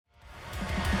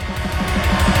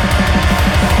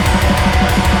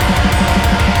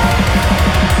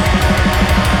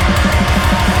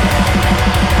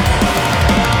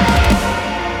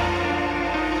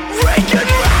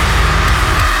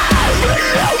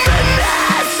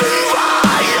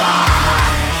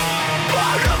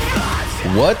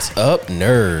What's up,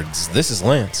 nerds? This is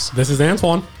Lance. This is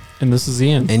Antoine. And this is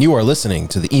Ian. And you are listening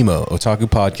to the Emo Otaku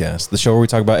Podcast, the show where we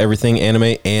talk about everything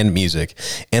anime and music.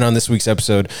 And on this week's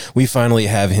episode, we finally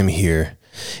have him here.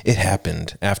 It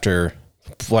happened after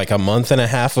like a month and a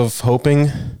half of hoping.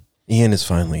 Ian is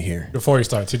finally here. Before he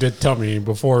starts, he did tell me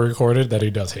before we recorded that he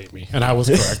does hate me, and I was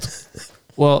correct.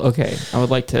 Well, okay. I would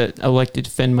like to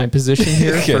defend my position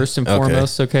here Okay. first and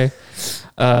foremost. Okay.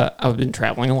 I've been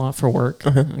traveling a lot for work.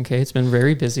 Okay. It's been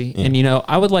very busy. And, you know,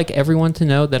 I would like everyone to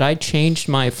know that I changed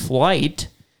my flight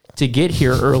to get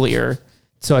here earlier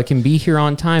so I can be here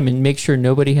on time and make sure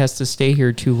nobody has to stay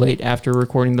here too late after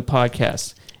recording the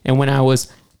podcast. And when I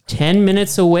was 10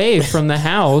 minutes away from the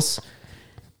house,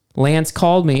 Lance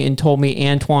called me and told me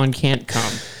Antoine can't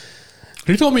come.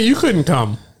 He told me you couldn't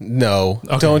come. No,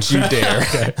 don't you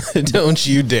dare. Don't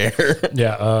you dare.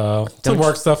 Yeah, some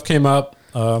work stuff came up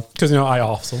because, you know, I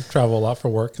also travel a lot for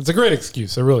work. It's a great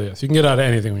excuse. It really is. You can get out of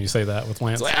anything when you say that with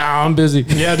Lance. Like, I'm busy.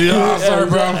 Yeah, dude. Oh, sorry,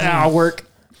 bro. I'll work.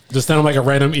 Just send him like a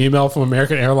random email from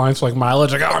American Airlines for like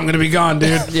mileage. Like, oh, I'm going to be gone,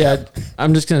 dude. Yeah,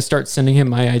 I'm just going to start sending him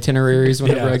my itineraries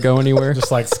whenever I go anywhere.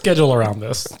 Just like schedule around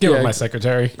this. Get with my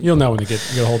secretary. You'll know when you get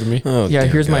a hold of me. Oh, Yeah,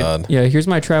 dear God. here's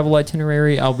my travel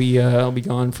itinerary. I'll be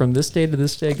gone from this day to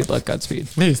this day. Good luck, Godspeed.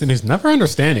 He's never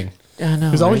understanding. Yeah, I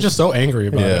know. He's always right? just so angry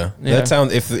about Yeah. it. Yeah. That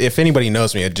sounds, if anybody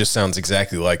knows me, it just sounds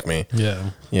exactly like me. Yeah.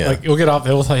 Yeah. Like, he'll get off,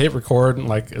 he'll hit record, and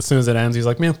like, as soon as it ends, he's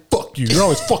like, man, fuck you. You're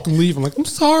always fucking leaving. Like, I'm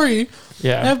sorry.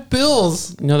 Yeah. I have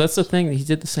bills. No, that's the thing. He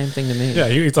did the same thing to me. Yeah,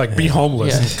 he's like, be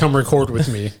homeless Yeah. and come record with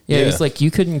me. Yeah, he's like, you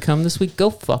couldn't come this week.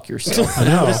 Go fuck yourself. And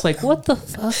I'm just like, what the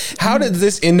fuck? How did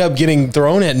this end up getting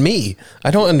thrown at me? I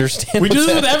don't understand. We do what's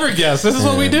this with happening. every guest. This is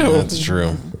what we do. That's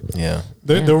true. Yeah.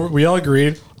 We all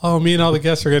agreed, oh, me and all the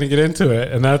guests are going to get into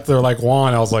it. And that they're like,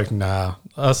 Juan. I was like, nah,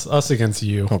 us against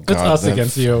you. Oh, It's God, us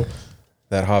against you.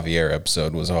 That Javier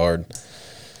episode was hard.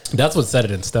 That's what set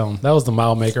it in stone. That was the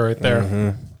mile maker right there.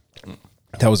 Mm-hmm.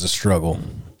 That was a struggle.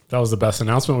 That was the best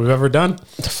announcement we've ever done.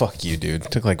 Fuck you, dude.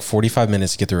 It took like 45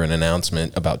 minutes to get through an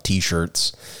announcement about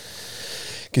t-shirts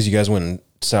because you guys wouldn't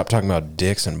stop talking about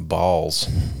dicks and balls.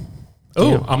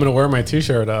 Oh, I'm going to wear my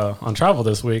t-shirt on travel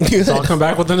this week. So I'll come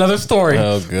back with another story.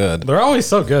 Oh, good. They're always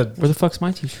so good. Where the fuck's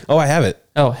my t-shirt? Oh, I have it.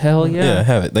 Oh, hell Yeah, I yeah.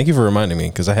 have it. Thank you for reminding me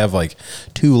because I have like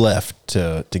 2 left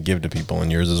to give to people,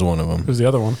 and yours is one of them. Who's the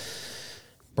other one?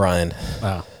 Brian.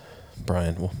 Wow.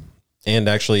 Brian. Well, and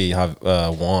actually have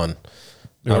Juan.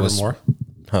 You ordered more?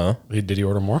 Huh? Did he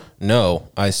order more? No,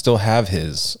 I still have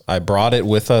his. I brought it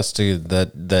with us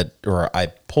to or I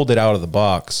pulled it out of the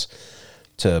box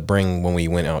to bring when we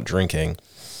went out drinking,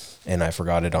 and I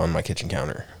forgot it on my kitchen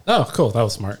counter. Oh, cool. That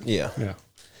was smart. Yeah. Yeah.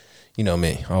 You know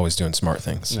me, always doing smart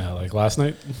things. Yeah, like last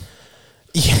night.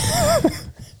 Yeah.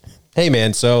 Hey,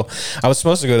 man, so I was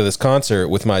supposed to go to this concert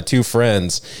with my 2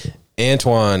 friends,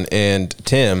 Antoine and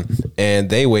Tim, and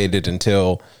they waited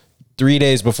until 3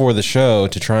 days before the show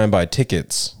to try and buy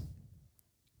tickets.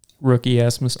 Rookie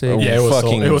ass mistake. Oh, Yeah, it was fucking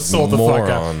sold. It was sold the fuck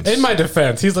morons. out. In my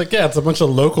defense, he's like, yeah, it's a bunch of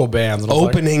local bands. And I was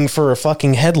like, Opening for a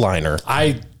fucking headliner.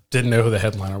 I didn't know who the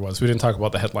headliner was. We didn't talk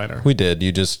about the headliner. We did.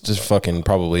 You just fucking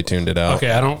probably tuned it out. Okay,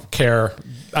 I don't care.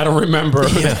 I don't remember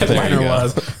who the Yeah, there you headliner go.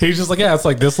 was. He's just like, yeah, it's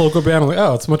like this local band. I'm like,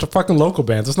 oh, it's a bunch of fucking local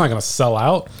bands. It's not going to sell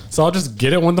out. So I'll just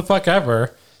get it when the fuck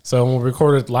ever. So when we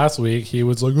recorded last week, he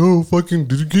was like, oh, fucking,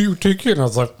 did you get your ticket? And I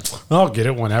was like, I'll get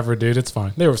it whenever, dude. It's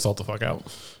fine. They were sold the fuck out.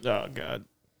 Oh, God.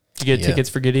 Did you get Yeah. tickets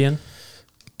for Gideon?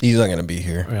 He's not going to be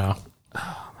here. Yeah.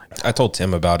 I told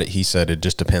Tim about it. He said it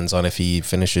just depends on if he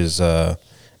finishes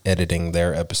editing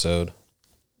their episode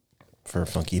for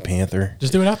Funky Panther.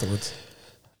 Just do it afterwards.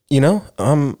 You know,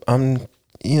 I'm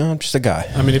just a guy.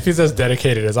 I mean, if he's as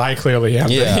dedicated as I clearly am,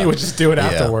 Yeah. then he would just do it Yeah.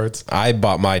 afterwards. I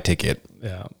bought my ticket.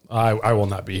 Yeah. I will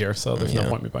not be here, so there's no Yeah.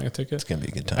 point in me buying a ticket. It's going to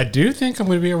be a good I time. do think I'm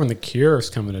going to be here when The Cure is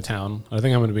coming to town. I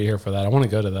think I'm going to be here for that. I want to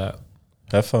go to that.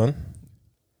 Have fun.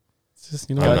 It's just,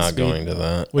 you know, I'm that's not going to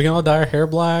that. We can all dye our hair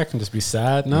black and just be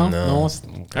sad. No, No.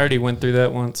 I already went through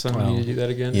that once. I don't Wow. need to do that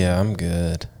again. Yeah, I'm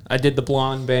good. I did the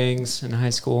blonde bangs in high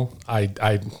school.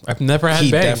 I've never had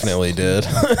He bangs. definitely did.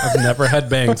 I've never had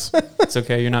bangs. It's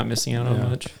okay. You're not missing out on Yeah.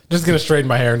 much. Just gonna straighten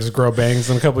my hair and just grow bangs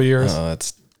in a couple of years.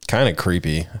 It's kind of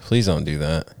creepy. Please don't do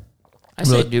that. I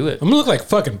say do it. I'm gonna look like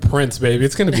fucking Prince, baby.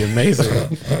 It's gonna be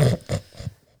amazing.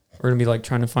 We're going to be like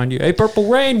trying to find you. Hey, Purple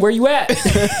Rain, where you at?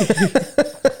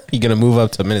 You going to move up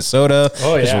to Minnesota?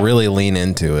 Oh, yeah. Just really lean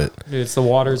into it. Dude, it's the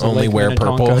waters of Only Lake wear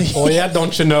Minnetonka. purple. Oh yeah,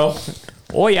 don't you know?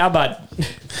 Oh, yeah, bud.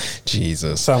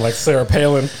 Jesus. Sound like Sarah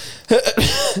Palin.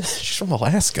 She's from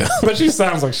Alaska. But she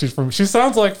sounds like she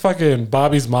sounds like fucking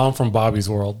Bobby's mom from Bobby's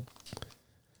World.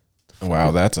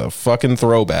 Wow, that's a fucking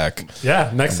throwback.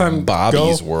 Yeah, next time,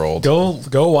 Bobby's World.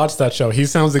 Go watch that show. He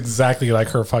sounds exactly like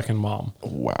her fucking mom.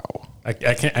 Wow. I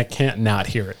can't not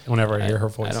hear it whenever I hear her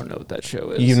voice. I don't know what that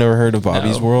show is. You've never heard of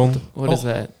Bobby's No. World? What is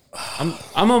that?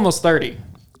 I'm almost 30.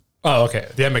 Oh, okay.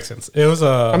 Yeah, that makes sense. It was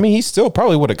I mean, he still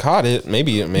probably would have caught it.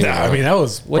 Maybe. I mean, that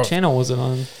was What channel was it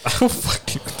on? Oh,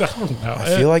 fuck you. I don't know.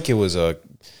 I feel like it was a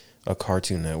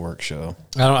Cartoon Network show.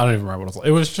 I don't even remember what it was.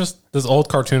 It was just this old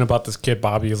cartoon about this kid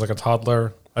Bobby is like a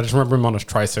toddler. I just remember him on his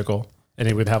tricycle, and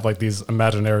he would have like these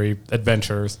imaginary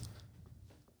adventures.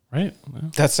 Right?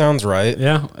 That sounds right.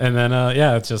 Yeah, and then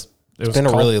it was been a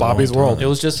called really long Bobby's time. World. It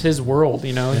was just his world,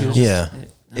 you know. He was Yeah.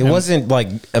 It wasn't like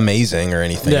amazing or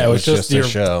anything. Yeah, it was just your a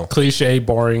show. cliche,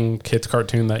 boring kids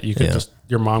cartoon that you could Yeah. just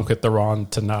your mom could throw on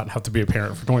to not have to be a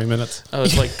parent for 20 minutes. Oh,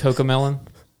 it's like Cocomelon.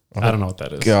 I don't know what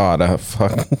that is. God, I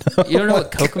fuck. You don't know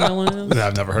what Cocomelon is?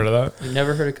 I've never heard of that. You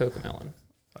never heard of Cocomelon?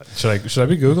 Should I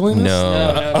be googling this?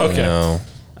 No. Okay. No.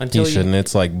 Until You shouldn't.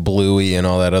 It's like Bluey and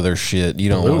all that other shit. You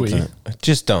don't Bluey? want to.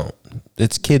 Just don't.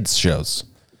 It's kids shows.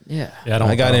 Yeah. Yeah, I don't.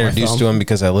 I got want that on my introduced thumb. to him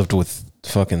because I lived with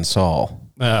fucking Saul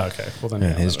Oh, okay. Well then,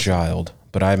 and yeah, his child.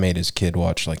 But I made his kid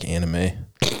watch like anime.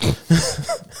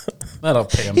 that'll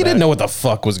pay him. He didn't know what the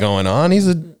fuck was going on. He's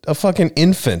a fucking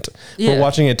infant. Yeah. We're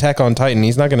watching Attack on Titan.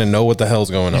 He's not going to know what the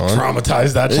hell's going on.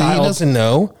 Traumatize that He child. doesn't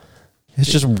know. It's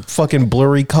just fucking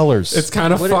blurry colors. It's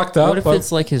kind of What fucked if, up. What if but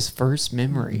it's like his first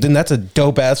memory? then that's a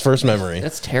dope ass first memory.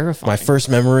 That's terrifying. My first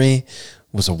memory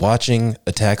was watching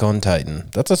Attack on Titan.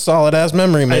 That's a solid ass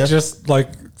memory, man. I just like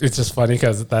it's just funny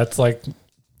because that's like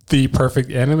the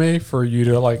perfect anime for you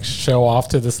to like show off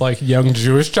to this like young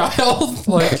Jewish child.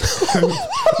 Like,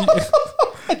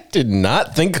 did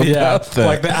not think yeah, about that.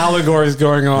 like the allegories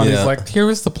going on. Yeah. He's like, here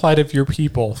is the plight of your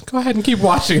people. Go ahead and keep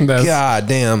watching this. God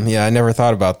damn. Yeah, I never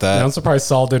thought about And that. I'm surprised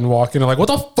Saul didn't walk in and like, what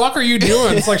the fuck are you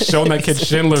doing? It's like showing that kid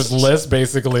Schindler's List,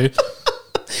 basically.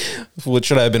 What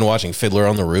should I have been watching? Fiddler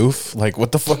on the Roof? Like,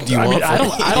 what the fuck do you I want? mean, I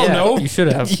don't Yeah, know. You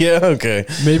should have. Yeah, okay.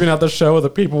 Maybe not the show of the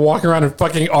people walking around in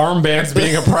fucking armbands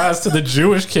being oppressed to the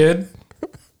Jewish kid.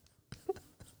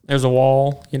 There's a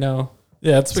wall, you know.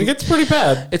 Yeah, it gets pretty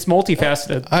bad. It's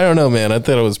multifaceted. I don't know, man. I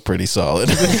thought it was pretty solid.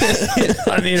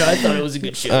 I mean, I thought it was a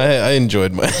good show. I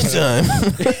enjoyed my time.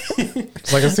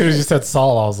 It's like as soon as you said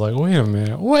Saul, I was like, wait a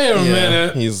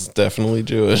minute. He's definitely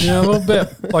Jewish. Yeah, a little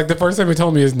bit. Like the first time he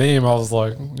told me his name, I was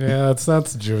like, yeah, that's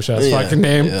a Jewish ass Yeah, fucking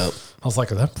name. yeah. I was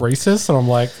like, is that racist? And I'm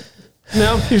like,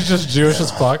 no, he's just Jewish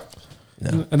as fuck.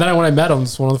 No. And then when I met him,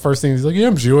 it's one of the first things he's like, yeah,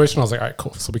 I'm Jewish. And I was like, all right,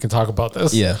 cool. So we can talk about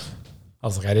this. Yeah. I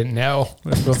was like, I didn't know. I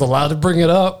was allowed to bring it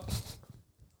up.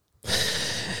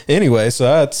 Anyway, so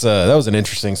that was an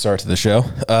interesting start to the show.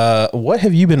 What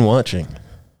have you been watching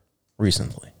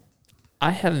recently?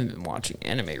 I haven't been watching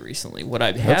anime recently. What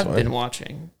I have fine. been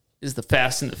watching is the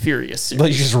Fast and the Furious series. Like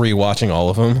you're just rewatching all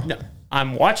of them? No,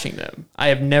 I'm watching them. I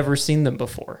have never seen them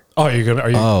before. Oh, are you think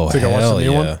I watch the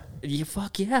new one? Yeah,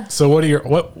 fuck yeah. So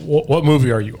what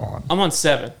movie are you on? I'm on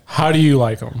 7. How do you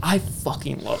like them? I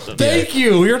fucking love them. Thank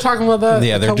you. We were talking about that.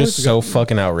 Yeah, a they're couple just weeks ago. so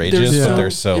fucking outrageous, but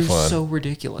they're so fun. so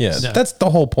ridiculous. Yeah, that's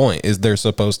the whole point. Is they're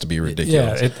supposed to be Yeah,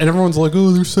 ridiculous. and everyone's like, "Oh,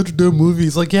 they're such dumb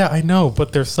movies." Like, yeah, I know,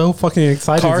 but they're so fucking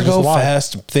exciting. Car to just go watch.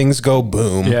 fast, things go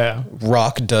boom. Yeah.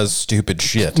 Rock does stupid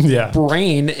shit. Yeah,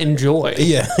 Brain enjoy.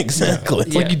 Yeah, exactly.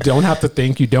 it's like you don't have to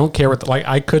think. You don't care what. Like,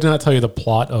 I could not tell you the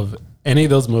plot of any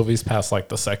of those movies past like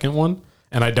the second one,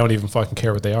 and I don't even fucking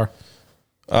care what they are.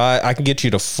 I can get you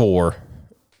to 4,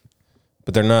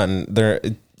 but they're not. They're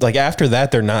like after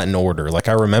that, they're not in order. Like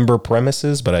I remember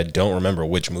premises, but I don't remember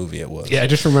which movie it was. Yeah, I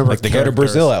just remember Like they go to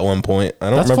Brazil at one point. I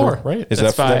don't That's remember. 4, right? Is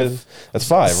That's that 5. That's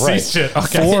 5, See right? shit.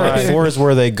 Okay. 4 is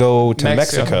where they go to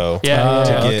Mexico. Yeah,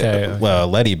 to yeah, get okay.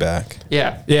 Letty back.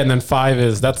 yeah. Yeah, and then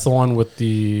 5 that's the one with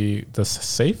the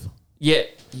safe. Yeah.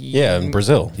 Yeah, in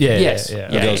Brazil. Yeah, Yes. yeah,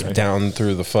 It Yeah. goes down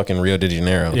through the fucking Rio de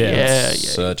Janeiro. Yeah. Yeah,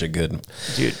 Such a good.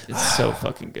 Dude, it's so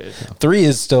fucking good. 3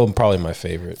 is still probably my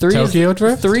favorite. 3 Tokyo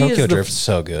Drift? 3 Tokyo is Drift is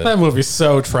so good. That movie's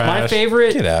so trash. my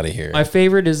favorite. Get out of here. My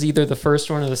favorite is either the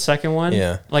first one or the second one.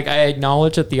 Yeah. Like I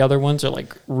acknowledge that the other ones are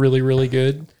like really, really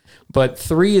good, but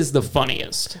 3 is the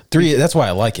funniest. 3, that's why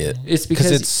I like it. It's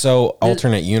because it's so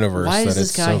alternate universe. Why does that this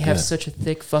it's guy so have good. such a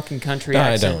thick fucking country I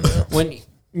accent? don't know. When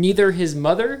neither his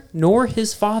mother nor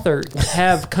his father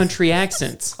have country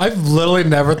accents. I've literally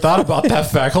never thought about that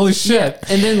fact. Holy shit.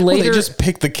 And then Well, later, they just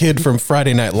pick the kid from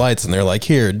Friday Night Lights and they're like,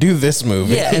 here, do this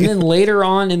movie. yeah, and then later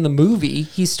on in the movie,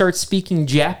 he starts speaking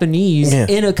Japanese Yeah.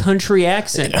 in a country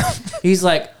accent. He's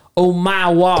like, "Oh my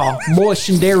wa,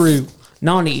 moishinderu,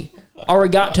 nani,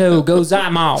 arigato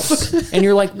gozaimasu," and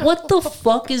you're like, "What the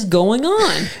fuck is going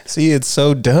on, See, it's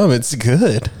so dumb. It's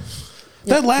good.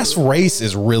 That last race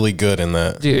is really good in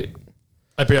that. dude?"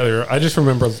 I just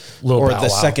remember Lil Or Bow the Wow.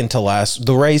 second to last,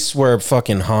 the race where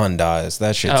fucking Han dies.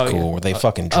 That shit's cool. Where they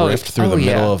fucking drift through the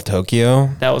middle of Tokyo.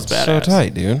 That was badass. So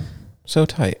tight, dude. So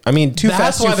tight. I mean, Too That's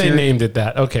Fast, why Too they Furious. named it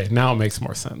that. Okay, now it makes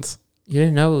more sense. You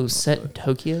didn't know it was set in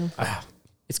Tokyo?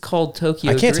 It's called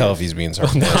Tokyo. I can't tell if Drift. he's being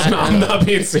sarcastic. I'm not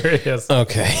being serious.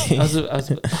 Okay.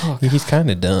 Oh, He's kind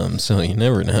of dumb, so you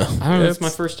never know. I don't know. It's my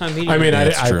first time meeting. I mean, him.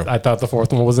 That's true. I thought the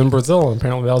fourth one was in Brazil, and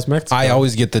apparently that was Mexico. I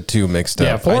always get the two mixed up.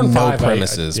 yeah, 4 I and know 5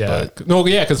 premises, but no,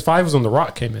 yeah, because 5 was when The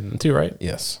Rock came in too, right?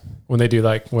 yes. When they do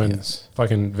when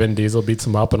fucking Vin Diesel beats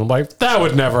him up, and I'm like, that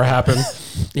would never happen.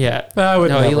 Yeah. That would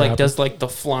No, he never happen. does the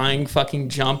flying fucking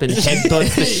jump and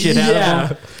headbutts the shit out Yeah. of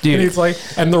him. Dude. And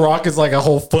he's and The Rock is like a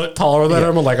whole foot taller than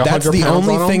him, and like 100 That's the pounds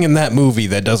only on him. thing in that movie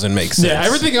that doesn't make sense. Yeah,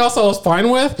 everything else I was fine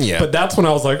with. Yeah. But that's when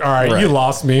I was like, all right, Right. you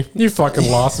lost me. You fucking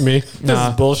lost me. This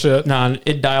is bullshit. Nah,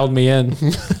 it dialed me in.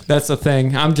 That's the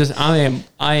thing.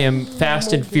 I am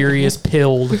fast and furious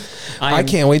pilled. I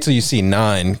can't wait till you see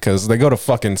 9 because they go to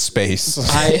fucking space.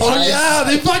 Oh, yeah,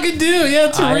 they fucking do. Yeah,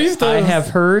 Therese does. I have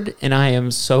heard, and I am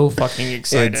so fucking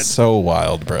excited. It's so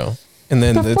wild, bro. And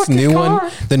then this fucking new car.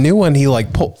 one, the new one, he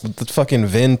the fucking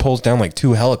Vin pulls down like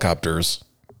 2 helicopters.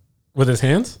 With his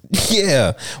hands?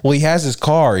 Yeah. Well, he has his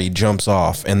car, he jumps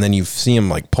off, and then you see him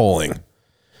like pulling.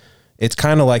 It's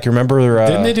kind of like, remember?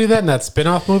 Didn't they do that in that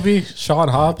spin-off movie, Sean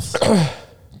Hobbs?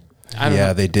 I don't Yeah,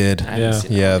 know. they did. I haven't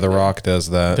seen Yeah, that The yet. Rock does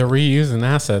that. They're reusing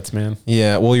assets, man.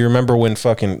 Yeah, well, you remember when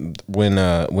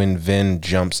when Vin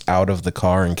jumps out of the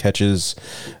car and catches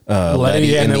Letty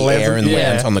yeah, in and the it lands- air and yeah.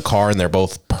 lands on the car, and they're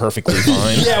both perfectly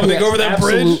fine. When they go over that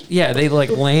bridge. Yeah, they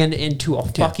land into a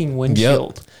fucking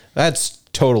windshield. Yep, that's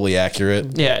totally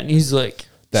accurate. Yeah, and he's like,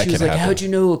 That she was could like, happen. how'd you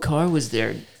know a car was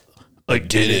there? I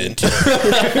didn't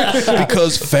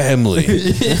because family.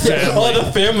 Oh,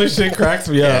 the family shit cracks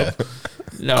me up.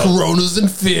 No, Coronas and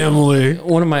family.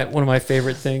 one of my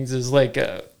favorite things is like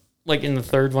in the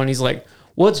third one, he's like,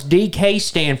 "What's DK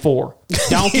stand for?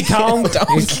 Donkey Kong."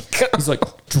 He's like,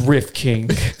 Drift King.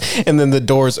 And then the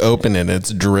doors open and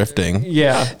it's drifting.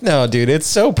 Yeah, No, dude, it's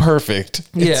so perfect.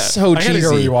 Yeah. It's so I gotta cheesy.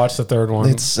 go rewatch the third one.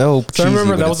 It's so cheesy. So I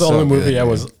remember but that was it's the only so movie good, I dude.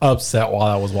 was upset while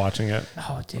I was watching it.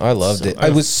 oh dude, I loved so- it.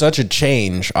 It was such a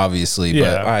change, obviously,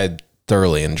 Yeah. but I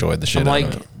thoroughly enjoyed the shit I'm out like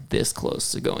of it. this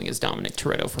close to going as Dominic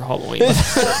Toretto for Halloween.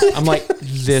 I'm like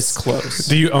this close.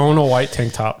 Do you own a white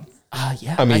tank top?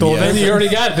 Yeah, I mean, do. Well, yeah. then you already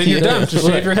got it. Then you're done. Just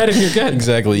shave your head and you're good.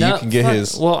 Exactly. No, you can get fuck.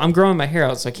 his. Well, I'm growing my hair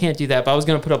out, so I can't do that. But I was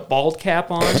gonna put a bald cap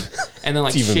on, and then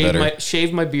like It's even better.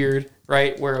 shave my beard,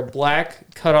 right? Wear a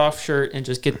black cutoff shirt, and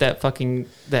just get that fucking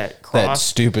that cross. That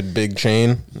stupid big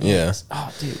chain. Yeah.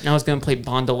 Oh, dude! Now I was gonna play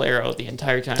Bandolero the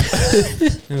entire time.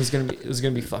 It was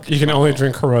gonna be fucking. You can only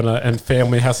drink Corona, and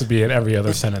family has to be in every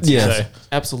other sentence. you Yeah. say.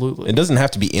 Absolutely. It doesn't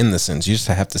have to be in the sentence. You just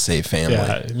have to say family.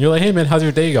 Yeah. And you're like, hey man, how's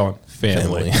your day going?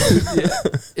 Family.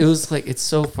 It was like it's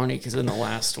so funny because in the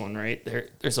last one, right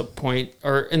there's a point,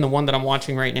 or in the one that I'm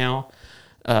watching right now,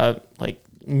 like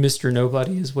Mr.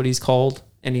 Nobody is what he's called,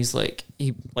 and he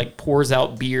pours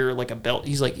out beer like a belt.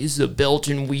 He's like, "This is a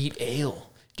Belgian wheat ale.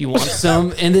 Do you want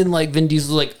some?" And then like Vin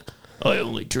Diesel's like, "I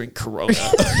only drink Corona."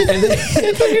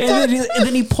 and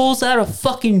then he pulls out a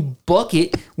fucking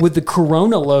bucket with the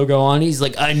Corona logo on. He's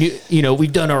like, "I knew,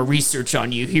 we've done our research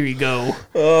on you. Here you go."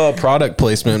 Oh, product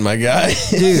placement, my guy.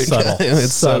 Dude. Subtle.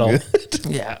 It's Subtle. so good.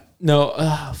 Yeah. No,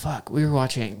 fuck. We were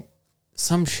watching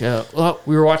some show. Well,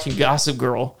 we were watching Gossip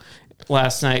Girl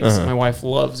last night because my wife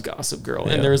loves Gossip Girl.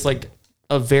 And there was like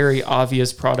a very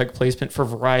obvious product placement for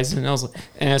Verizon. And I was like,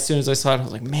 and as soon as I saw it, I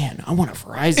was like, man, I want a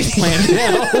Verizon plan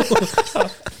now.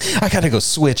 I gotta go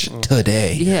switch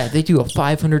today. Yeah, they do a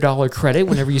 $500 credit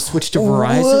whenever you switch to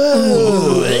Verizon.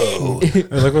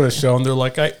 They're like on a show, and they're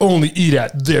like, I only eat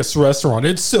at this restaurant.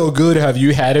 It's so good. Have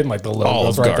you had it? And like the logo's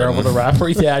Olive right there Garden. with the wrapper.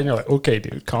 Yeah, and you're like, okay,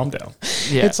 dude, calm down.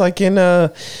 Yeah. It's like in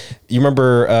you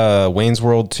remember Wayne's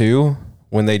World 2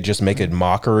 when they just make a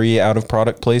mockery out of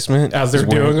product placement As they're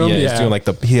He's wearing- doing them? he's Yeah. doing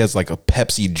he has like a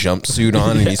Pepsi jumpsuit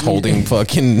on and he's holding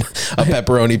fucking a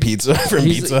pepperoni pizza from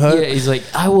Pizza Hut. Yeah, he's like,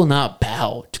 I will not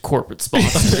bow to corporate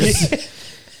sponsors.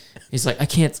 He's like, I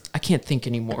can't think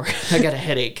anymore. I got a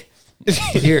headache.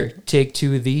 Here, take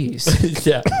 2 of these.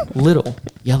 Yeah. Little,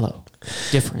 yellow,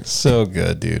 different. So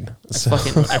good, dude.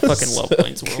 I fucking love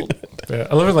Wayne's World. Yeah.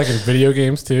 I love it like in video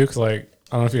games too, because like,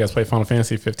 I don't know if you guys play Final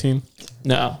Fantasy 15.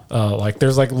 No. Like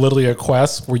there's like literally a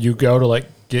quest where you go to like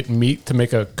get meat to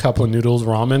make a cup of noodles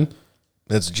ramen.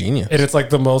 That's genius. And it's like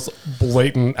the most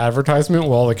blatant advertisement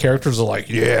where all the characters are like,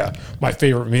 yeah, my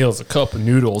favorite meal is a cup of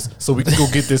noodles. So we can go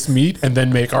get this meat and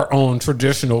then make our own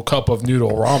traditional cup of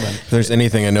noodle ramen. If there's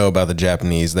anything I know about the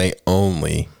Japanese, they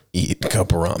only eat a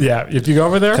cup of ramen. Yeah, if you go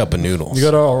over there, Cup of noodles. you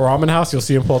go to a ramen house, you'll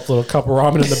see him pull up a little cup of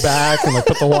ramen in the back and like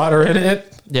put the water in it.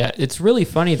 Yeah, it's really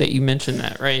funny that you mentioned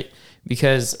that, right?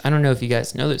 Because I don't know if you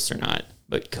guys know this or not,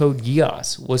 but Code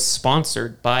Geass was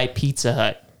sponsored by Pizza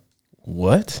Hut.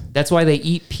 What? That's why they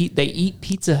eat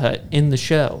Pizza Hut in the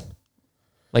show.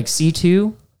 Like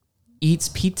C2 eats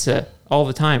pizza all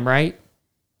the time, right?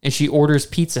 And she orders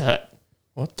Pizza Hut.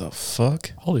 What the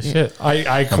fuck? Holy shit! I'm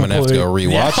gonna have to go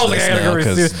rewatch this now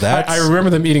because that's. I remember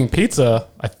them eating pizza,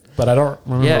 but I don't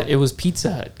remember. Yeah, it was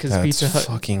Pizza Hut because That's Pizza Hut.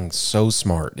 fucking so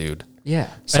smart, dude.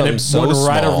 Yeah, and Something it so went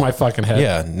right small. over my fucking head.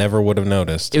 Yeah, never would have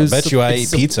noticed. It I was bet you I ate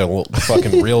it's pizza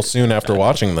fucking real soon after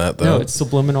watching that, though. no, it's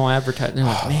subliminal advertising. They're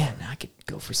like, man, I could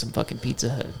go for some fucking Pizza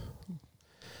Hut.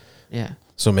 Yeah.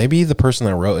 So maybe the person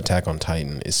that wrote Attack on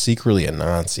Titan is secretly a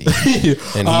Nazi,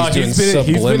 and he's doing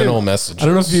subliminal messages. I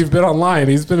don't know if you've been online.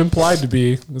 He's been implied to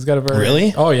be. He's got a very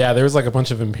Really? Oh yeah, there's like a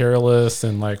bunch of imperialists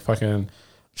and like fucking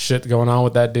shit going on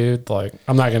with that dude. Like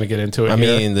I'm not gonna get into it. I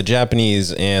here. mean, the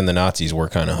Japanese and the Nazis were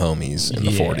kind of homies in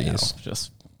the 40s.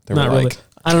 Just They not were really. like-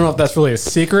 I don't know if that's really a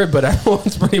secret, but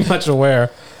everyone's pretty much aware.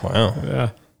 Wow. Yeah,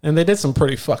 and they did some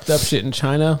pretty fucked up shit in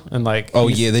China, and like Oh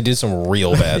yeah, they did some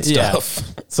real bad Yeah.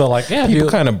 stuff. so like yeah, People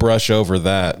dude, kind of brush over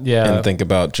that Yeah. and think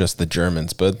about just the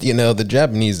Germans, but the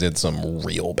Japanese did some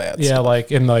real bad yeah, stuff.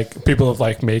 like and like people have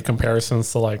like made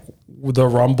comparisons to like the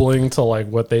rumbling to like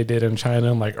what they did in China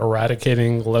and like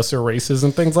eradicating lesser races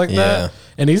and things like Yeah. that.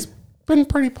 And he's been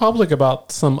pretty public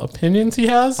about some opinions he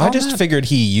has. I on just that. figured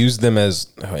he used them as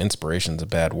inspiration's a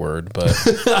bad word, but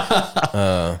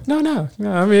no.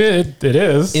 I mean it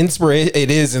is.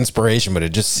 it is inspiration, but it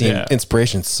just seemed Yeah.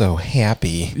 inspiration's so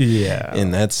happy. Yeah.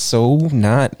 And that's so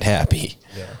not happy.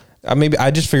 Maybe I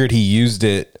just figured he used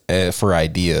it for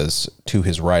ideas to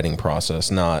his writing process,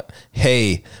 not,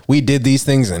 hey, we did these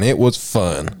things and it was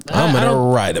fun. I'm going to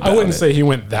write about it. I wouldn't say he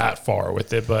went that far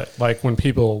with it, but like when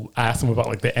people ask him about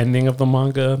like the ending of the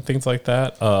manga and things like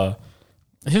that,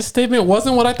 his statement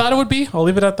wasn't what I thought it would be. I'll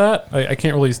leave it at that. I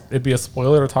can't really, it'd be a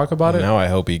spoiler to talk about it. Now I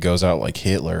hope he goes out like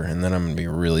Hitler, and then I'm going to be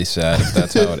really sad if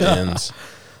that's how it ends.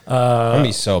 I'm going to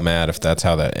be so mad if that's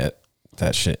how that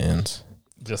shit ends.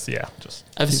 Just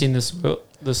I've seen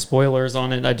the spoilers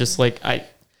on it. I just like I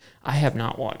have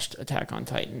not watched Attack on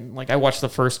Titan. Like I watched the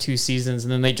first 2 seasons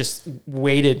and then they just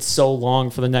waited so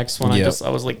long for the next one. Yep. I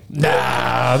was like,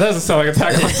 nah, that doesn't sound like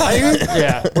Attack on Titan.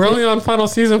 yeah. We're only on final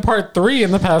season part 3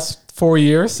 in the past 4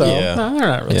 years, so Yeah. nah, they're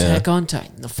not really. Yeah. Attack on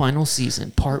Titan, the final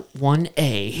season, part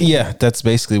 1A. Yeah, that's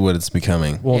basically what it's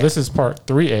becoming. Well, Yeah. this is part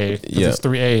 3A. Yeah. It's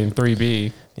 3A and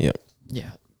 3B. Yep. Yeah.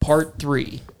 Part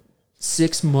 3.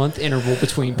 6-month interval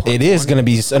between part It is 1 going to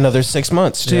be another 6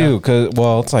 months too, because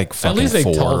it's like At fucking least they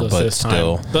 4, told us but this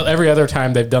still. time. Every other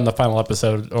time they've done the final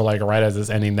episode or like right as it's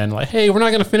ending, then like, hey, we're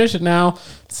not going to finish it now.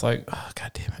 It's like, oh,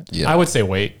 god damn it. Yeah. I would say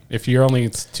wait. If you're only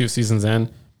 2 seasons in,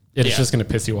 it's Yeah. just going to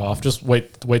piss you off. Just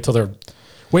wait till they're.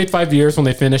 Wait 5 years when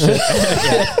they finish it.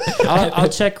 I'll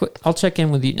check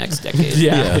in with you next decade.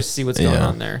 Yeah. Just see what's going Yeah.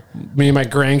 on there. Me and my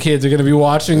grandkids are going to be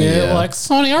watching it. Yeah. Like,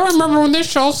 Sonny, I remember when this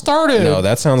show started. No,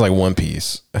 that sounds like One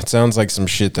Piece. That sounds like some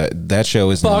shit that show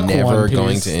is Fuck never One Piece.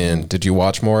 going to end. Did you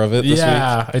watch more of it this week?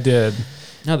 Yeah, I did.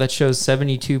 No, that shows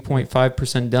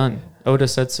 72.5% done. Oda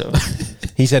said so.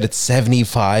 He said it's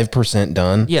 75%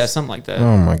 done. Yeah, something like that.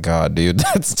 Oh my god, dude,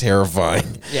 that's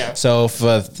terrifying. Yeah. So if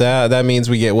that means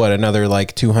we get what, another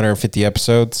like 250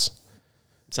 episodes,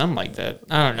 Something like that.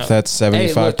 I don't know. That's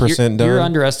Hey, look, 75% you're done?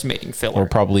 underestimating filler. or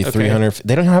probably Okay? 300.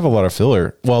 They don't have a lot of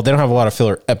filler. Well, they don't have a lot of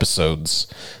filler episodes.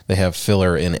 They have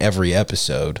filler in every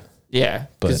episode. Yeah,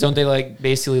 But- because don't they like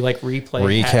basically like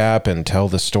replay Recap and tell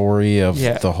the story of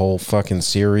Yeah. the whole fucking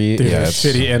series. Do Yeah, a it's-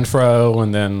 shitty intro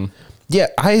and then Yeah,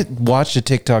 I watched a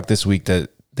TikTok this week that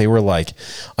they were like,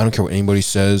 I don't care what anybody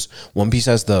says, One Piece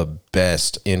has the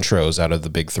best intros out of the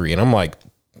big three. And I'm like,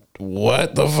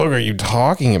 what the fuck are you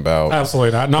talking about?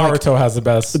 absolutely not. Naruto has the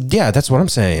best. Yeah, that's what I'm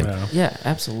saying. Yeah. Yeah,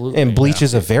 absolutely. And Bleach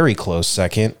is a very close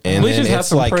second. And Bleach then has it's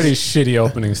some like, pretty shitty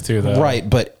openings too, though. right,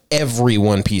 but every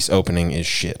One Piece opening is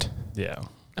shit. Yeah.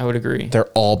 I would agree. They're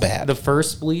all bad. The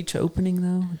first Bleach opening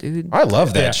though, dude. I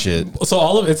love that Yeah. shit. So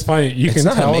all of it's funny. You can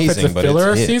not tell if amazing, it's a but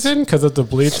filler it hits. season because if the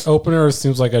Bleach opener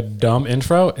seems like a dumb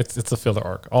intro, it's a filler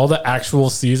arc. All the actual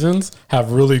seasons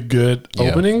have really good Yeah.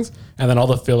 openings, and then all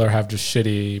the filler have just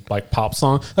shitty like pop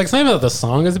song. Like it's not even that the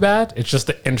song is bad; it's just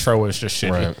the intro is just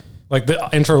shitty. Right. Like the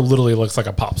intro literally looks like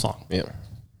a pop song. Yeah.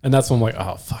 And that's when I'm like,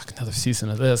 oh fuck, another season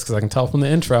of this because I can tell from the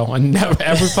intro. And never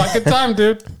every fucking time,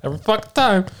 dude, every fucking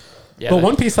time. Yeah, But that-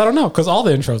 One Piece, I don't know because all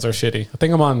the intros are shitty. I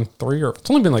think I'm on 3 or it's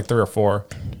only been like 3 or 4.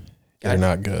 They're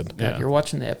not good. Yeah. You're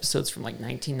watching the episodes from like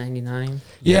 1999.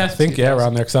 Yeah, I think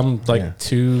around there because I'm like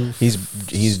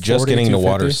He's just getting to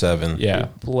Water 7. Yeah,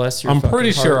 bless your. I'm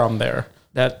pretty heart. sure I'm there.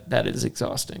 That is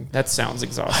exhausting. That sounds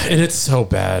exhausting. And it's so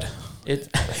bad.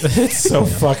 It's so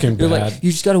fucking bad. Like,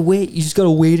 you just gotta wait. You just gotta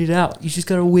wait it out. You just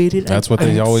gotta wait it. That's what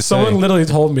they always say. Someone literally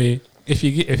told me if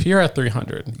you're at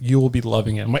 300, you will be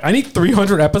loving it. I'm like, I need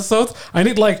 300 episodes. I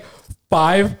need like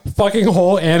 5 fucking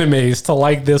whole animes to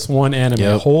like this one anime.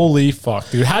 Yep. Holy fuck,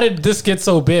 dude! How did this get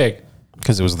so big?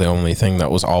 Because it was the only thing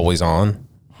that was always on.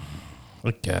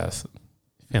 I guess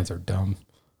fans are dumb.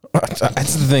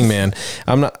 That's the thing, man.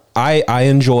 I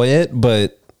enjoy it,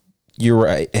 but you're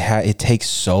right. It takes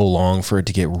so long for it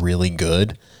to get really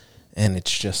good. And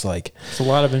it's just like... It's a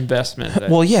lot of investment.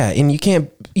 Well, yeah. And you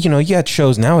can't... You got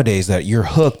shows nowadays that you're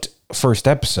hooked first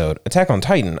episode. Attack on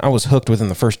Titan, I was hooked within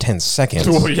the first 10 seconds.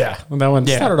 Oh, yeah. That one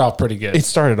started off pretty good. It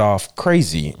started off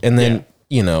crazy. And then,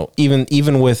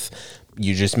 even with...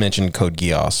 You just mentioned Code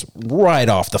Geass. Right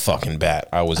off the fucking bat,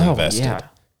 I was invested. Yeah.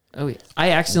 Oh, yeah.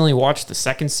 I accidentally watched the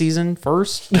second season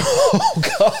first. Oh,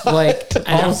 God.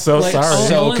 I'm so sorry.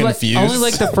 So confused. Only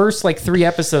like the first 3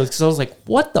 episodes because I was like,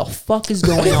 what the fuck is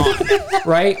going on?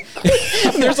 Right?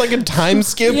 There's like a time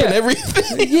skip and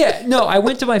everything. Yeah. No, I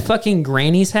went to my fucking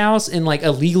granny's house and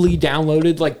illegally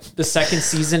downloaded the second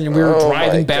season and we were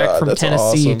driving back from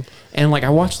Tennessee. Awesome. And I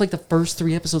watched the first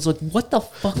 3 episodes. What the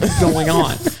fuck is going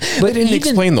on? But they didn't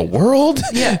explain the world.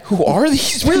 Yeah, who are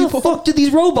these people? Where the fuck did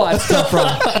these robots come from?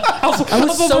 I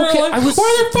was so. Why are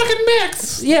they fucking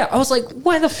mechs? Yeah, I was like,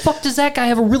 why the fuck does that guy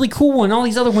have a really cool one? All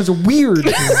these other ones are weird.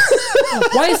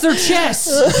 Why is there chess?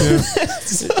 I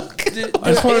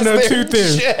just want to know 2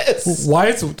 things.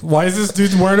 Why is this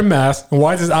dude wearing a mask? And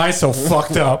why is his eye so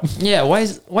fucked up? Yeah, why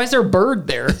is there a bird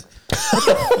there?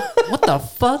 What the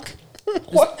fuck?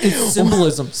 What? It's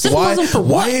symbolism. Symbolism for what?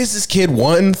 Why is this kid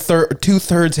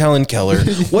 2/3 Helen Keller?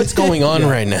 What's going on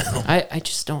right now? I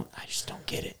just don't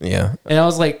get it. Yeah. And I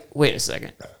was like, wait a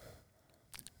second.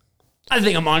 I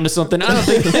think I'm onto something. I don't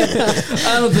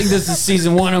think this is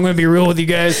season 1. I'm going to be real with you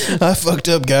guys. I fucked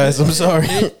up, guys. I'm sorry.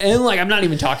 And I'm not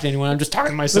even talking to anyone. I'm just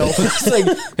talking to myself. It's like,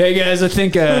 hey guys, I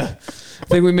think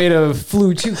we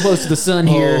flew too close to the sun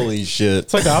here. Holy shit.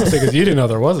 It's like the opposite because you didn't know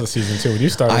there was a season 2 when you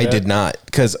started. I did not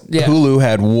because Hulu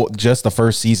had just the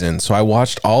first season. So I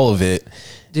watched all of it.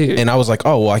 Dude. And I was like,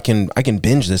 oh, well, I can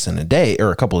binge this in a day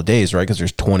or a couple of days, right? Because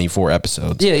there's 24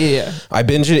 episodes. Yeah. I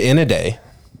binged it in a day,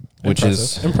 which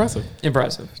is impressive.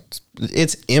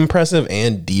 It's impressive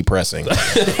and depressing.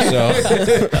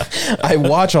 So I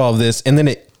watch all of this and then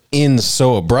it ends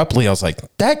so abruptly. I was like,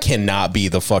 that cannot be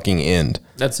the fucking end.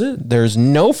 That's it. There's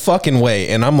no fucking way.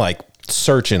 And I'm like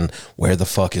searching, where the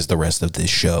fuck is the rest of this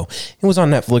show? It was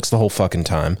on Netflix the whole fucking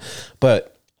time. But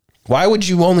why would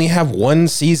you only have 1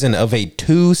 season of a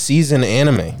 2-season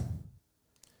anime?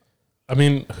 I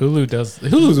mean,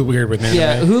 Hulu's weird with anime.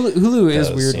 Yeah, Hulu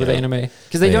is weird with anime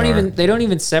because they don't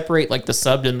even separate the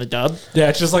subbed and the dub. Yeah,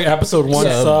 it's just episode 1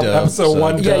 sub, episode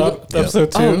 1 dub,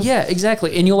 episode 2. Oh yeah,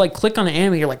 exactly. And you'll click on an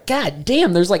anime, you're like, God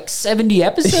damn, there's 70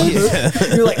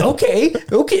 episodes. You're like, okay.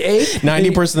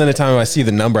 90% of the time I see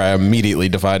the number, I immediately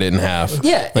divide it in half.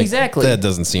 Yeah, exactly. That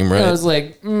doesn't seem right. And I was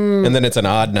like, and then it's an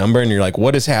odd number, and you're like,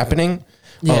 what is happening?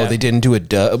 Yeah. Oh, they didn't do a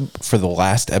dub for the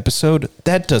last episode?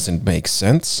 That doesn't make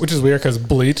sense. Which is weird because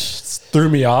Bleach threw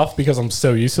me off because I'm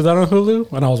so used to that on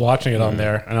Hulu. And I was watching it on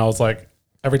there. And I was like,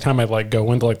 every time I'd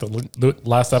go into the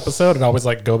last episode, and I always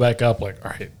go back up all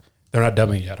right, they're not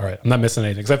dubbing yet. All right, I'm not missing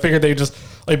anything. Because I figured they'd just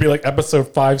be episode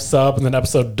 5 sub and then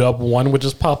episode dub 1 would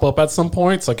just pop up at some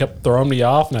point. So I kept throwing me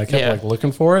off and I kept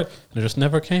looking for it. And it just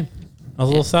never came. I was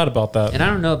a little sad about that. And I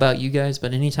don't know about you guys,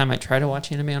 but anytime I try to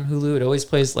watch anime on Hulu, it always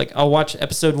plays I'll watch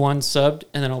episode 1 subbed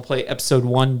and then I'll play episode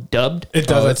 1 dubbed. It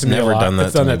does. It's never done that.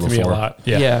 It's done that to me a lot.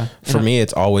 Yeah. For me,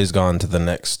 it's always gone to the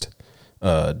next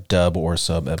dub or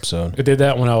sub episode. It did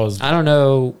that when I don't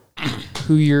know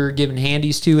who you're giving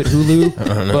handies to at Hulu,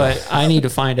 but I need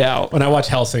to find out. When I watched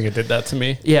Hellsing, it did that to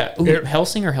me. Yeah.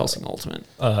 Hellsing or Hellsing Ultimate?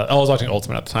 I was watching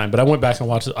Ultimate at the time, but I went back and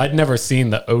watched it. I'd never seen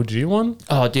the OG one.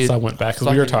 Oh, dude. So I went back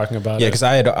because we were talking about it. Yeah, because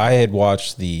I had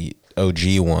watched the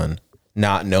OG one,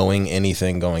 not knowing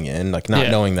anything going in, not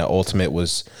knowing that Ultimate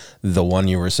was the one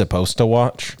you were supposed to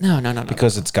watch. No.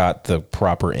 Because it's got the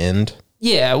proper end.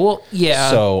 Yeah, well,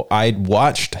 yeah. So I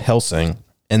watched Hellsing,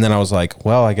 and then I was like,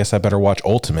 well, I guess I better watch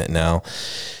Ultimate now.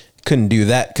 Couldn't do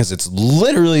that because it's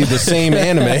literally the same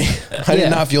anime. I did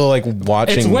not feel like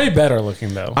watching. It's way better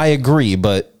looking, though. I agree,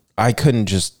 but I couldn't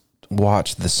just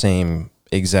watch the same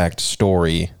exact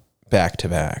story back to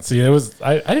back. See, it was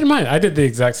I didn't mind. I did the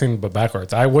exact same but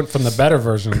backwards. I went from the better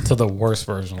version to the worse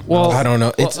version. Well, I don't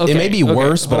know. It may be okay,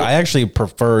 worse, but hold- I actually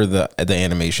prefer the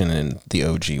animation in the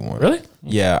OG one. Really?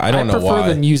 Yeah, I don't know prefer why.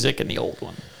 the music in the old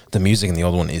one. The music in the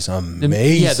old one is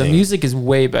amazing. Yeah, the music is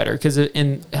way better because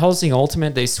in Hellsing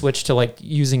Ultimate they switched to like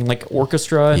using like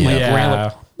orchestra and like Yeah. grand,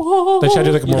 like, They tried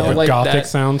to do like you more know, of a like gothic that.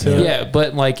 sound to it. Yeah,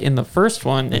 but like in the first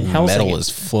one in Hellsing, metal as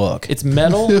fuck. it's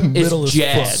metal, Metal it's as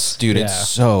jazz, Dude, Yeah. it's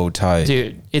so tight.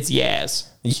 dude, it's yaz.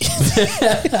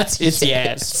 It's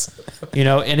yaz, you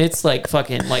know, and it's like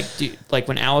fucking like, dude, like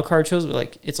when Alucard shows,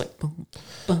 like it's like boom,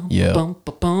 boom, Yeah. boom,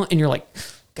 boom, boom, and you're like,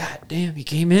 God damn, he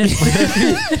came in,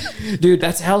 dude.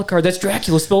 That's Alucard. That's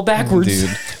Dracula spelled backwards.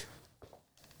 Dude.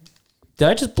 Did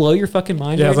I just blow your fucking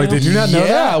mind? Yeah, I right was like, now? did you not know Yeah,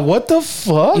 that? what the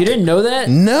fuck? You didn't know that?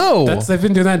 No. They've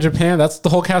been doing that in Japan. That's the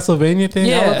whole Castlevania thing.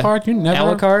 Yeah. Alucard, you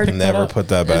never Alucard. picked that Never up? put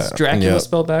that It's back. Dracula Yep.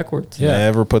 spelled backwards. Yeah.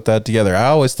 Never put that together. I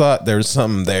always thought there was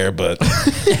something there, but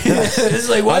It's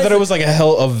like, I thought it was like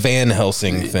a Van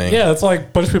Helsing thing. Yeah, that's like a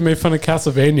bunch of people made fun of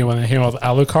Castlevania when they came out with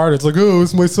Alucard. It's like, oh,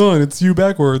 it's my son. It's you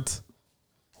backwards.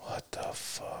 What the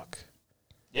fuck?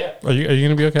 Yeah. Are you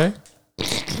gonna be okay?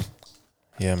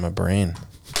 Yeah, my brain.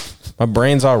 My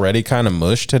brain's already kind of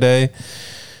mush today.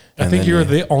 I think you're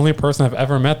the only person I've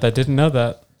ever met that didn't know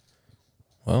that.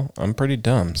 Well, I'm pretty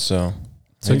dumb, so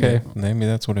It's okay. Maybe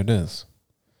that's what it is.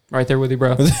 Right there with you,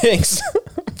 bro. Thanks.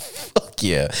 Fuck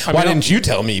yeah. Why didn't you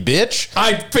tell me, bitch?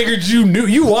 I figured you knew.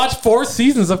 You watched 4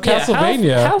 seasons of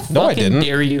Castlevania. How fucking No, I didn't.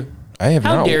 dare you? I have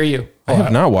How not. dare you? I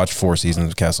have not watched 4 seasons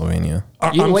of Castlevania.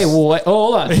 Wait, what?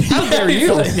 Oh, hold on. How dare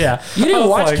you? Yeah. You I didn't was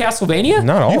watch like, Castlevania?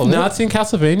 Not all You've of it. not seen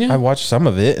Castlevania? I watched some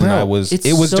of it, and Bro, I was. it's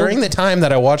It was so- during the time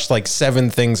that I watched like 7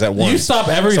 things at once. You stop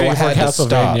everything I for had to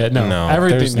stop. Castlevania. No,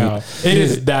 everything. No, it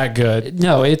is that good.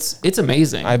 No, it's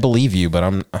amazing. I believe you,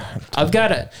 but I've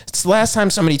got it. It's the last time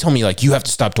somebody told me like you have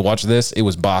to stop to watch this. It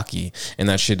was Baki, and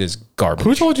that shit is garbage.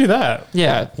 Who told you that?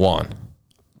 Yeah. Juan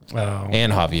Oh,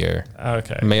 and Javier?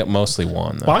 okay. Mostly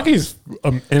Juan. Though. Baki's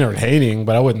entertaining,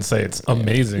 but I wouldn't say it's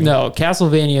amazing. No,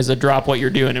 Castlevania is a drop what you're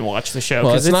doing and watch the show.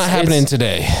 Well, 'cause it's not happening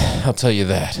today. I'll tell you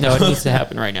that. No, it needs to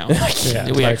happen right now. Yeah,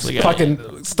 we like, actually got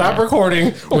fucking stop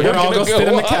recording. We're gonna all gonna go go sit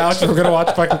on the watch. couch and we're gonna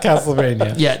watch fucking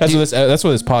Castlevania. Yeah, That's dude,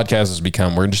 what this podcast has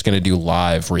become. We're just gonna do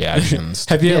live reactions.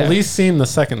 Have you Yeah. at least seen the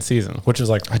second season, which is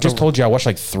like I just told you I watched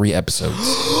like 3 episodes.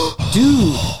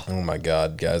 dude, Oh my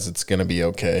god, guys, it's gonna be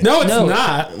okay. no, it's No.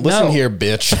 not. Listen no. here,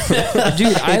 bitch.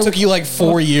 dude, It took you like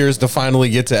 4 years to finally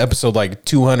get to episode like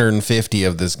 250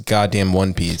 of this goddamn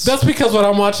One Piece. That's because what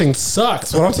I'm watching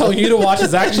sucks. What I'm telling you to watch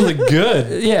is actually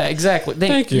good. yeah, exactly.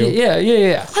 Thank you.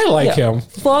 Yeah. I like Yeah. him.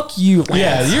 Fuck you, Lance.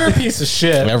 Yeah, you're a piece of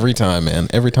shit. Every time, man.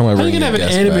 Every time I How bring are you gonna have an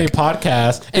guest anime back.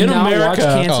 podcast And in now watch America?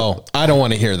 cancel- Oh, I don't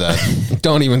want to hear that.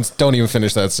 don't even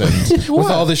finish that sentence. With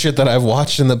all the shit that I've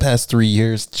watched in the past 3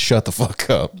 years, shut the fuck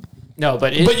up. No,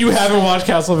 but But you haven't watched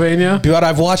Castlevania? But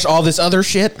I've watched all this other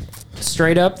shit.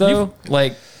 straight up though,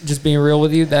 like just being real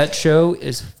with you, that show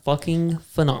is fucking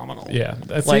phenomenal. Yeah,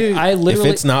 that's Like it. I If literally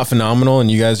it's not phenomenal and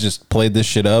you guys just played this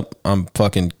shit up, I'm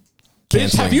fucking Bitch,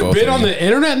 canceling have you both been of on the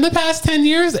internet in the past 10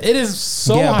 years? It is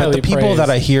so yeah, highly but the people praised. that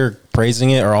I hear praising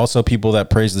it are also people that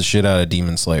praise the shit out of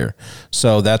Demon Slayer.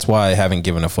 So that's why I haven't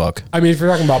given a fuck. I mean, if you're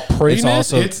talking about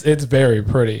prettiness, also- it's very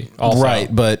pretty. Also.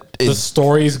 Right, but The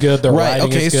story's good. The right. writing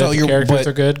Okay, is good. so the you're characters but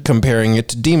are good. Comparing it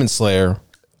to Demon Slayer,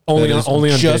 Only that on, is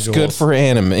only on just visuals. good for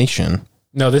animation.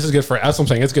 No, this is good for. That's what I'm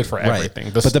saying. It's good for Right.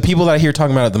 everything. But the people that I hear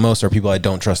talking about it the most are people I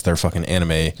don't trust their fucking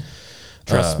anime.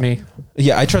 trust me.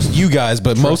 Yeah, I trust you guys,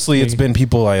 but mostly me. it's been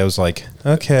people I was like,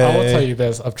 okay. I will tell you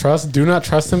this: of trust, do not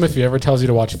trust him if he ever tells you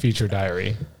to watch Feature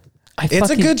Diary. It's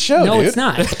a good show, No, dude. it's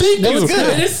not. Thank no, you. it's not.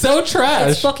 It is so trash.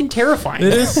 It's fucking terrifying.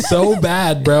 It is so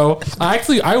bad, bro.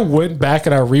 I went back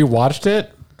and I rewatched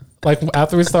it. Like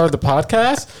after we started the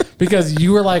podcast, because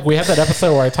you were like, we had that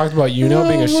episode where I talked about being a Oh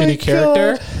my shitty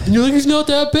character, and you're like, he's not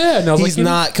that bad. And I was He's like,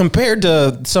 not compared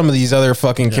to some of these other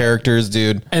fucking characters,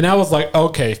 dude. And I was like,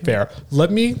 okay, fair. Let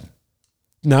me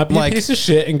not be Like- a piece of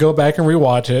shit and go back and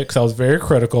rewatch it because I was very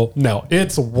critical. No,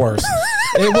 it's worse.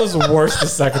 It was worse the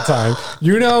second time.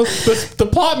 You know, the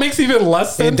plot makes even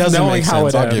less sense It doesn't knowing make how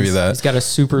sense. it I'll ends. give you that. He's got a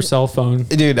super cell phone.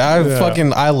 Dude,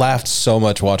 I laughed so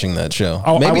much watching that show.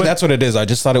 Oh, I Maybe would- that's what it is. I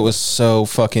just thought it was so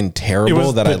fucking terrible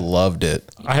was that I the- loved it.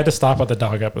 I had to stop at the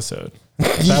dog episode.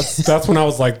 That's when I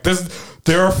was like,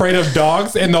 they're afraid of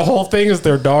dogs, and the whole thing is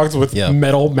they're dogs with Yeah.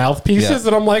 metal mouthpieces, Yeah.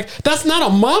 and I'm like, that's not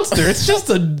a monster, it's just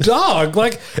a dog.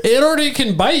 Like, it already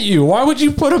can bite you. Why would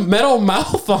you put a metal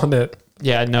mouth on it?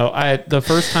 Yeah, no. The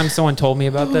first time someone told me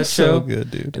about that So show,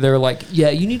 good, dude. they were like, "Yeah,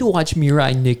 you need to watch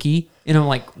Mirai Nikki," And I'm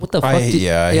like, what the fuck? I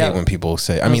hate when people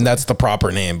say. I mean, that's the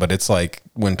proper name, but it's like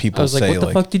when people I was say, like, what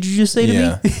the fuck did you just say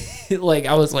to me? Like,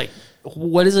 I was like,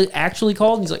 what is it actually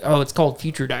called? And he's like, oh, it's called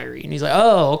Future Diary. And he's like,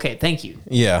 oh, okay, thank you.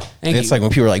 Yeah. Thank It's you. like when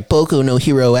people are like, Boku no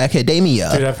Hero Academia.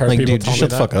 Dude, I've heard like, people dude, tell just me shut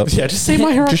the that. fuck up. Yeah, just say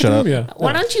My Hero Just shut up. Academia.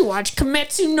 Why don't you watch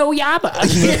Kimetsu no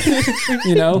Yaiba?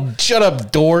 You know? Shut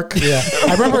up, dork. Yeah,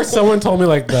 I remember someone told me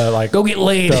like Go get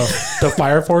laid. the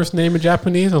Fire Force name in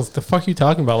Japanese. I was like, the fuck are you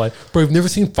talking about? Like, bro, you've never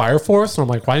seen Fire Force? And I'm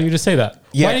like, why didn't you just say that?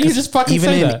 Why didn't you just fucking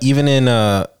say that? Even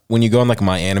in when you go on like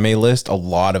my anime list, a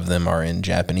lot of them are in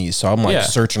Japanese. So I'm like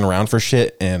searching around for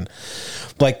shit, and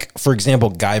like for example,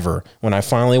 Guyver. When I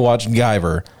finally watched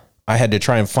Guyver, I had to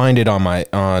try and find it on my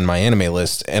anime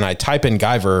list, and I type in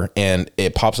Guyver, and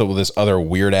it pops up with this other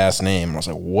weird ass name. I was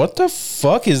like, "What the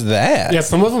fuck is that?" Yeah,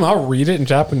 some of them I'll read it in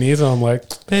Japanese, and I'm like,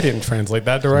 they didn't translate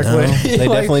that directly. No, they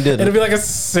definitely didn't. It'd be like a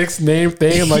 6-name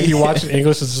thing, and like you watch it in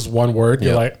English, it's just one word.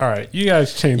 You're like, all right, you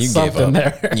guys changed something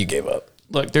there. You gave up.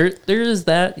 Look, there is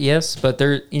that, yes, but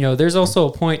there's also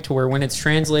a point to where when it's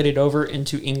translated over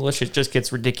into English, it just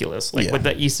gets ridiculous. Like with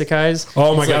the isekais.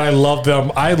 Oh my god, I love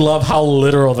them. I love how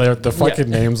literal the fucking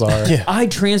names are. Yeah. I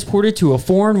transported to a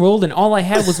foreign world, and all I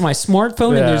had was my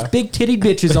smartphone, and there's big titty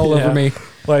bitches all over me.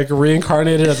 Like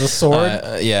reincarnated as a sword.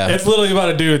 It's literally about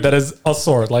a dude that is a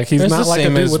sword. Like he's not like a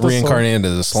dude with reincarnated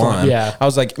as a slime. Yeah, I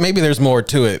was like, maybe there's more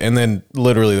to it, and then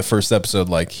literally the first episode,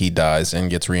 like he dies and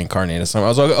gets reincarnated as slime. I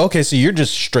was like, okay, so you're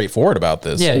just straightforward about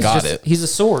this. Yeah, got it. He's a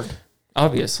sword,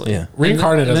 obviously. Yeah,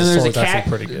 reincarnated as a sword. That's Actually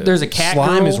pretty good. There's a cat.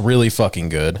 Slime girl. is really fucking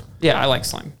good. Yeah, I like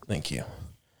slime. Thank you.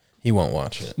 He won't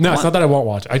watch it. No, it's not that I won't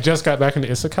watch. I just got back into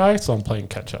Isekai, so I'm playing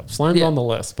catch up. Slime's on the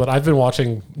list, but I've been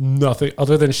watching nothing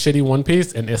other than shitty One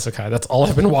Piece and Isekai. That's all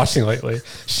I've been watching lately.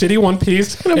 Shitty One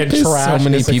Piece and trash. So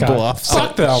many Isekai. people off.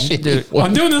 Fuck them, Dude.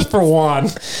 I'm doing this for one.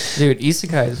 Dude,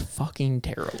 isekai is fucking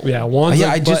terrible. Yeah, one.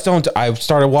 Yeah, I just don't. I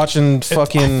started watching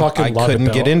fucking. I love couldn't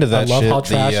it, get though. into that I love shit. how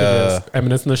trash it is.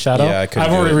 Eminence in the Shadow. Yeah, I couldn't I've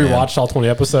do already it, man. rewatched all 20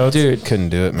 episodes. Dude, couldn't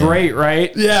do it, man. great,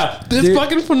 right? Yeah, it's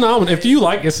fucking phenomenal. If you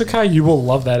like Isekai, you will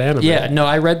love that anime. Yeah, no,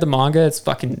 I read the manga. It's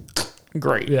fucking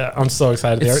great. Yeah, I'm so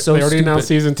excited. It's They so already announced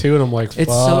stupid. season 2, and I'm like,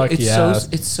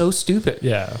 It's so stupid.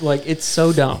 Yeah. Like it's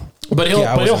so dumb. But he'll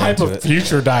wasn't hype into a it.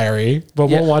 Future Diary, but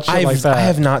we'll watch it like that. I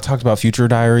have not talked about Future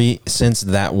Diary since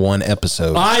that one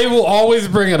episode. I will always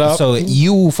bring it up. So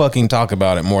you fucking talk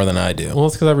about it more than I do. Well,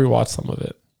 it's because I rewatched some of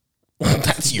it.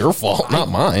 That's your fault, not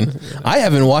mine. I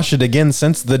haven't watched it again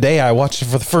since the day I watched it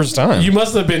for the first time. You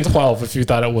must have been 12 if you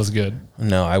thought it was good.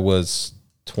 No, I was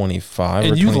 25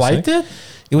 And or you 26. liked it?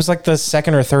 It was like the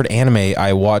second or third anime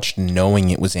I watched knowing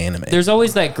it was anime. There's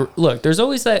always that look. There's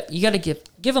always that you got to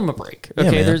give them a break.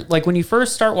 Okay, man. there's like when you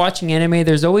first start watching anime.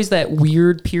 There's always that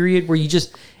weird period where you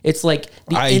just it's like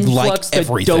the I influx, like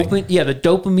everything. the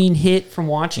dopamine hit from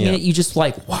watching Yeah. it. You just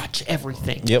like watch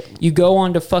everything. Yep. You go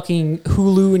on to fucking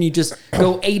Hulu and you just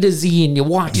go A to Z and you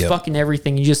watch Yep. fucking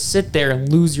everything. You just sit there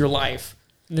and lose your life.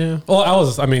 Yeah.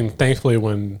 Well, I mean, thankfully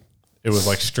when it was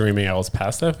like streaming, I was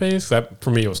past that phase. That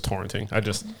for me, it was torrenting.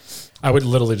 I would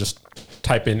literally just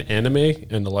type in anime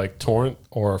into like torrent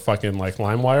or fucking like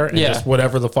LimeWire and just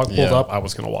whatever the fuck pulled up, I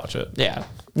was going to watch it. Yeah.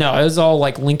 No, it was all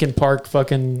like Linkin Park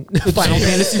fucking Final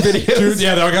Fantasy videos. Dude,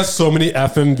 yeah, I got so many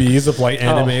FMVs of like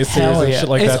anime series hell and yeah. shit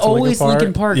like It's that. always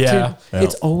Linkin Park too. Yeah.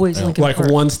 It's always Linkin Like Park.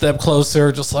 one step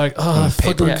closer, just like, paper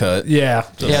fucking- cut. Yeah.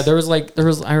 Yeah, there was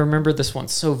I remember this one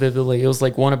so vividly. It was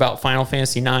like one about Final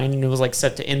Fantasy 9 and it was like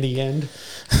set to In the End.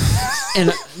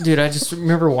 And dude, I just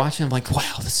remember watching. I'm like,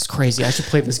 wow, this is crazy. I should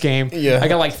play this game. Yeah. I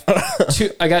got like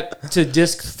I got to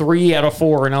disc 3 out of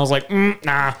 4, and I was like,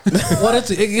 nah. What?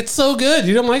 It's so good.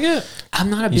 You don't like it? I'm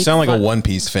not a big. You sound like a One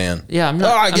Piece fan. Yeah, I'm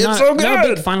not. Oh, I'm it's not, so I'm not a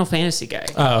good. big Final Fantasy guy.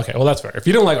 Okay, well that's fair. If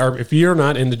you don't like, if you're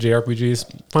not into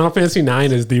JRPGs, Final Fantasy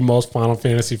IX is the most Final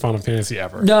Fantasy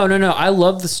ever. No. I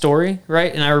love the story,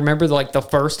 right? And I remember like the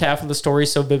first half of the story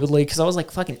so vividly because I was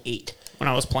like fucking 8 when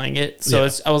I was playing it. So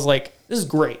I was like, this is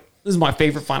great. This is my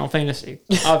favorite Final Fantasy,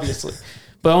 obviously,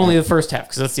 but only the first half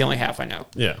because that's the only half I know.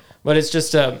 Yeah. But it's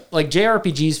just like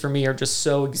JRPGs for me are just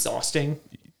so exhausting.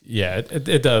 Yeah,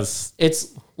 it does. It's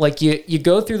like you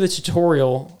go through the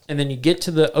tutorial and then you get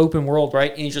to the open world,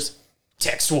 right? And you just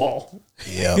text wall.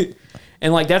 Yeah.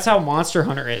 And like that's how Monster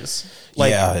Hunter is.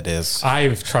 Like, yeah, it is.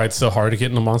 I've tried so hard to get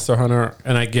into Monster Hunter,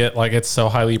 and I get like it's so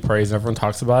highly praised. Everyone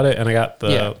talks about it, and I got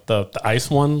the ice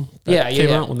one. That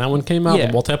came out when that one came out, the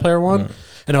multiplayer one,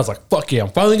 and I was like, "Fuck yeah,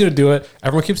 I'm finally gonna do it."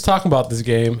 Everyone keeps talking about this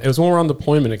game. It was when we were on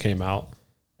deployment. It came out,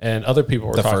 and other people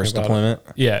were The talking first about deployment?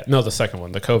 It. Yeah, no, the second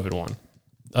one, the COVID one.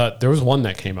 There was one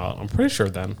that came out. I'm pretty sure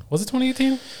then was it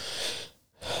 2018.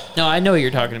 no, I know what you're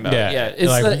talking about. Yeah, it's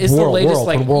like the latest World,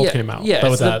 like when World came out. Yeah,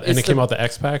 that was it's that, and it came out the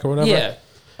X Pack or whatever. Yeah,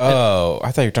 Oh,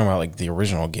 I thought you were talking about like the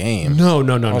original game. No.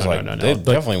 I was like, it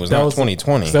definitely was not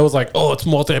 2020. That was like, oh, it's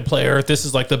multiplayer. This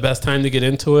is like the best time to get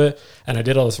into it. And I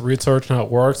did all this research on how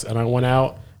it works. And I went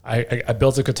out, I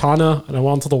built a katana and I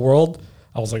went into the world.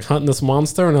 I was like hunting this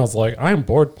monster and I was like, I am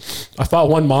bored. I fought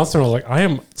one monster and I was like, I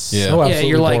am so absolutely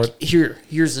you're bored. like,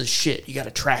 here's the shit. You got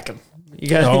to track him. You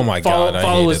got to Oh my God, I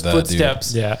follow hated his that,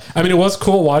 footsteps. Yeah. I mean, it was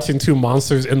cool watching two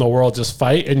monsters in the world just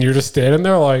fight and you're just standing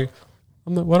there like,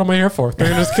 what am I here for? They're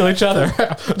going to just kill each other.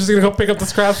 I'm just going to go pick up the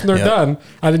scraps and they're done.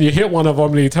 And then you hit one of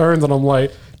them and he turns and I'm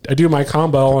like, I do my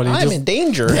combo and I'm in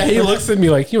danger. Yeah, he looks at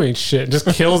me like, you ain't shit, and just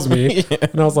kills me.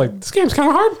 And I was like, this game's kind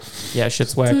of hard. Yeah,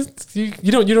 shit's whack. You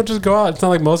don't just go out. It's not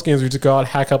like most games where you just go out,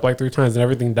 hack up like 3 times and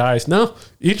everything dies. No,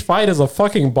 each fight is a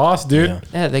fucking boss, dude.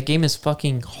 Yeah, that game is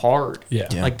fucking hard. Yeah.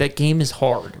 Like that game is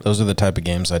hard. Those are the type of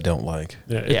games I don't like.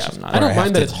 I don't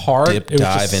mind that it's hard. Dip, It was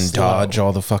dive, just and slow. dodge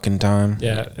all the fucking time.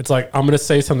 Yeah, it's like, I'm going to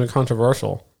say something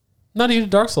controversial. Not even a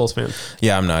Dark Souls fan.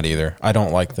 Yeah, I'm not either. I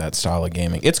don't like that style of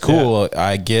gaming. It's cool. Yeah.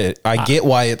 I get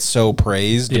why it's so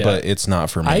praised, but it's not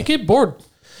for me. I get bored.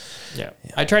 Yeah.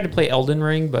 I tried to play Elden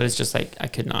Ring, but it's just like I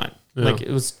could not. Yeah. Like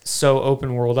it was so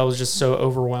open world. I was just so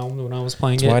overwhelmed when I was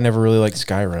playing That's why I never really liked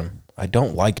Skyrim. I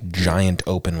don't like giant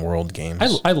open world games.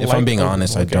 If I'm being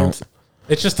honest, I don't. Games.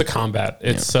 It's just the combat.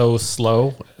 It's so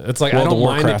slow. It's like, World I don't of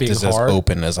mind Warcraft it being is hard. as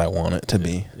open as I want it to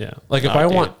be. Yeah. Like if I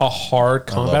want a hard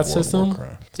combat system.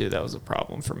 Dude, that was a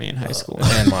problem for me in high school.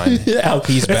 And mine.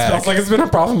 He's back. It's like it's been a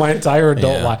problem my entire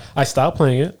adult life. I stopped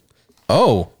playing it.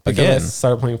 Oh, again. I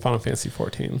started playing Final Fantasy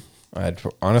 14. I'd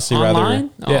honestly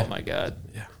Online? rather. Oh my God.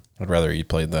 Yeah. I'd rather you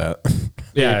played that.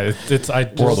 Yeah.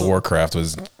 World of Warcraft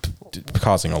was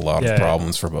causing a lot of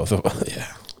problems for both of us. Yeah.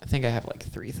 I think I have like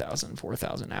 3,000,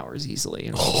 4,000 hours easily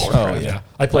in World of Warcraft. Oh yeah,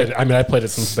 I played it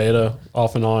since beta,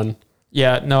 off and on.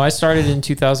 Yeah, no, I started in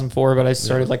 2004, but I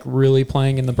started like really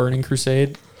playing in the Burning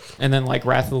Crusade, and then like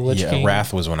Wrath of the Lich King.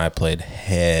 Wrath was when I played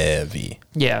heavy.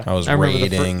 Yeah, I was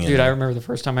raiding. Dude, I remember the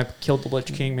first time I killed the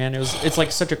Lich King. Man, it's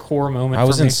like such a core moment. I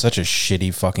was for me. in such a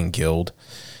shitty fucking guild.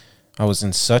 I was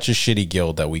in such a shitty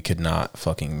guild that we could not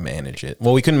fucking manage it.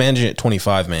 Well, we couldn't manage it at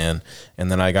 25 man, and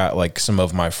then I got like some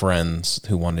of my friends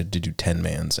who wanted to do 10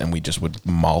 mans, and we just would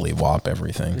mollywop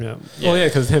everything. Yeah. Well, yeah,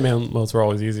 because 10-man modes were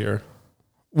always easier.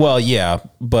 Well, yeah,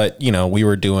 but you know, we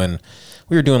were doing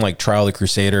like Trial of the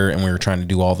Crusader, and we were trying to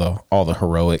do all the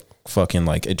heroic fucking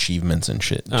like achievements and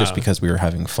shit, just because we were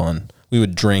having fun. We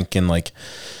would drink and like.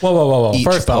 Whoa! Eat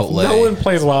First off, Chipotle. no one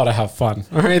plays WoW to have fun.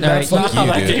 All right, that's not how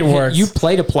that game works. You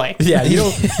play to play. Yeah, you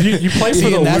play for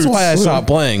the and that's loot. why I stopped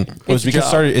playing. Was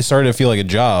because it started to feel like a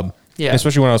job. Yeah.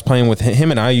 Especially when I was playing with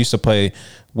him, and I used to play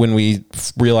when we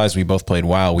realized we both played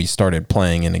WoW. We started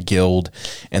playing in a guild,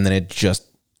 and then it just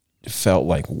felt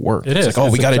like work. It's like,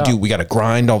 oh, we got to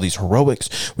grind all these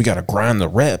heroics. We got to grind the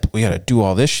rep. We got to do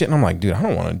all this shit. And I'm like, dude, I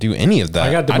don't want to do any of that.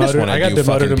 I got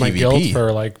demoted in my guild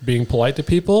for like being polite to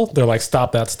people. They're like,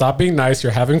 stop that. Stop being nice.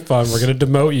 You're having fun. We're going to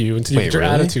demote you until you get your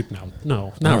attitude.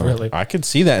 No, not really. I could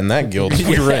see that in that guild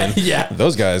we were in. Yeah.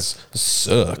 Those guys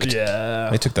sucked. Yeah.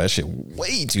 They took that shit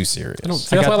way too serious.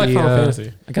 That's why I like Final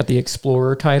Fantasy. I got the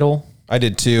Explorer title. I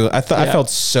did too. I felt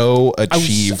so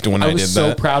achieved when I did that. I was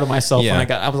so proud of myself when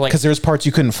I was like, because there's parts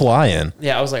you couldn't fly in.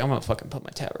 Yeah, I was like, I'm gonna fucking put my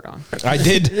tabard on. I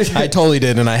did. I totally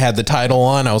did, and I had the title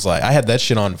on. I was like, I had that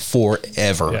shit on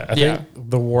forever. Yeah, I think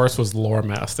the worst was Lore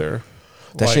Master.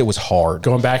 That shit was hard.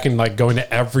 Going back and like going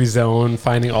to every zone,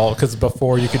 finding all, because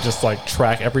before you could just like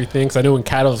track everything. Because I knew when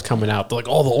Kato was coming out, they're like,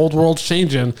 oh, the old world's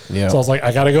changing. Yeah. So I was like,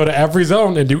 I got to go to every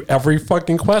zone and do every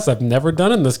fucking quest I've never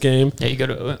done in this game. Yeah, you go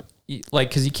to like,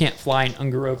 because you can't fly in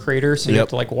Ungaro Crater, so you have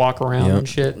to like walk around and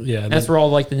shit. Yeah, and that's where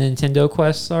all like the Nintendo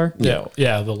quests are. Yeah,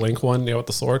 the Link one, with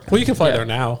the sword. Well, you can fly there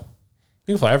now.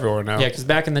 You can fly everywhere now. Yeah, because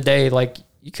back in the day, like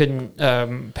you couldn't.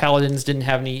 Paladins didn't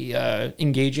have any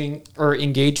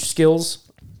engaged skills.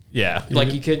 Yeah,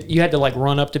 like you had to like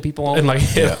run up to people and like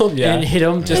hit them. Yeah, and hit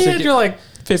them. Just to your like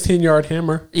 15-yard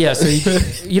hammer. Yeah, so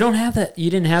you don't have that.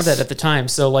 You didn't have that at the time.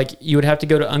 So like you would have to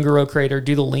go to Ungaro Crater,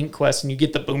 do the Link quest, and you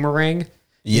get the boomerang.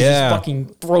 You just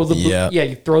fucking throw the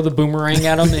you throw the boomerang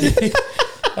at them,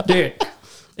 and dude.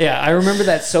 Yeah, I remember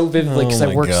that so vividly because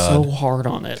I worked so hard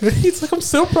on it. He's like, I'm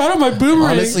so proud of my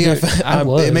boomerang. Honestly,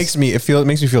 it makes me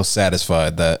feel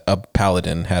satisfied that a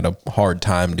paladin had a hard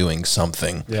time doing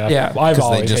something. Yeah. I've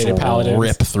always hated paladins.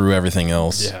 Rip through everything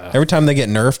else. Yeah. Every time they get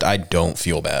nerfed, I don't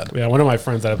feel bad. Yeah, one of my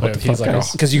friends that I play with, he's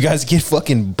like, because you guys get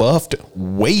fucking buffed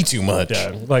way too much.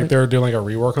 Yeah, like they're doing like a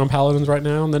rework on paladins right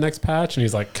now in the next patch, and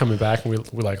he's like coming back, and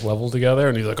we like leveled together,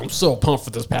 and he's like, I'm so pumped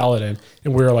for this paladin,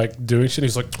 and we were like doing shit. And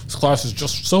he's like, this class is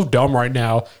just so dumb right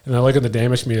now, and I look at the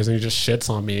damage meters, and he just shits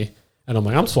on me. And I'm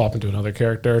like, I'm swapping to another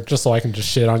character just so I can just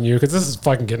shit on you because this is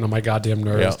fucking getting on my goddamn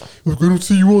nerves. Yeah. We're going to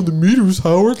see you on the meters,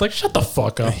 Howard. Like, shut the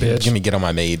fuck up, bitch. Let me get on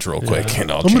my mage real quick,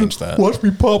 and I'll I'm change gonna that. Watch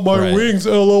me pop my Right. wings.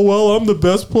 LOL, I'm the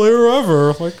best player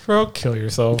ever. Like, bro, kill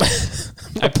yourself.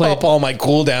 I played. Pop all my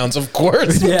cooldowns, of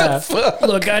course. Yeah.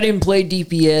 Look, I didn't play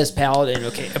DPS Paladin.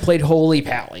 Okay, I played Holy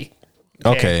Pally.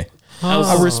 Okay.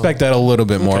 I respect that a little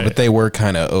bit more, Okay. but they were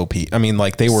kind of OP. I mean,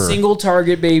 like they were. Single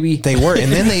target, baby. They were,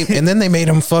 and then they made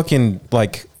them fucking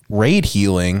like raid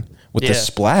healing with the Yeah.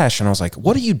 splash, and I was like,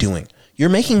 "What are you doing? You're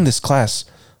making this class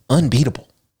unbeatable."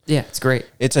 Yeah, it's great.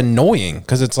 It's annoying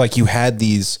because it's like you had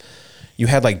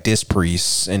like disc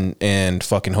priests and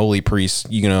fucking holy priests.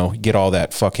 You know, you get all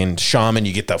that fucking shaman,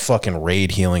 you get that fucking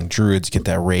raid healing. Druids get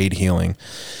that raid healing.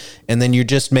 And then you're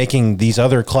just making these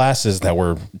other classes that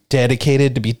were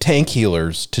dedicated to be tank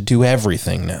healers to do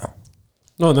everything now.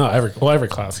 No, every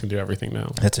class can do everything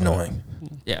now. That's annoying.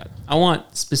 Yeah, I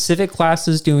want specific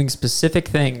classes doing specific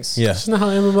things. Yeah. That's not how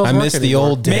MMOs I work miss the anymore.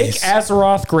 old Make days.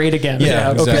 Azeroth great again.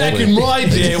 Yeah, Back exactly. in my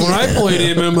day when I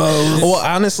played MMOs. Well,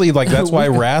 honestly, like that's why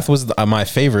Wrath was my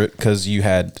favorite because you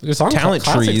had There's songs talent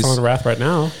classics trees. on Wrath right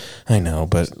now. I know,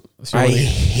 but So I what do you-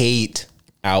 hate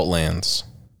Outlands.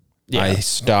 Yeah. I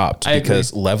stopped I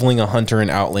because leveling a hunter in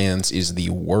Outlands is the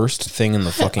worst thing in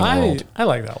the fucking world. I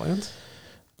like that Lands.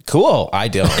 Cool. I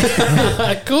don't.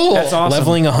 Cool. That's awesome.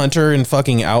 Leveling a hunter in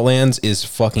fucking Outlands is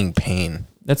fucking pain.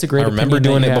 That's a great. I remember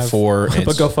opinion doing that it you have. before. But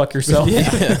It's- go fuck yourself.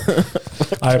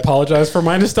 I apologize for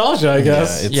my nostalgia, I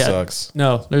guess. Yeah, it Yeah. sucks.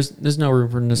 No, there's no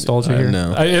room for nostalgia here.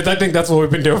 No. I think that's what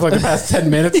we've been doing for like the past 10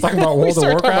 minutes, talking about World of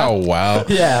Warcraft. Oh wow.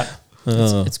 Yeah.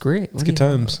 It's great. It's good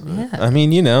times. Yeah. I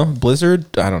mean, you know,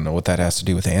 Blizzard, I don't know what that has to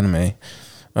do with anime.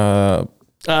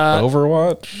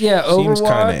 Overwatch? Yeah, Seems Overwatch.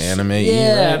 kind of anime.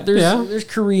 Yeah, Right? there's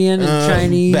Korean and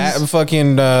Chinese. That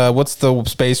fucking, what's the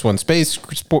space one?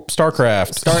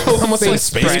 StarCraft. I almost said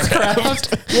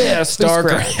spacecraft. Yeah,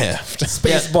 StarCraft. StarCraft.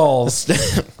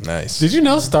 Spaceballs. Nice. Did you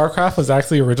know StarCraft was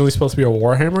actually originally supposed to be a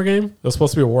Warhammer game? It was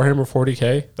supposed to be a Warhammer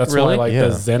 40K. That's Really? why Yeah.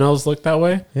 the Xenos look that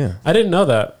way. Yeah. I didn't know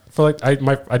that. For like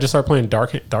I just started playing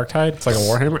Darktide. It's like a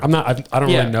Warhammer. I don't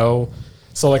Yeah. really know.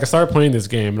 So like I started playing this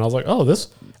game and I was like, oh,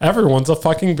 everyone's a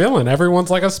fucking villain. Everyone's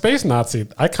like a space Nazi.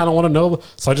 I kind of want to know.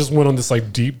 So I just went on this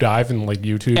like deep dive in like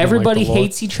YouTube. Everybody and, like, the lore.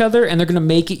 hates each other, and they're gonna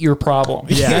make it your problem.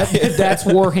 Yeah. That's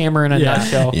Warhammer in a Yeah.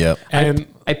 nutshell. Yep. And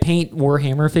I paint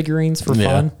Warhammer figurines for Yeah.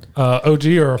 fun.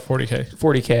 OG or 40K.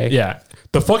 40K. Yeah.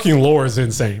 The fucking lore is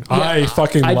insane. Yeah, I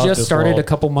fucking I love just this started world. a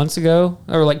couple months ago,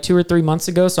 or like 2 or 3 months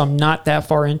ago, so I'm not that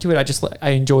far into it. I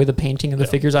enjoy the painting of the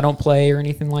figures. I don't play or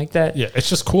anything like that. Yeah, it's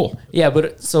just cool. Yeah,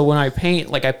 but so when I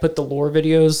paint, like I put the lore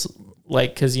videos,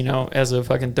 like because you know, as a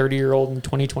fucking 30-year-old in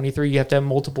 2023, you have to have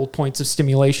multiple points of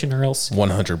stimulation or else.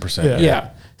 100%. Yeah. Yeah.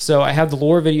 So I have the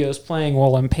lore videos playing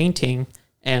while I'm painting,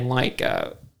 and like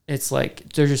it's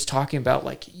like they're just talking about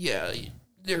like, yeah,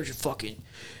 they're just fucking.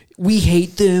 We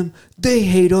hate them. They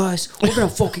hate us. We're gonna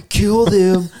fucking kill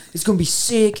them. It's gonna be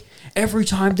sick. Every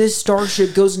time this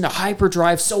starship goes into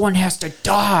hyperdrive, someone has to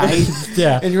die.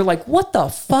 Yeah. And you're like, what the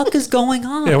fuck is going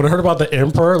on? Yeah, when I heard about the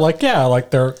Emperor, like, yeah,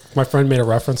 like my friend made a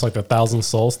reference like the 1,000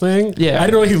 souls thing. Yeah. I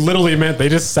didn't know he literally meant they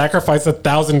just sacrifice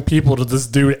 1,000 people to this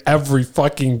dude every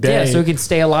fucking day. Yeah, so he can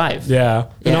stay alive. Yeah.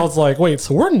 And Yeah. I was like, wait,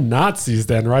 so we're Nazis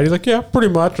then, right? He's like, yeah, pretty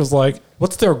much. I was like,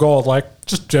 what's their goal? Like,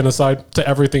 just genocide to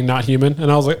everything not human.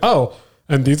 And I was like, oh,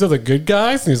 and these are the good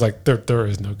guys? And he's like, there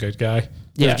is no good guy.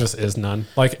 There Yeah. just is none.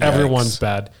 Like, everyone's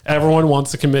bad. Everyone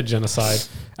wants to commit genocide.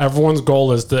 Everyone's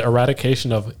goal is the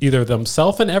eradication of either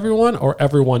themselves and everyone or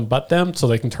everyone but them so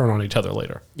they can turn on each other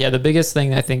later. Yeah, the biggest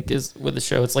thing I think is with the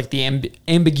show, it's like the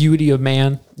ambiguity of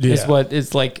man is Yeah. what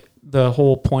is like the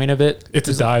whole point of it. It's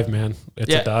a dive, man.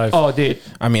 It's Yeah. a dive. Oh, dude.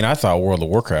 I mean, I thought World of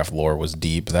Warcraft lore was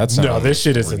deep. That's No, this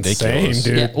shit is insane,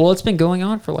 dude. Yeah. Well, it's been going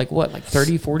on for like what, like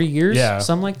 30, 40 years? Yeah.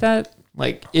 Something like that.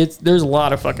 Like there's a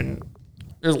lot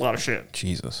of shit.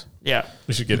 Jesus. Yeah.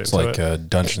 We should get It's into like it.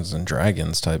 Dungeons and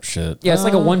Dragons type shit. Yeah, it's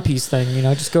like a One Piece thing, you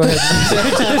know. Just go ahead.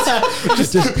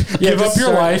 Give up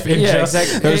your life and yeah, just...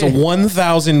 exactly. There's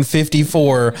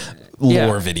 1,054 Yeah,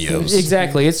 lore videos.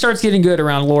 Exactly. It starts getting good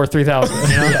around lore 3000.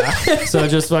 You know. So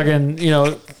just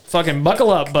fucking buckle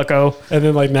up, Bucko. And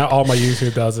then like now all my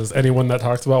YouTube does is anyone that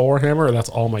talks about Warhammer, that's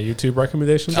all my YouTube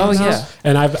recommendations. Oh, right now. yeah.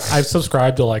 And I've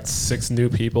subscribed to like 6 new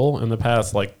people in the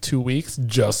past like 2 weeks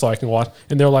just so I can watch.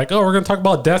 And they're like, oh, we're gonna talk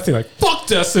about Destiny. Like, fuck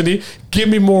Destiny. Give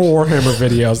me more Warhammer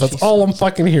videos. That's all I'm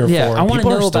fucking here Yeah, for. I wanna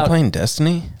People know are still about- playing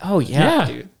Destiny? Oh yeah,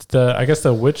 dude. I guess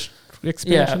the Witch Yeah,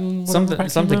 expansion.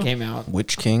 something came out.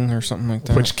 Witch King or something like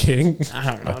that? Witch King. I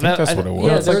don't know. I think that's what it was.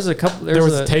 Yeah, It's there was a couple. There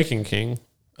was a Taken King.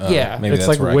 Yeah. maybe It's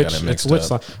that's like where I Witch. got it It's mixed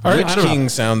Witch. up. All right, Witch I don't know. King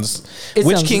sounds. It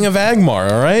Witch sounds- King of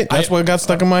Angmar. All right, that's what got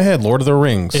stuck in my head. Lord of the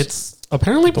Rings. It's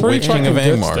apparently pretty Witch King fucking of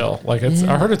good Angmar. still. Like it's.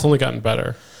 I heard it's only gotten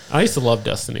better. I used to love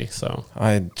Destiny, so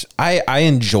I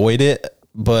enjoyed it,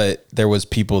 but there was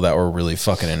people that were really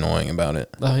fucking annoying about it.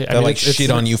 Oh, yeah. I That mean, like it's-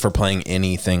 shit on you for playing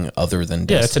anything other than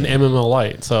yeah, it's Destiny. an MMO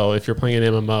light. So if you're playing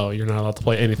an MMO, you're not allowed to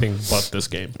play anything but this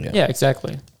game. Yeah,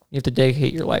 exactly. You have to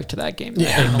dedicate your life to that game.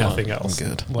 And nothing else. I'm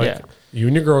good. Like Yeah. you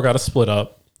and your girl got to split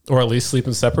up, or at least sleep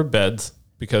in separate beds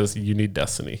because you need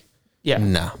Destiny. Yeah.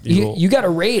 Nah. You got a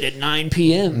raid at 9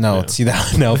 p.m. No, see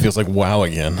that now it feels like WoW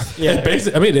again. Yeah,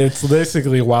 it's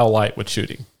basically WoW Light with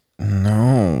shooting.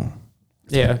 No,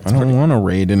 Yeah. I don't want to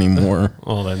raid anymore.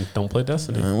 Well, then don't play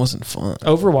Destiny. It wasn't fun.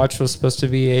 Overwatch was supposed to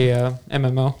be a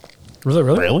MMO. Was it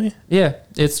really? Really? Yeah.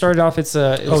 It started off, it was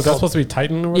That's called- supposed to be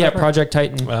Titan or yeah, whatever? Project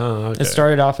Titan. Oh, okay. It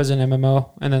started off as an MMO,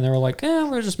 and then they were like,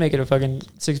 we'll just make it a fucking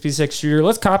 6v6 shooter.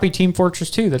 Let's copy Team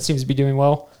Fortress 2. That seems to be doing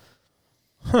well.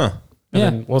 Huh. And Yeah.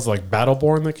 then was it like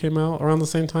Battleborn that came out around the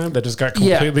same time that just got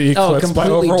Yeah. completely eclipsed by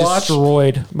Overwatch?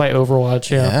 destroyed by Overwatch.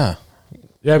 Yeah. Yeah.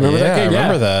 Yeah, remember that Yeah, game? I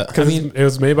remember that. Because it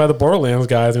was made by the Borderlands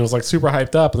guys and it was like super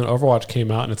hyped up. And then Overwatch came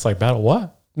out and it's like, Battle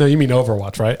what? No, you mean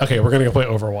Overwatch, right? Okay, we're going to go play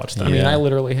Overwatch then. I mean, Yeah. I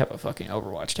literally have a fucking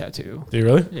Overwatch tattoo. Do you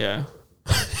really? Yeah.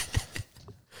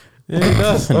 Yeah, he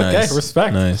does. Okay, Nice.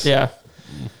 respect. Nice. Yeah.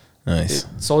 Nice.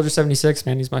 Soldier 76,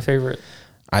 man, he's my favorite.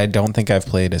 I don't think I've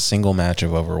played a single match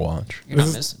of Overwatch. You're not This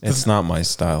is- missing. It's not my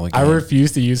style. Of I game.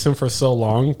 refused to use him for so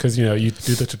long because, you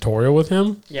do the tutorial with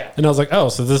him. Yeah. And I was like, oh,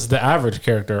 so this is the average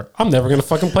character. I'm never going to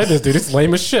fucking play this dude. It's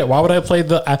lame as shit. Why would I play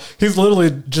he's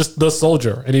literally just the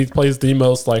soldier and he plays the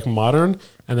most like modern.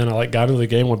 And then I like got into the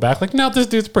game, went back like, no, this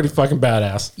dude's pretty fucking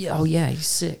badass. Yeah. Oh, yeah, he's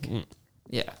sick.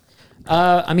 Yeah.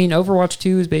 I mean, Overwatch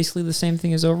 2 is basically the same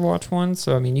thing as Overwatch 1.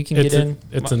 So, I mean, you can It's, get in.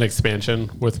 it's an expansion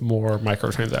with more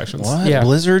microtransactions. What? Yeah.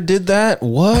 Blizzard did that?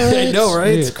 What? I know,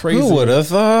 right? It's Dude, crazy. Who would have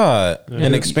thought?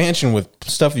 An expansion with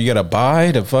stuff you got to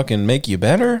buy to fucking make you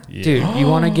better? Dude, you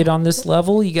want to get on this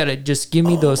level? You got to just give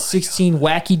me those 16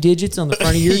 wacky digits on the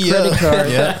front of your credit card.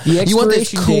 Yeah. The You want this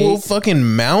expiration cool date.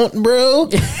 fucking mount, bro?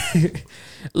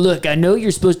 Look, I know you're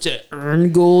supposed to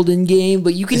earn gold in game,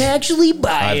 but you can actually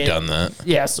buy it. I've done that.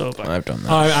 Yeah, so fun. I've done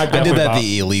that. I I did definitely that bought-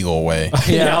 the illegal way.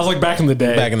 Yeah, I was like back in the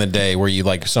day. Back in the day, where you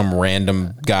like some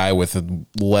random guy with a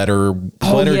letter,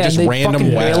 Oh, yeah, just and they random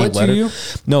fucking mail it wacky to you?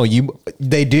 letter. No,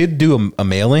 they did do a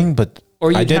mailing, but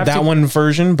Or I you'd did have that to- one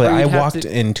version. But or I you'd have walked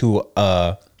to- into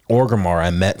Orgrimmar.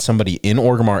 I met somebody in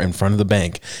Orgrimmar in front of the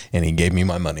bank, and he gave me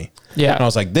my money. Yeah. and I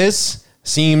was like, this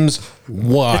seems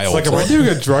wild. It's like, am I doing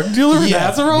a drug dealer in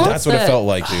Yeah, Azeroth? that's what it that? felt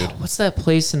like, dude. What's that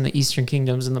place in the Eastern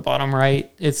Kingdoms in the bottom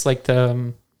right? It's like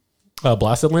the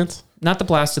Blasted Lands? not the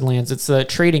Blasted Lands. It's the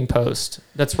trading post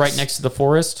that's right next to the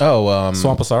forest. Oh,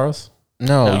 Swampasaurus?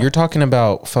 no, you're talking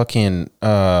about fucking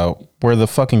where the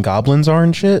fucking goblins are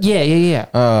and shit. Yeah, yeah,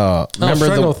 yeah. Remember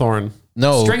the Stranglethorn.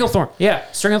 Stranglethorn. Yeah,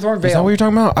 Stranglethorn Vale. Is that what you're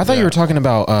talking about? I thought you were talking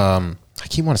about. I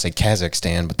keep want to say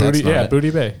Kazakhstan, but that's Booty, not yeah, it. Booty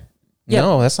Bay. Yeah.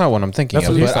 No, that's not what I'm thinking That's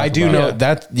of. what he's But I talking do about. know Yeah.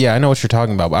 that. Yeah, I know what you're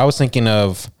talking about. But I was thinking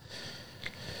of.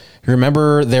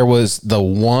 Remember, there was the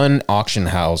one auction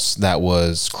house that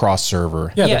was cross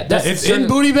server. Yeah, Yeah, that's it's certain- in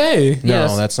Booty Bay. No,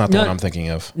 Yes. that's not the No. one I'm thinking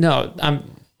of. No,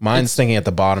 Mine's thinking at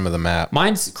the bottom of the map.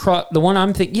 mine's the one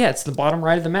I'm thinking. Yeah, it's the bottom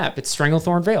right of the map. It's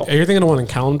Stranglethorn Vale. Are you thinking of one in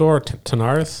Kalimdor,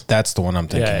 Tanaris? That's the one I'm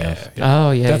thinking Yeah, of.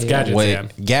 Oh yeah, That's yeah. Gadget Wait, Zan.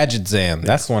 Gadget Zan.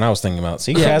 That's the one I was thinking about.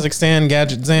 See, Yeah. Kazakhstan,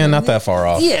 Gadget Zan, not that far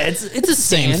off. Yeah, it's a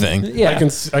Same sand. thing. Yeah, I can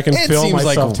It feel seems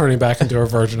myself like- turning back into a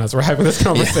virgin as we're having this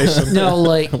conversation. no,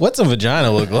 like What's a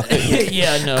vagina look like?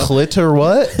 yeah, no. Clit or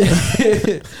what?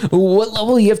 What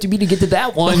level you have to be to get to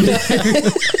that one?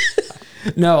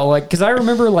 No, like, because I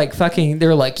remember, like, fucking,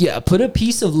 they're like, yeah, put a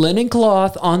piece of linen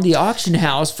cloth on the auction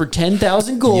house for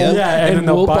 10,000 gold, Yep. Yeah, and then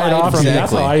they'll buy it off from you.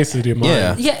 That's how I used to do mine.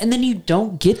 Yeah. Yeah, and then you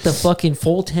don't get the fucking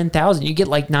full 10,000. You get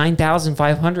like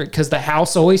 9,500 because the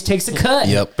house always takes a cut.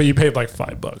 Yep. But you paid like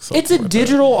 $5. It's a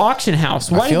digital auction house.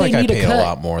 Why I feel do like they I need paid a cut? a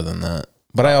lot more than that.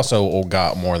 But I also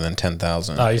got more than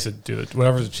 10,000. I used to do it.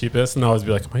 Whatever's the cheapest. And I always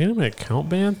be like, am I getting my account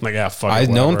banned? I'm like, yeah, fuck it, I've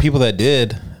known whatever. people that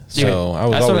did. Dude, So I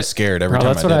was that's what always scared every bro,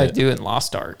 time that's I what did I it. do in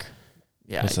Lost Ark.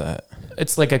 Yeah, What's that?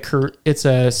 it's like it's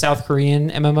a South Korean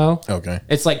MMO. Okay.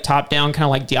 It's like top down, kind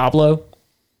of like Diablo,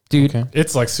 dude. Okay.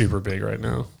 It's like super big right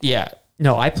now. Yeah,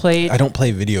 no, I played. I don't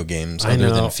play video games I other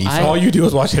know. than FIFA All you do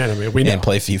is watch anime. We know. and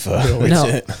play FIFA. no,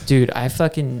 That's it. dude, I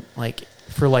fucking like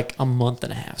for like a month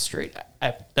and a half straight.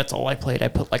 that's all I played. I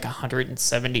put like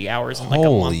 170 hours in like a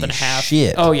Holy month and a half.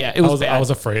 shit. Oh yeah, it was bad. I was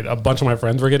afraid. A bunch of my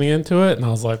friends were getting into it, and I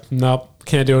was like, nope,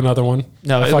 can't do another one.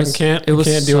 No, I it fucking was, can't. It was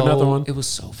can't do another one. It was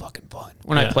so fucking fun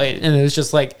when I played it, and it was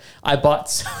just like I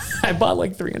bought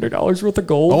like $300 worth of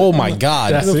gold. Oh my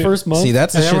God. That's the it. first month. See,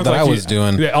 that's the And shit everyone's that I like, was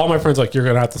doing. Yeah, all my friends like, you're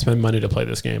gonna have to spend money to play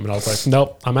this game, and I was like,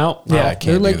 nope, I'm out. Yeah, I They're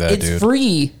can't like, do that, it's dude.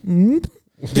 free.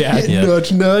 Yeah, Yeah.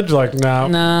 nudge, nudge. Like, no.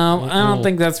 No, I don't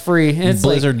think that's free. It's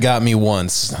Blizzard got me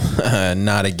once,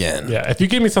 not again. Yeah, if you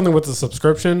give me something with a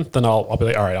subscription, then I'll be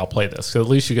like, all right, I'll play this. 'Cause at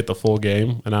least you get the full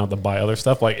game, and I don't have to buy other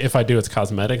stuff. Like, if I do, it's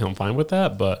cosmetic. I'm fine with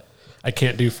that, but I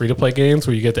can't do free to play games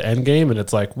where you get the end game, and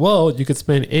it's like, well, you could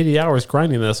spend 80 hours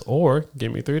grinding this, or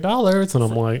give me $3, and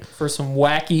I'm like, for some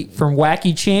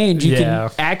wacky change, you Yeah.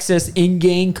 can access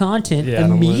in-game content Yeah, and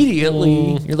I'm like,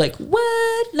 immediately. You're like,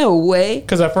 what? No way.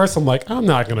 because at first I'm like, I'm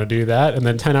not gonna do that, and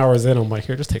then 10 hours in, I'm like,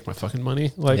 here, just take my fucking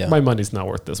money. Like, Yeah. my money's not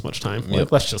worth this much time. Like,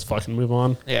 Yep. let's just fucking move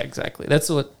on. Yeah, exactly. That's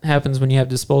what happens when you have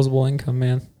disposable income,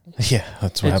 man. Yeah,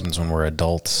 that's what happens when we're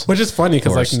adults. Which is funny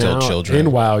because Or like still now children.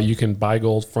 in WoW you can buy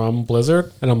gold from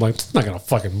Blizzard, and I'm like, I'm not gonna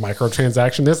fucking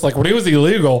microtransaction this. Like when it was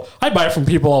illegal, I buy it from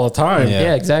people all the time. Yeah.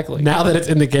 Yeah, exactly. Now that it's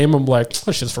in the game, I'm like,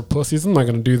 that's just for pussies. I'm not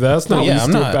gonna do that. It's not. Yeah, Yeah,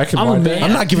 I'm not- Back in I'm my a day. man.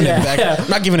 I'm not giving Yeah. it back. I'm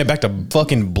not giving it back to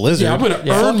fucking Blizzard. Yeah, I'm gonna Fuck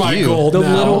earn my you. gold. the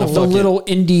now. little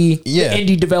indie Yeah.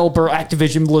 indie developer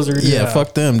Activision Blizzard. Yeah,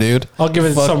 fuck them, dude. I'll give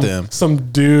it Fuck them.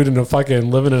 some dude in a fucking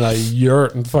living in a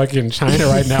yurt in fucking China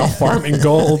right now farming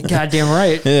gold. Goddamn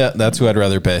right. Yeah, that's who I'd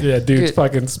rather pay. Yeah, dude's Dude.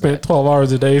 fucking spent 12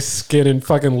 hours a day skinning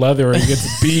fucking leather and he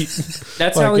gets beat.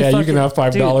 That's Like, how he yeah, you fucking, can have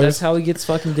 $5. Dude, that's how he gets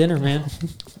fucking dinner, man.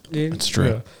 Dude. It's true.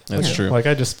 Yeah. That's Yeah. true. Like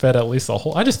I just fed a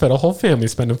whole family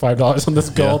spending $5 on this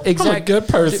gold. I'm a good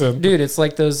person. Dude, it's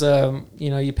like those,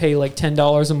 you pay like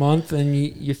 $10 a month and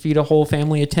you feed a whole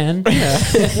family of 10.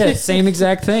 Yeah. Same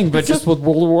exact thing, but just with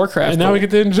World of Warcraft. And now we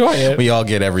get to enjoy it. We all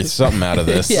get something out of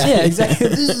this. yeah, exactly.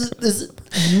 This is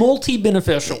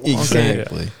multi-beneficial. Okay?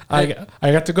 Exactly.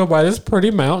 I got to go by this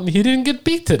pretty mountain. He didn't get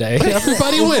beat today.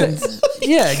 Everybody wins.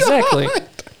 Yeah, exactly.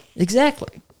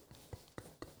 Exactly.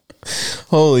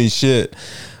 Holy shit.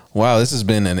 Wow, this has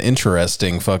been an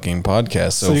interesting fucking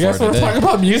podcast so, So you far guys want to today. talk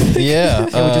about music? Yeah. Yeah,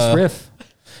 we just riff.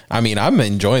 I mean, I'm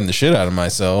enjoying the shit out of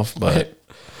myself, but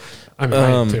I mean, I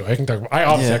am too. I can talk. I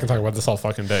yeah. can talk about this all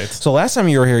fucking day. so last time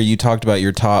you were here, you talked about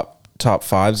your top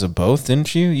fives of both,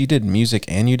 didn't you? You did music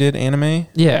and you did anime.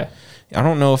 Yeah. I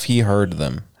don't know if he heard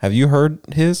them. Have you heard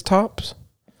his tops?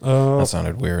 Uh, That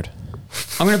sounded weird.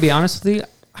 I'm going to be honest with you.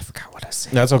 I forgot what I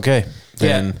said. That's okay.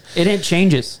 Yeah. Then It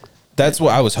changes. that's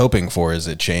what I was hoping for. Is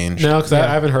it changed? no, because Yeah.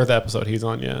 I haven't heard the episode he's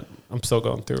on yet. I'm still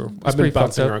going through. I've been pretty fucked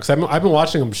bouncing up. around because I've been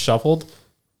watching them shuffled.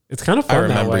 It's kind of fun. I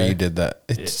remember that way. you did that.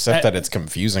 Except that it's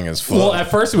confusing as fuck. Well,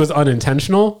 at first it was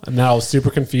unintentional, and now I was super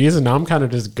confused, and now I'm kind of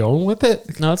just going with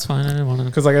it No, it's fine. I didn't want to.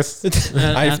 because I guess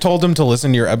I've told him to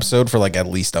listen to your episode for like at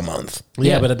least a month.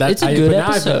 Yeah, but it's a good now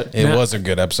I've- episode. It now- was a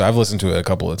good episode. I've listened to it a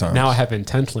couple of times. Now I have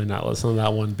intentionally not listened to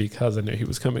that one because I knew he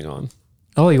was coming on.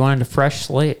 Oh, you wanted a fresh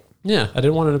slate. Yeah, I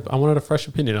wanted a fresh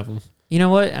opinion of him. You know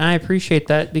what? I appreciate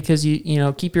that because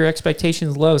you keep your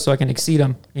expectations low so I can exceed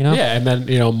them. You know? Yeah, and then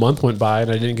a month went by and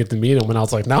I didn't get to meet him, and I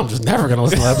was like, now I'm just never gonna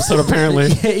listen to that episode. Apparently,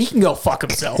 Yeah, he can go fuck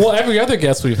himself. well, every other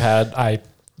guest we've had, I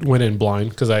went in blind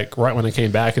because right when I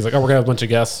came back, he's like, oh, we're gonna have a bunch of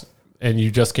guests, and you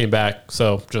just came back,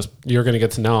 so just you're gonna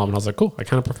get to know him, and I was like, cool, I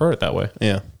kind of prefer it that way.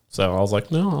 yeah. So I was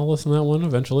like, no, I'll listen to that one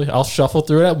eventually. I'll shuffle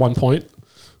through it at one point.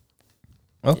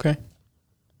 Okay.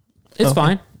 It's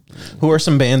fine. Who are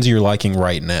some bands you're liking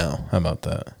right now? How about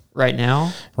that? Right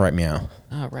now. Right meow.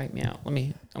 Oh, right meow. I'm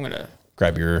gonna.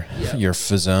 Grab your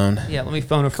fizzone. Yeah, let me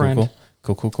phone a Cool, friend.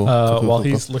 cool. Cool. While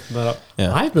he's looking that up,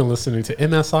 Yeah. I've been listening to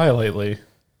MSI lately.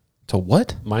 To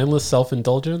what? Mindless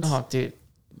Self-Indulgence. Oh, dude.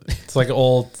 It's like an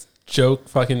old joke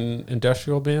fucking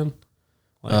industrial band,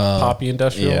 like poppy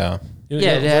industrial. Yeah. You know-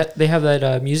 Yeah, they have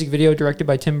that music video directed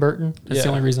by Tim Burton. That's the Yeah.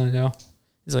 only reason I know.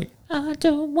 He's like, I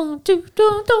don't want to,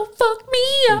 don't fuck me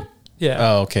up. yeah.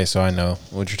 Oh, okay. So I know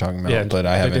what you're talking about, Yeah, but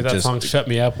I they haven't did that just. song "Shut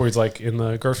Me Up" where he's like in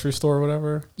the grocery store or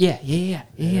whatever. Yeah.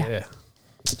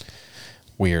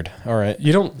 Weird. All right.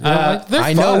 You don't. They're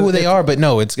I know fun. who they are, but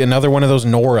no, it's another one of those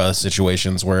Nora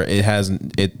situations where it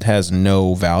has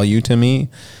no value to me,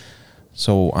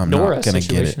 so I'm Nora not gonna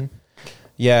situation. get it.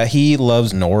 Yeah, he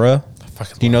loves Nora.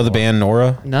 fucking Do you know love the band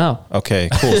Nora? No. Okay,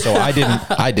 cool. So I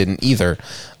didn't either.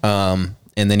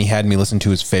 And then he had me listen to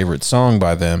his favorite song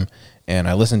by them, and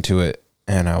I listened to it,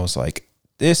 and I was like,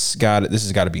 this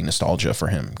has got to be nostalgia for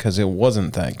him because it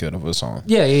wasn't that good of a song.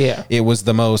 Yeah. It was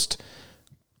the most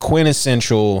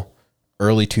quintessential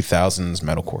early 2000s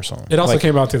metalcore song. It also Like,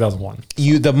 came out in 2001.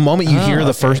 the moment you hear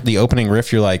okay. the opening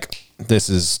riff, you're like, this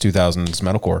is 2000s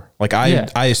metalcore. Like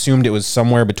I assumed it was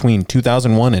somewhere between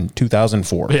 2001 and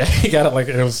 2004. Yeah, he got it like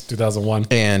it was 2001.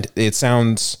 And the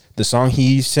song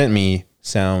he sent me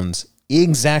sounds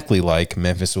exactly like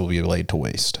Memphis Will Be Laid to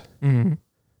Waste. Mm-hmm.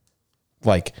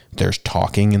 Like there's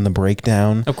talking in the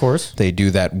breakdown. Of course. They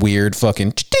do that weird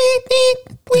fucking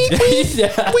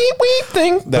Yeah.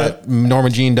 thing that Norma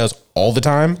Jean does all the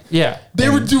time. Yeah. They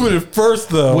were doing it first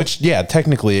though. Which, yeah,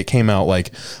 technically it came out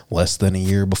like less than a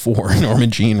year before Norma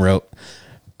Jean wrote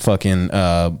fucking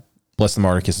Bless the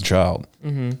Martyr, Kiss the Child.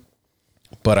 Mm-hmm.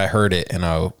 But I heard it, and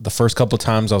the first couple of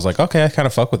times I was like, okay, I kind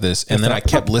of fuck with this. And then I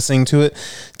kept listening to it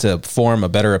to form a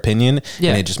better opinion,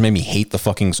 and it just made me hate the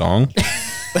fucking song.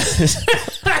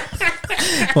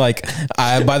 Like,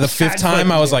 by the fifth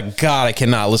time, I was like, God, I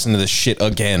cannot listen to this shit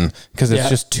again, because it's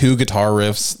just 2 guitar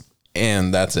riffs,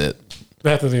 and that's it.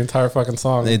 After the entire fucking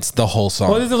song. It's the whole song.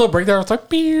 What is the little breakdown? It's like,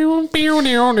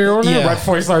 right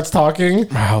before he starts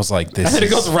talking. I was like, this And then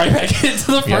it goes right back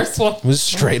into the first one. It was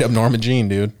straight up Norma Jean,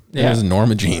 dude. It was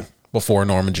Norma Jean before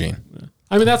Norma Jean.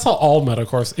 I mean, that's how all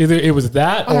metalcore. Either it was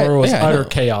that or it was utter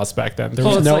chaos back then. There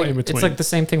was no in between. It's like the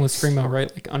same thing with Screamo,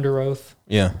 right? Like Under Oath.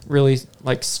 Yeah. Really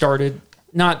like started.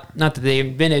 Not that they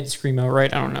invented Screamo,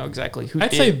 right? I don't know exactly who.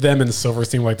 I'd say them and Silver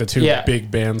seem like the 2 big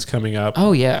bands coming up.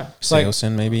 Oh yeah.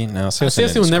 Seosin, maybe? No,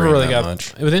 Seosin never really got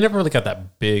much. They never really got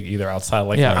that big either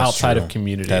outside outside of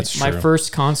Community. That's My true.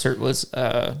 first concert was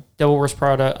Devil Wears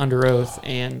Prada, Under Oath,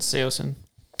 and Seosin.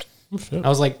 Oh, shit. I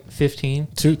was like 15.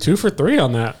 Two for 3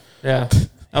 on that. Yeah.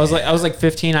 I was like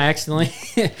 15. I accidentally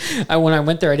when I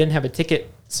went there I didn't have a ticket.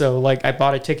 So like I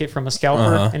bought a ticket from a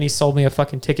scalper and he sold me a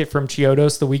fucking ticket from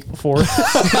Chiodos the week before. And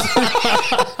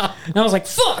I was like,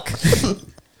 fuck.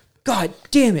 God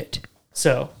damn it.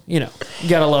 So, you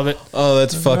gotta love it. Oh,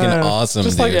 that's fucking awesome,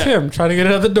 Just dude. like Tim trying to get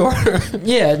it out the door.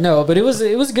 Yeah, no, but it was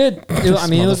good.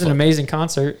 It was an amazing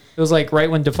concert. It was like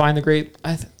right when Define the Great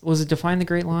was it Define the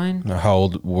Great Line? How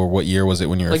old or what year was it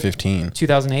when you were Like 15?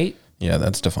 2008. Yeah,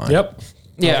 that's defined. Yep.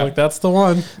 Yeah. Like that's the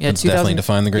one. Yeah, That's definitely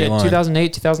Define the Great Line.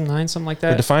 2008, 2009, something like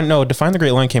that. Define the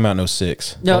Great Line came out in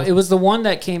 06. No, it was the one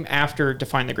that came after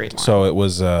Define the Great Line. So it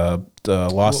was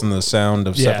Lost in the Sound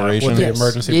of Separation. With the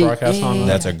emergency broadcast on.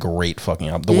 That's a great fucking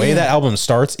album. The way that album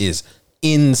starts is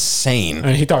insane.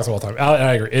 And he talks all the time.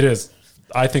 I agree. It is.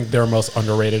 I think their most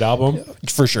underrated album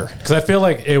For sure. because I feel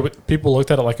like people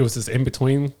looked at it like it was this in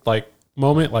between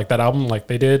moment, like that album, like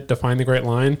they did Define the Great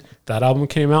Line. That album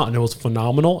came out and it was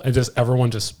phenomenal, and just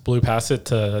everyone just blew past it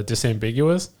to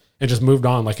Disambiguous and just moved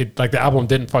on. Like the album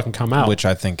didn't fucking come out. Which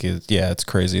I think is, it's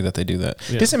crazy that they do that.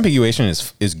 Disambiguation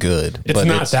is good. It's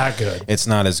not that good. It's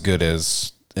not as good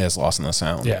as Lost in the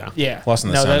Sound. Yeah. Lost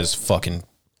in the Sound is fucking,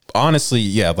 honestly,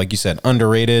 like you said,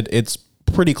 underrated. It's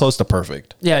pretty close to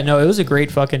perfect. Yeah, no, it was a great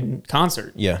fucking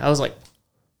concert. Yeah. I was like,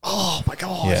 oh my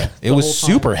God. Yeah. It was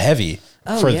super heavy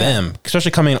for them,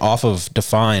 especially coming off of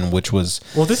Define, which was...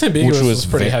 Well, Disambiguous was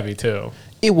pretty heavy too.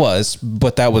 It was,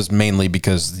 but that was mainly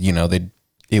because,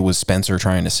 it was Spencer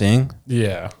trying to sing.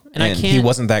 Yeah. And he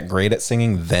wasn't that great at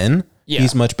singing then. Yeah.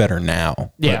 He's much better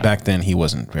now. Yeah. But back then, he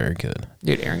wasn't very good.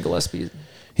 Dude, Aaron Gillespie.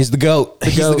 He's the GOAT.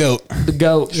 He's the GOAT. The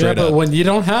GOAT. Yeah, but when you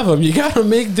don't have them, you gotta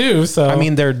make do. So I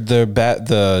mean,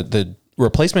 the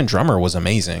replacement drummer was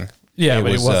amazing. Yeah, it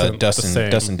but was it wasn't the same.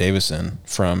 Dustin Davison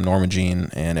from Norma Jean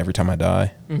and Every Time I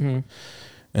Die. Mm-hmm.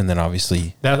 And then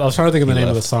obviously... I was trying to think of the name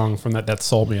of the song from that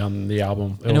sold me on the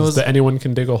album. It was the Anyone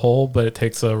Can Dig a Hole, but it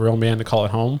takes a real man to call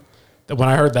it home. When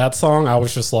I heard that song, I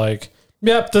was just like,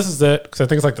 yep, this is it. Because I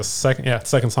think it's like the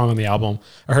second song on the album.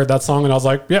 I heard that song and I was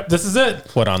like, yep, this is it.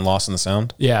 What, on Lost in the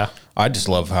Sound? Yeah. I just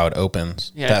love how it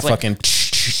opens. Yeah, that fucking...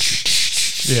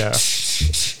 Yeah.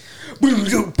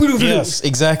 Yes,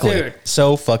 exactly. Dude.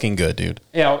 So fucking good, dude.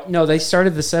 Yeah, no, they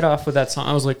started the set off with that song.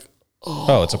 I was like,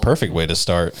 Oh, it's a perfect way to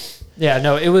start. yeah,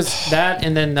 no, it was that,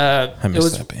 and then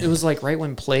miss that band. it was like right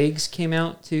when Plagues came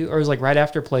out too, or it was like right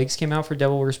after Plagues came out for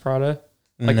Devil Wears Prada.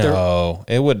 Like No,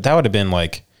 that would have been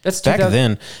like That's back 2000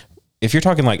 then. If you're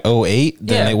talking like 08,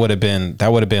 then Yeah. it would have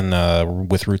been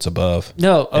With Roots Above.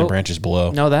 No, and Branches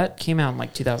Below. No, that came out in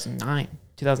like 2009,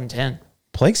 2010.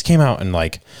 Plagues came out in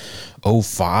like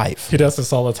 05. He does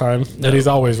this all the time, and he's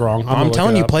always wrong. I'm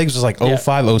telling you, Plagues was like Yeah,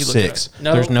 05, you look it 06. up.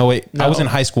 No, There's no way. I was no. in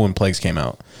high school when Plagues came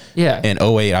out. Yeah, In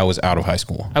 08, I was out of high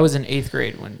school. I was in 8th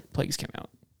grade when Plagues came out.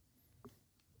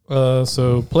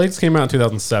 So Plagues came out in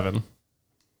 2007.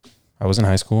 I was in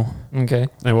high school Okay,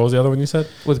 And what was the other one you said?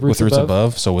 with with Roots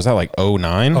Above. So was that like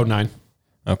 09? Oh, 9.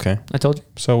 Okay. I told you.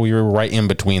 So we were right in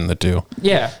between the two.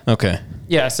 Yeah, Okay.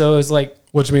 yeah. So it was like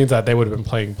Which means that they would have been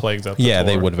playing Plagues up. Yeah,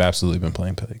 they would have absolutely been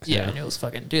playing Plagues. Yeah, and it was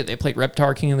fucking dude. They played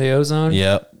Reptar, King of the Ozone.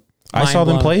 Yep. I saw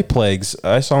them play Plagues.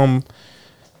 I saw them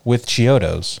with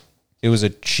Chiodos. It was a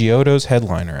Chiodos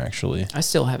headliner, actually. I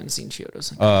still haven't seen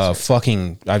Chiodos.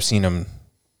 I've seen them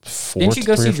Didn't you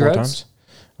go see Drugs? Times.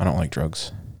 I don't like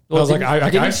drugs. Well, I was like,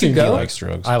 I've seen go? He likes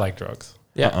drugs. I like drugs.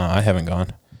 Yeah, I haven't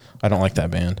gone. I don't like that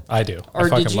band. I do. Or I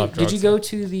fucking love drugs. did you go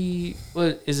to the?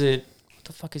 What is it? What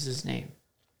the fuck is his name?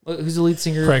 Who's the lead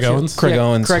singer? Craig Owens. Craig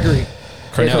Owens. Gregory.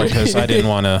 No, because I didn't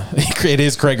want to. It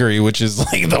is Gregory, which is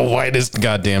like the whitest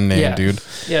goddamn name, dude.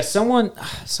 Yeah, someone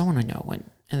I know went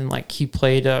and like he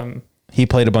played. He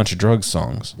played a bunch of drugs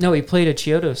songs. No, he played a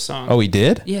Chiodos song. Oh, he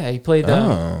did? Yeah, he played.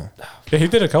 Oh. Yeah, he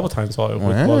did a couple times while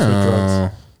with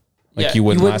drugs. Like yeah, you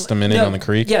wouldn't last a minute on the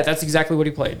creek? Yeah, that's exactly what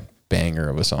he played. Banger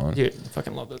of a song. Dude, I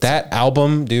fucking love that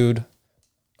album, dude.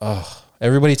 Oh,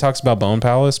 everybody talks about Bone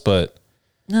Palace, but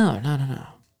No.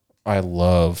 I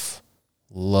love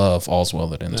All's Well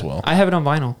That Ends Well. I have it on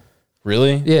vinyl.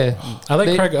 Really? Yeah. I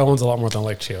like Craig Owens a lot more than I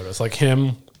like Chiodos. Like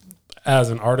him as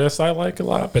an artist, I like a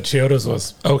lot, but Chiodos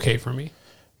was okay for me.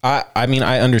 I mean,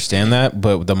 I understand that,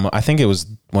 but I think it was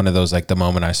one of those, like, the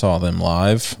moment I saw them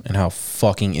live and how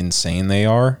fucking insane they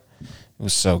are. It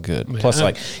was so good. Man. Plus,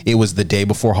 like, it was the day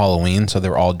before Halloween, so they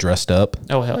were all dressed up.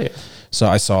 Oh, hell yeah. So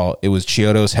I saw, it was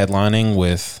Chiodos headlining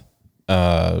with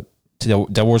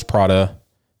Devil Wears Prada,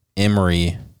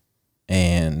 Emery,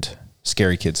 and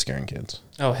Scary Kids Scaring Kids.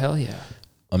 Oh, hell yeah.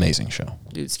 Amazing show.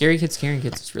 Dude, Scary Kids Scaring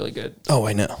Kids is really good. Oh,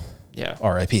 I know. Yeah.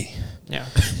 R.I.P. Yeah.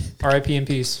 R.I.P. in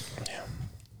peace. Yeah.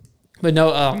 But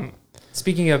no,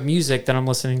 speaking of music that I'm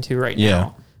listening to right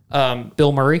now,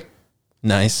 Bill Murray.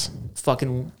 Nice.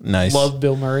 Fucking nice. love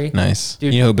Bill Murray. Nice.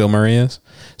 Dude. You know who Bill Murray is?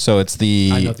 So it's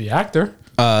the... I know the actor.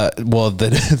 Well,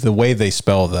 the way they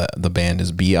spell the band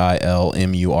is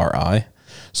Bilmuri.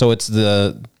 So it's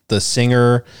the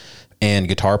singer and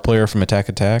guitar player from Attack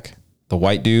Attack. The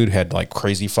white dude had like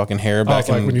crazy fucking hair back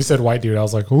in... Like when you said white dude, I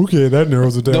was like, okay, that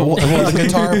narrows it down. The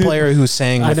guitar player who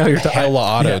sang with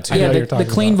hella auto-tune. Yeah, the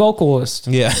clean vocalist.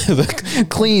 Yeah, the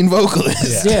clean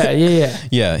vocalist. Yeah.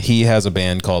 Yeah, he has a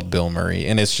band called Bill Murray,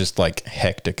 and it's just like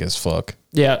hectic as fuck.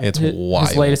 Yeah. It's wild.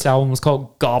 His latest album was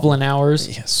called Goblin Hours.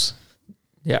 Yes.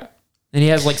 Yeah. And he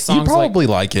has like songs. You probably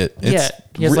like it.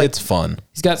 It's fun.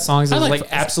 He's got songs that's like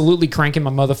absolutely cranking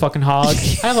my motherfucking hog.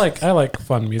 I like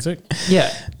fun music.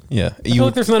 Yeah. Yeah. I feel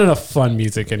like there's not enough fun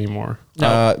music anymore.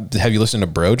 No. Have you listened to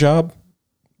Bro Job?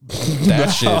 That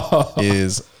shit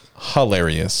is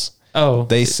hilarious. Oh.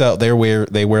 They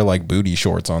wear like booty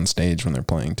shorts on stage when they're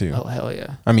playing too. Oh, hell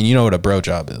yeah. I mean, you know what a bro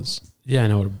job is. Yeah, I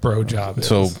know what a bro job is.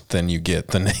 So then you get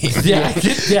the name.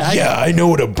 Yeah, I know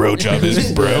what a bro job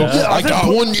is, bro. I got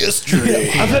one yesterday.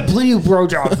 I've had plenty of bro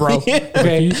jobs, bro.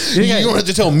 Okay. You don't have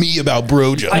to tell me about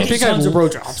bro jobs. I think tons of bro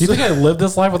jobs. You think I lived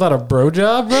this life without a bro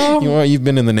job, bro? You've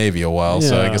been in the Navy a while,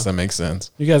 so I Yeah. guess that makes sense.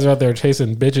 You guys are out there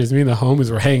chasing bitches. Me and the homies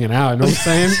were hanging out. You know what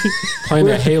I'm saying? Playing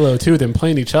that Halo 2, then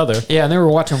playing each other. Yeah, and they were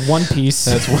watching One Piece.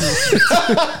 That's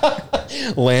what.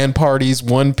 LAN parties,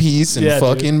 One Piece, and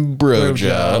fucking bro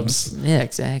jobs. Yeah,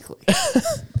 exactly.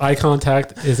 Eye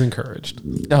contact is encouraged.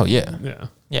 Oh yeah. Yeah.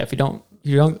 Yeah, if you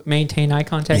don't maintain eye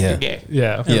contact, Yeah. you're gay.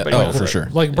 Yeah. Yeah. Everybody Oh, knows for that. sure.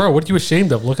 Like, bro, what are you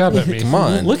ashamed of? Look up at me. Come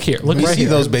on. Look here. Look Let me right see here.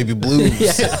 those baby blues.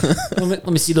 Yeah. let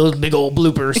me see those big old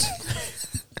bloopers.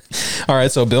 All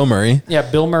right, so Bill Murray. Yeah,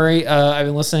 Bill Murray. I've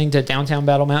been listening to Downtown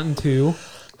Battle Mountain 2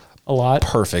 a lot.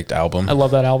 Perfect album. I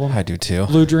love that album. I do too.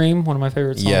 Blue Dream, one of my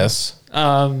favorite songs. Yes.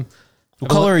 What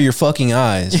color are your fucking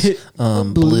eyes?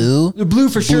 Blue. Blue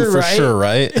for sure, For right? sure,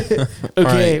 right? Okay. All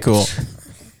right, cool.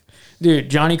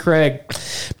 Dude, Johnny Craig.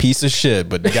 Piece of shit,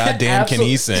 but goddamn can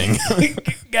he sing.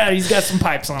 God, he's got some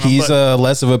pipes on him. He's but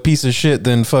less of a piece of shit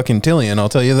than fucking Tillian, I'll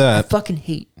tell you I that. fucking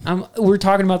hate. We're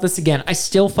talking about this again. I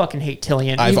still fucking hate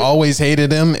Tillian. I've always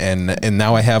hated him, and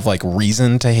now I have like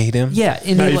reason to hate him. Yeah.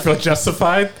 And Now he, you feel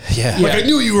justified? Yeah. Like, I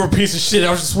knew you were a piece of shit. I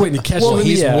was just waiting to catch Well, you.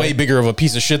 He's yeah. way bigger of a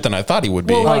piece of shit than I thought he would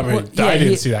be. Well, like, I mean, I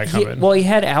didn't see that coming. He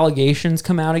had allegations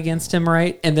come out against him,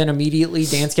 right? And then immediately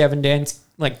Dance Gavin Dance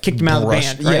like kicked him out of the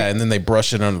band, right? Yeah, and then they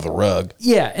brushed it under the rug.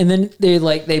 Yeah, and then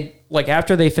they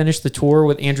after they finished the tour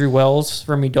with Andrew Wells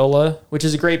from Idola, which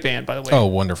is a great band, by the way. Oh,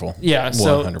 wonderful. Yeah,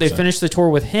 so 100%. they finished the tour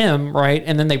with him, right?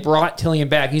 And then they brought Tillian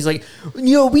back. He's like,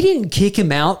 we didn't kick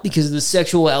him out because of the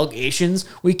sexual allegations.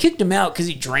 We kicked him out because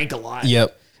he drank a lot.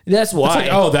 Yep. That's why.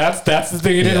 It's like, that's the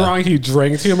thing he did wrong. He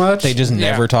drank too much. They just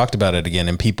never talked about it again.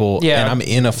 And people, Yeah. and I'm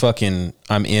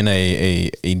in a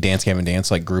Dance Gavin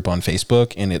Dance like group on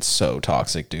Facebook, and it's so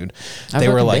toxic, dude. They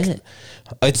were like,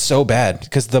 it's so bad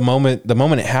because the moment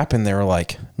it happened, they were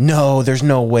like, no, there's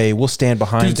no way we'll stand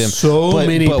behind Dude, him. so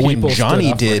many but when people stood Johnny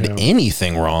up for did him.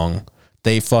 anything wrong,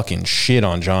 they fucking shit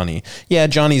on Johnny. Yeah,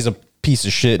 Johnny's a piece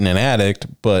of shit and an addict,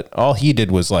 but all he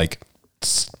did was like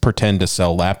pretend to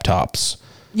sell laptops.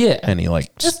 Yeah. And he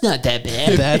like, That's not that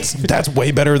bad. that's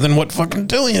way better than what fucking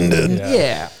Dillian did.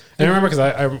 Yeah. And I remember because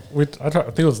I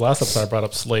think it was last episode I brought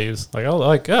up Slaves. Like, I was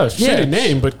like, oh, shitty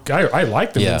name, but I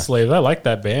liked them in Slaves. I like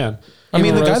that band. I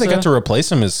mean, the guy that got to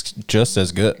replace him is just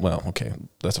as good. Well, okay,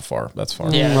 that's far.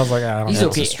 Yeah. I was like, I don't He's know.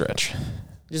 okay. It's a stretch.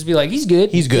 Just be like, he's good.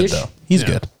 He's good though. He's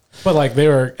good. But like they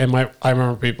were, and I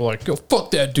remember people like, "Go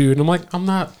fuck that dude," and I'm like, I'm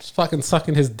not fucking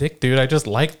sucking his dick, dude. I just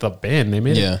liked the band. They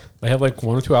made it. They had like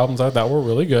 1 or 2 albums out that were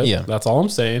really good. Yeah, that's all I'm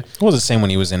saying. It was the same when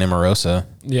he was in Emarosa.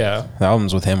 Yeah, The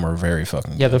albums with him were very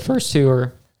fucking Yeah, good. the first 2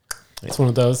 are. it's one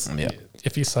of those. Yeah.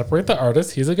 If you separate the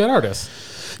artist, he's a good artist.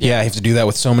 Yeah, I have to do that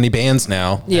with so many bands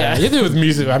now. Yeah. You do with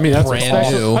music. I mean, that's Brand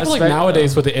respect. new. I feel like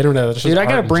nowadays with the internet, it's just Dude, I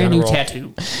got art a in brand new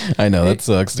general. tattoo. I know, that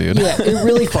sucks, dude. Yeah, it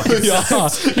really fucking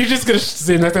sucks. You're just gonna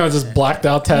see next time I just blacked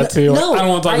out tattoo. No, I don't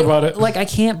want to talk about it. Like, I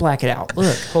can't black it out.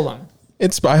 Look, hold on.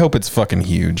 I hope it's fucking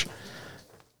huge.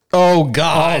 Oh,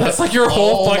 God. That's like your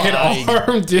whole fucking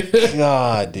arm, dude.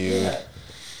 God, dude.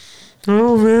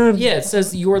 Oh man. Yeah, it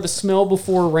says, "You are the smell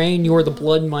before rain. You are the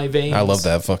blood in my veins." I love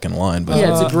that fucking line, but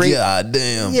Yeah, it's a great. God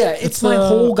damn. Yeah, it's my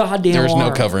whole goddamn. There's no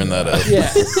arm. covering that up.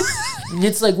 Yeah. And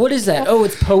it's like, what is that? Oh,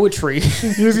 it's poetry.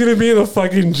 He's gonna be in the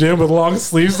fucking gym with long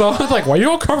sleeves on. Like, why you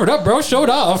all covered up, bro? Show it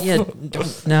off. Yeah.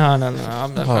 No. I'm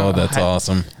not, Oh, that's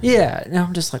awesome. Yeah. Now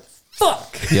I'm just like,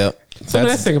 fuck. Yep. That's the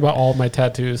nice thing about all my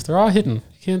tattoos. They're all hidden. You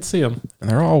can't see them. And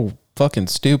they're all fucking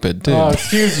stupid, too. Oh,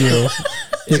 excuse you.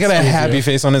 He's got a happy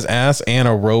face on his ass and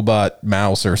a robot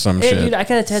mouse or some Hey, shit. dude, I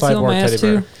got a tattoo on Cyborg my ass teddy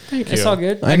too. bear. Thank It's you. all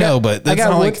good. I know, but I that's got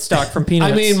not like... Woodstock from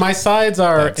Peanuts. I mean, my sides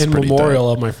are That's in pretty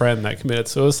memorial of my friend that committed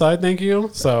suicide. Thank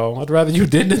you. So I'd rather you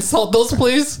didn't insult those,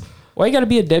 please. why you got to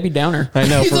be a Debbie Downer? I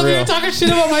know, He's for over real. here talking shit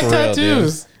about my For real, dude.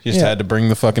 tattoos. You just had to bring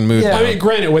the fucking mood Yeah. down. I mean,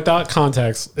 granted, without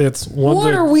context, it's one What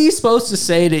thing. are we supposed to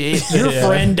say to your Yeah.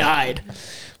 friend died?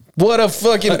 what a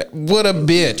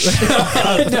bitch.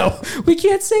 No, we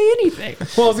can't say anything.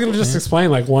 Well, I was gonna just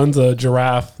explain. Like, one's a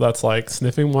giraffe that's like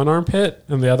sniffing one armpit,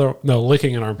 and the other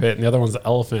licking an armpit, and the other one's the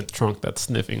elephant trunk that's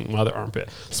sniffing another armpit.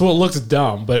 So it looks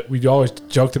dumb, but we always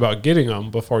joked about getting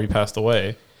him before he passed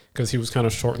away because he was kind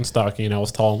of short and stocky, and I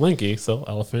was tall and lanky. So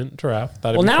elephant, giraffe.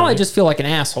 Well, now I just feel like an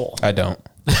asshole. I don't.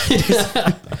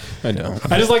 I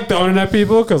don't. I just like throwing it at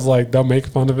people because like they'll make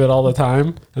fun of it all the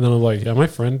time, and then I'm like, yeah, my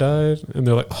friend died, and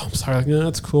they're like, oh, I'm sorry, like, yeah,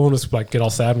 that's cool, and just like get all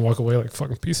sad and walk away like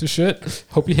fucking piece of shit.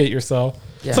 Hope you hate yourself.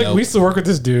 Yeah. It's like Nope. we used to work with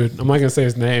this dude. I'm not gonna say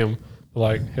his name. But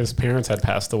like his parents had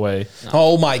passed away,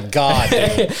 Oh, my God.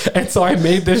 dude. and so I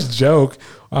made this joke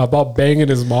about banging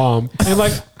his mom. And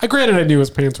like, granted, I knew his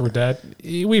parents were dead.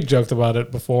 We joked about it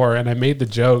before, and I made the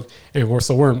joke, and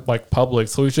we're in like public,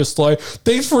 so he's just like,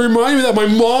 "Thanks for reminding me that my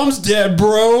mom's dead,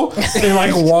 bro." And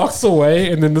like walks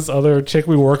away, and then this other chick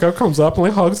we work out comes up and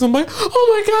like hugs him, like,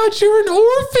 "Oh my God, you're an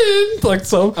orphan!" Like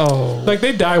so, like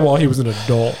they died while he was an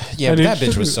adult. Yeah, And but he that bitch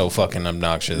just- was so fucking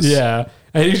obnoxious. Yeah.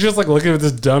 And he's just like looking at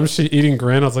this dumb shit eating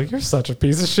grin. I was like, you're such a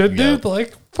piece of shit, dude. Yeah.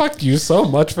 Like, fuck you so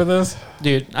much for this.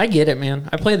 Dude, I get it, man.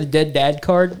 I play the dead dad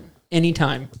card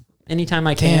anytime. Anytime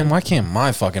I can. Damn, why can't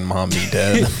my fucking mom be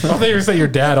dead? I thought you were going to say your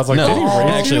dad. I was like, No, did he I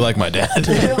raise actually you? like my dad.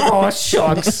 Oh,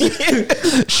 shucks.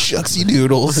 Shucksy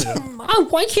doodles.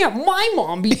 Why can't my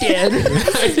mom be dead?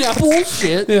 That's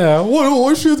bullshit. Yeah.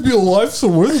 Why should it be alive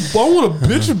somewhere? I want to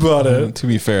bitch about it. To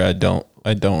be fair, I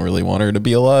don't really want her to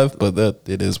be alive, but that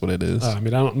it is what it is. I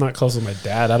mean, I'm not close with my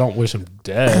dad. I don't wish him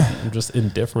dead. I'm just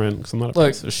indifferent because I'm not a Look,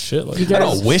 piece of shit. Like you I that.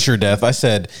 guys- don't wish her death. I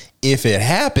said if it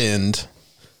happened.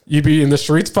 You'd be in the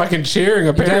streets fucking cheering,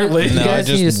 apparently. You No, I guys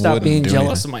just need to stop wouldn't being do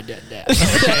jealous of my dead dad.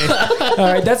 Okay?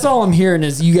 All right, that's all I'm hearing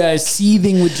is you guys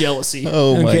seething with jealousy.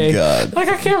 Oh okay? my God. Like,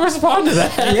 I can't respond to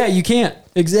that. Yeah, you can't.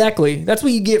 Exactly. That's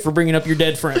what you get for bringing up your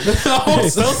dead friend. I'm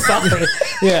so sorry.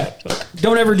 Yeah.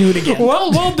 Don't ever do it again.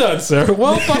 Well done, sir.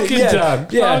 Well fucking Yeah, done.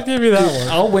 yeah. I'll give you that one.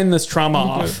 I'll win this trauma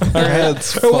off.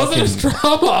 That's It wasn't his fucking.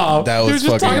 trauma. That He was was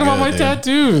just fucking talking about good, my dude.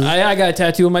 tattoos. I got a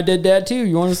tattoo of my dead dad too.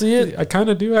 You want to see it? I kind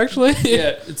of do, actually.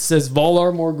 Yeah. It says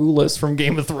Valar Morghulis from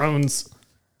Game of Thrones.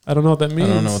 I don't know what that means.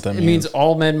 I don't know what that It means. means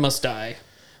all men must die.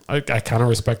 I kind of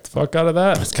respect the fuck out of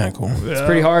that. It's kind of cool. It's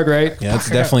pretty hard, right? Yeah, it's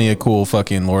definitely a cool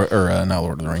fucking Lord or not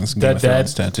Lord of the Rings, Game Dead of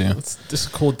Thrones dad. tattoo It's just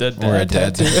a cool dead or a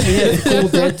dad. dead. Yeah, cool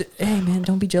dead. Hey man,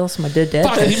 don't be jealous of my dead dad.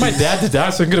 Fuck, I need my dad to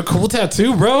die so I can get a cool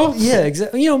tattoo, bro. Yeah,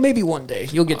 exactly. You know, maybe one day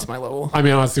you'll get to my level. I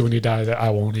mean, honestly, when he dies, I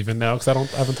won't even know because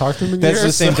I haven't talked to him in That's years.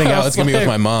 the same thing so how it's gonna be with like-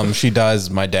 my mom. She dies.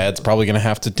 My dad's probably gonna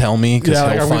have to tell me because Yeah,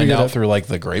 like, he'll I'm gonna find get out it. through like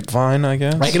the grapevine, I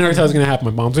guess. I can already tell it's gonna happen.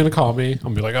 My mom's gonna call me. I'm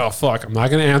gonna be like, oh fuck, I'm not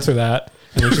gonna answer that.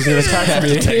 And then she's gonna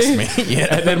text me.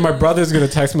 Yeah. And then my brother's gonna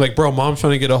text me like, bro, mom's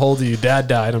trying to get a hold of you. Dad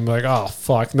died. I'm like, oh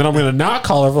fuck. And then I'm gonna not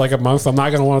call her for like a month. So I'm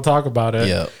not gonna want to talk about it.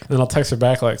 Yeah. And then I'll text her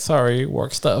back like, sorry,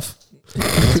 work stuff.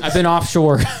 I've been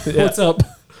offshore. What's up?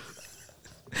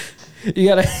 You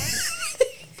gotta.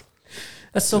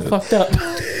 That's so fucked up.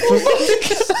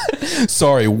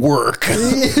 Sorry, work. You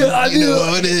know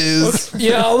how it is.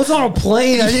 Yeah, I was on a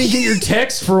plane. I didn't get your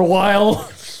text for a while.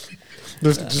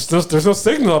 There's no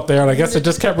signal up there, and I guess it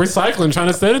just kept recycling, trying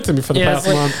to send it to me for the past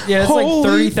month. Yeah, it's like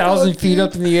Holy 30,000 feet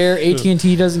up in the air.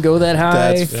 AT&T doesn't go that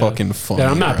high. That's fucking funny.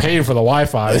 Yeah, I'm not paying for the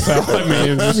Wi-Fi, so I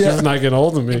mean, it's just not getting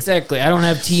hold of me. Exactly. I don't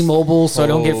have T-Mobile, so I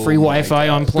don't get free Wi-Fi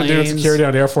on Been doing planes. security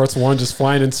on Air Force One, just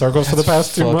flying in circles for the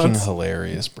past 2 fucking months.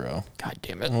 hilarious, bro. God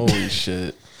damn it. Holy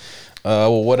shit.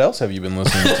 Well, what else have you been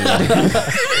listening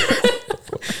to?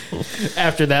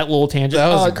 After that little tangent. That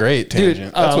was a great tangent.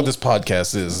 dude, That's what this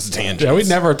podcast is tangents. Yeah, we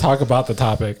never talk about the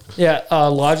topic. Yeah,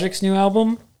 Logic's new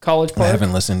album, College I Park.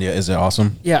 haven't listened yet. Is it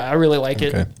awesome? Yeah, I really like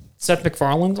it. Okay. Seth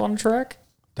MacFarlane's on a track.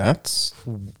 That's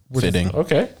fitting.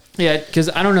 Okay. Yeah, because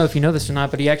I don't know if you know this or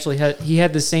not, but he actually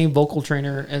had the same vocal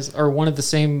trainer as, or one of the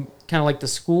same kind of like the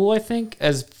school, I think,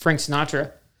 as Frank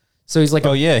Sinatra. So he's like,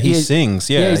 Oh, yeah, he sings.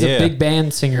 Yeah, he's yeah. a big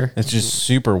band singer. It's just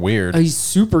super weird. He's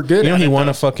super good. You know, at he it, won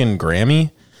though. a fucking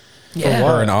Grammy Yeah.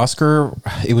 or an Oscar.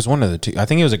 It was one of the two. I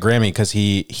think it was a Grammy because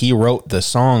he wrote the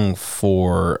song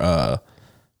for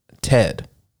Ted.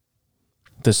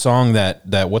 The song that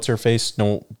what's her face?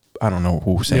 No, I don't know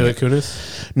who sang Mila it.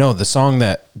 Kunis. No, the song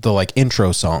the like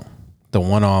intro song, the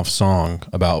one-off song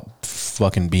about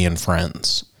fucking being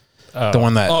friends. The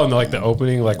one that Oh, no, like the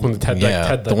opening, like when the Ted, like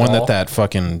Ted the one doll. that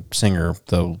fucking singer,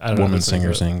 the I don't know woman who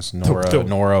singer sings sings,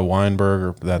 Nora Weinberg,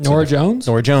 or that's Nora it. Jones?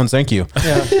 Nora Jones, thank you.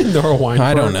 Nora Weinberg.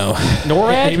 I don't know.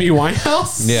 NORAD? Amy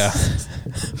Winehouse. Yeah,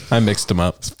 I mixed them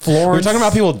up. Florence. We're talking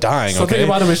about people dying. Something okay?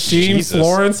 about a machine. Jesus.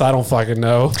 Florence. I don't fucking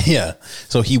know. Yeah,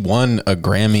 so he won a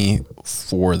Grammy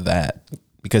for that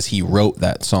because he wrote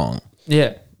that song.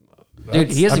 Yeah.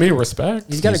 Dude, he has respect.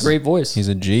 he's got a great voice. He's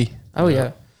a G. Oh,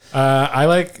 yeah. I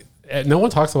like. No one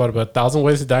talks about it, but 1,000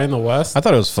 Ways to Die in the West. I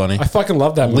thought it was funny. I fucking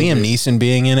love that movie. Liam Neeson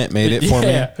being in it made it for me.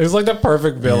 Yeah, it was like the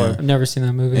perfect villain. I've never seen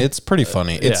that movie. It's pretty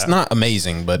funny. It's Yeah. not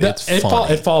amazing, but it's It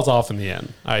funny. falls off in the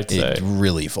end, I'd say. It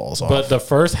really falls off. But the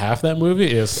first half of that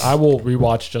movie is, I will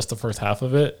rewatch just the first half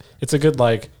of it. It's a good,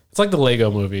 like, it's like the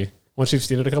Lego movie. Once you've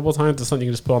seen it a couple of times, it's something you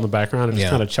can just put on the background and just Yeah.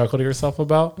 kind of chuckle to yourself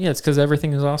about. yeah, it's because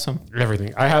everything is awesome.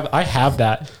 Everything. I have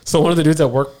that. So one of the dudes at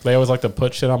work, they always like to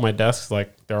put shit on my desk.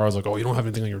 Like, they're always like, oh, you don't have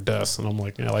anything on your desk. And I'm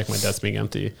like, yeah, I like my desk being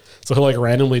empty. So he'll like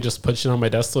randomly just put shit on my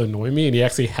desk to annoy me. And he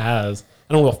actually has,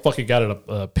 I don't know what the fuck he got it,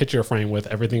 a picture frame with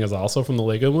Everything Is Also from the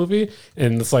Lego movie.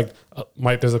 And it's like,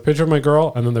 there's a picture of my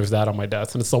girl and then there's that on my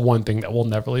desk. And it's the one thing that will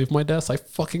never leave my desk. I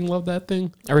fucking love that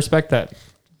thing. I respect that.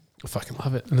 I fucking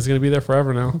love it. And it's going to be there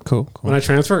forever now. cool. When I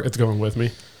transfer, it's going with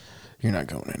me. You're not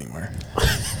going anywhere.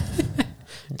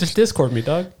 Just Discord me,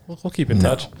 dog. We'll keep in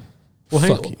touch. Well,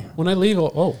 Fuck you. When I leave,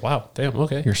 oh, wow. Damn,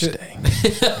 okay. You're staying.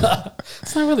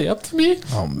 It's not really up to me.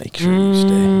 I'll make sure you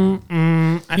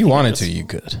stay. You wanted to, you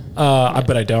could.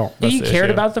 But I don't. If That's he the cared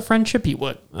issue. about the friendship, he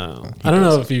would. I don't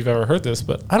know if you've ever heard this,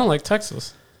 but I don't like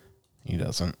Texas. He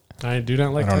doesn't. I do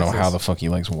not like I don't Texas. know how the fuck he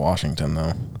likes Washington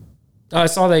though. I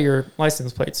saw that your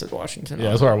license plate said Washington. Yeah,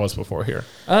 that's where I was before here.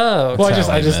 Oh, Well, That's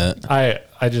how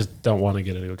I just don't want to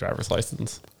get a new driver's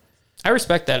license. I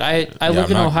respect that. I lived I'm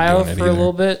in not Ohio doing it for a either.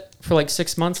 little bit, for like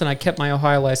 6 months, and I kept my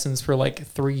Ohio license for like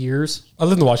 3 years. I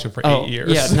lived in Washington for 8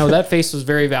 years. Yeah, no, that face was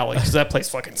very valid because that place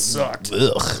fucking sucked.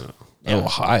 Ugh.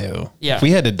 Ohio. Yeah. If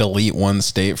we had to delete one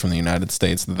state from the United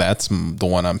States, that's the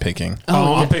one I'm picking.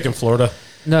 Oh, I'm picking Florida.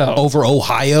 No. Over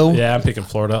Ohio? Yeah, I'm picking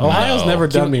Florida. Ohio's never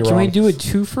done me wrong. Can we do a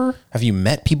twofer? Have you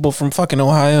met people from fucking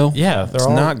Ohio? Yeah, they're It's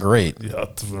all not great. Yeah,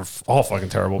 they're all fucking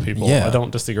terrible people. Yeah. I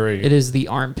don't disagree. It is the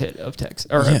armpit of Texas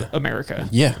or Yeah. America.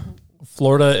 Yeah.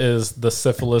 Florida is the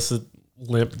syphilis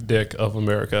limp dick of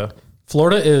America.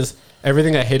 Florida is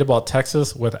everything I hate about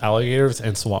Texas with alligators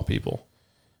and swamp people.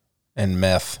 And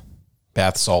meth.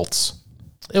 Bath salts.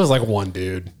 It was like one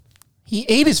dude. He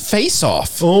ate his face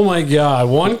off. Oh my god!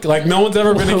 No one's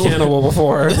ever been a cannibal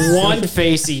before. One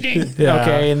face eating. Yeah.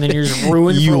 Okay, and then you're just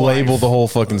ruined You for labeled life. the whole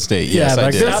fucking state. Yes, I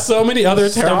like did. there's so many other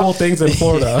terrible things in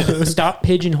Florida. Stop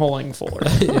pigeonholing Florida.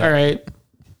 All right.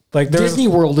 Like there's Disney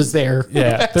World is there.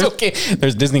 yeah, That's there's, okay.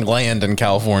 There's Disneyland in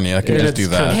California. I can and just do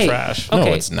it's kinda that. Hey, trash. okay.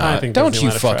 No, it's I not. think Don't you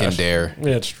Disneyland is fucking trash. dare.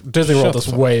 Yeah, Disney World is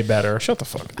the fuck way better. Shut the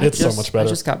fuck up. It's so much better. I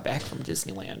just got back from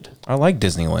Disneyland. I like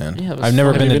Disneyland. Yeah, it was I've never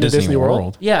fun. been Have to you been to Disney Disney World?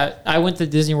 World. Yeah, I went to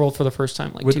Disney World for the first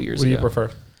time like 2 years What do ago. you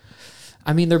prefer?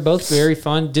 I mean, they're both very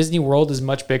fun. Disney World is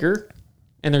much bigger,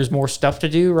 and there's more stuff to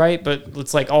do, right? But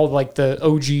it's like all like the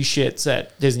OG shits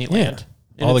at Disneyland. Yeah.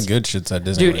 And All the good shit's at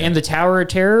Disneyland. dude, and the Tower of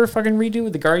Terror fucking redo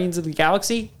with the Guardians of the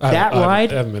Galaxy. That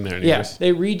ride, I haven't been there in yeah, years.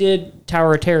 they redid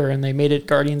Tower of Terror and they made it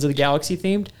Guardians of the Galaxy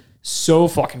themed. So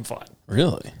fucking fun.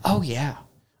 Really? Oh yeah.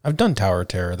 I've done Tower of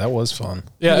Terror. That was fun.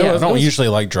 Yeah, Yeah. I don't usually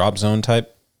like drop zone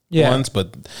type Yeah. ones,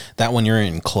 but that one you're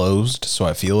enclosed, so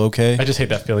I feel okay. I just hate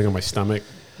that feeling on my stomach.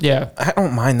 Yeah. I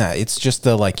don't mind that. It's just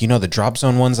the like, the drop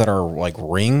zone ones that are like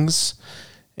rings,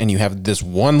 and you have this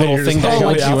one little you're thing just that hanging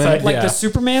lets on you the in. outside. Like Yeah. the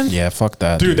Superman? Yeah, fuck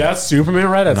that, Dude, that's Superman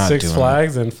ride at Not Six doing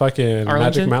Flags and fucking Arlington?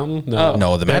 Magic Mountain.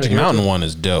 No, the Magic Mountain one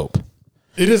is dope.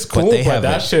 It is cool, they but have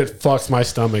that it. shit fucks my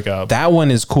stomach up. That one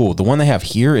is cool. The one they have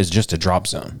here is just a drop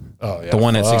zone. Oh, yeah, The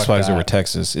one at Six fuck Flags that. over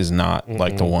Texas is not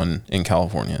like the one in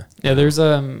California. Yeah, there's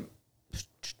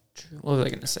what was I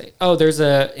gonna say? Oh, there's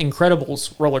a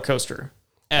Incredibles roller coaster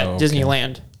at Okay.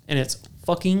 Disneyland, and it's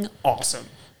fucking awesome.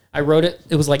 I rode it.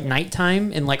 It was like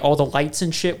nighttime, and like all the lights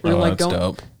and shit were Oh, like that's going,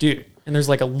 dope. dude. And there's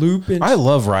like a loop. And I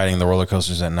love riding the roller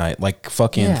coasters at night. Like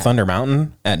fucking Yeah. Thunder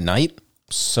Mountain at night.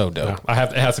 So dope. It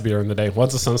has to be during the day.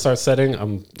 Once the sun starts setting,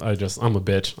 I'm a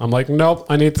bitch. I'm like, nope,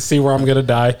 I need to see where I'm gonna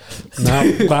die. No,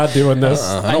 not doing this.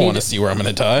 I don't want to see where I'm going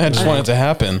to die. I just want it to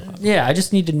happen. yeah, I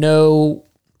just need to know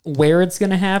where it's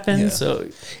gonna happen. Yeah. So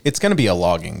It's going to be a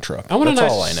logging truck. I want That's a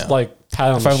nice all I know. like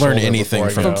pat on If the I learn shoulder anything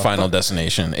before I from go. Final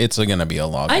Destination, it's going to be a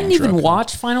logging I didn't even truck.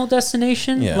 watch Final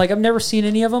Destination. Yeah. Like I've never seen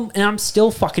any of them, and I'm still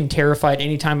fucking terrified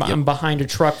anytime I'm behind a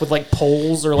truck with like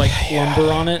poles or like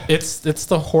lumber on it. It's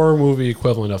the horror movie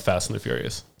equivalent of Fast and the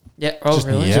Furious. Yeah. Oh,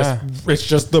 really? yeah. It's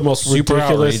just the most Super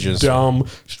ridiculous, outrageous. dumb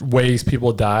ways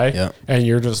people die. Yeah. And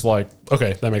you're just like,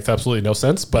 okay, that makes absolutely no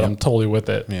sense, but I'm totally with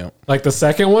it. Yeah. Like the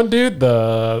second one, dude,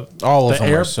 All of the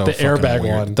them are so the fucking airbag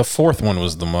weird. one. The fourth one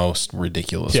was the most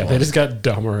ridiculous Yeah, one. they just got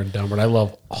dumber and dumber, and I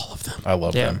love all of them. I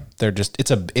love Yeah. them. They're just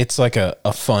it's like a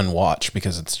fun watch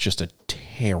because it's just a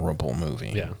terrible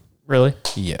movie. Yeah. Really?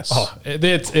 Yes. Oh,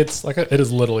 it's like it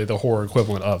is literally the horror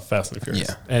equivalent of Fast and the Furious.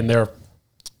 Yeah. And they're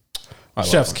I love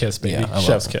chef's them. kiss, baby. Yeah, I love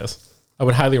Chef's them. kiss. I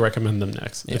would highly recommend them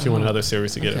next if you want another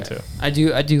series to get into. I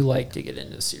do like to get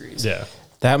into the series. Yeah.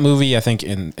 That movie, I think,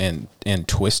 in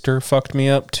Twister fucked me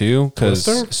up too. Because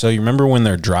Twister? so you remember when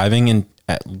they're driving in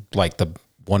at like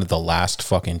one of the last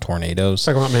fucking tornadoes,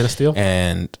 Talking about Man of Steel.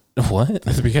 and what? At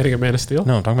the beginning of Man of Steel.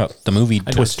 No, I'm talking about the movie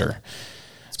Twister.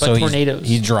 about tornadoes.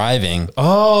 He's driving.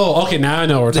 Oh, okay. Now I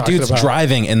know what we're The talking dude's about.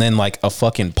 driving, and then like a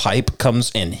fucking pipe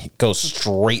comes and goes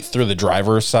straight through the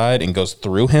driver's side and goes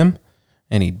through him,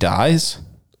 and he dies.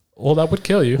 Well, that would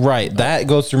kill you. Right, that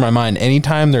goes through my mind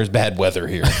anytime there's bad weather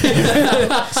here.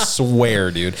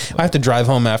 Swear, dude. I have to drive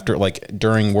home after, like,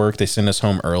 during work. They send us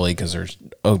home early because there's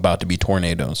about to be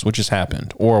tornadoes, which has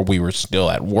happened. Or we were still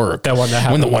at work. That one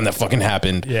that when the happened. one that fucking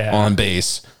happened on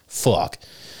base. Fuck.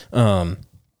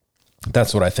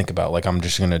 That's what I think about. Like, I'm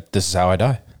just gonna. This is how I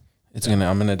die. I'm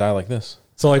gonna die like this.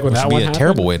 So like when Which that would one be a happened,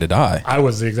 terrible way to die. I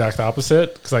was the exact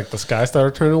opposite because like the sky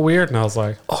started turning weird, and I was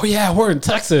like, "Oh yeah, we're in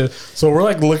Texas." So we're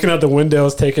like looking at the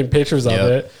windows, taking pictures of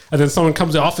it, and then someone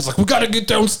comes to the office like, "We gotta get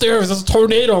downstairs. There's a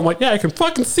tornado." I'm like, "Yeah, I can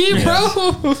fucking see,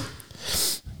 bro."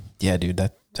 Yeah, dude,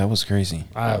 that was crazy.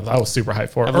 I was super hyped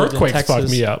for it. I've lived in Earthquakes fucked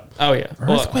Texas. me up. Oh yeah,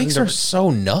 Earthquakes are so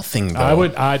nothing, though.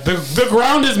 The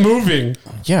ground is moving.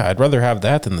 Yeah, I'd rather have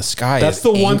that than the sky. That's is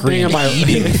the one angry thing and in my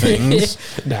eating things.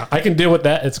 Now I can deal with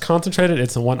that. It's concentrated.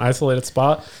 It's in one isolated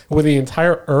spot where the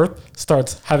entire Earth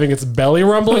starts having its belly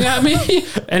rumbling at me,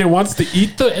 and it wants to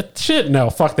eat the shit. No,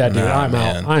 fuck that, dude. Nah, I'm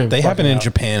man. out. I am. They happen fucking in out.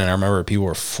 Japan, and I remember people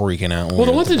were freaking out. when Well,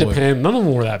 the we ones were in deployed. Japan, none of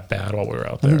them were that bad while we were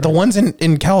out there. The ones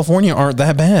in California aren't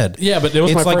that bad. Yeah, but it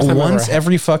was it's my like first time once ever.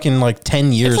 every fucking like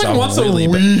 10 years. It's like I'll once a really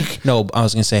week. No, I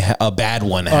was gonna say a bad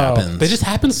one happens. They just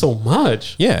happen so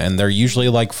much. yeah, and they're usually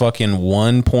like fucking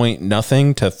 1 point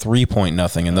nothing to 3 point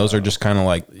nothing, and those are just kind of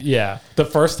like Yeah, the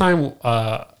first time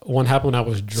one happened when I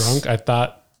was drunk, I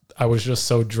thought I was just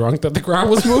so drunk that the ground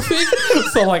was moving.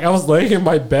 So like I was laying in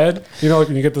my bed, you know, like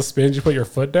when you get the spins, you put your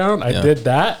foot down. I did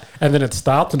that, and then it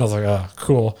stopped, and I was like, oh,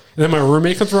 cool. And then my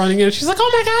roommate comes running in, and she's like, oh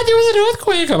my god, there was an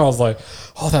earthquake, and I was like,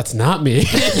 oh, that's not me.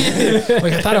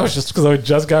 Like I thought it was just because I had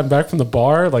just gotten back from the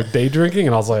bar, like day drinking,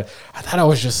 and I was like, I thought I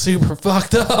was just super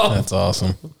fucked up. that's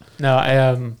awesome. No,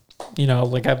 I you know,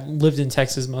 like I've lived in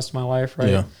Texas most of my life, right?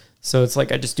 Yeah. So it's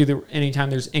like I just do anytime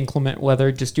there's inclement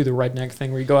weather, just do the redneck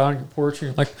thing where you go out on your porch and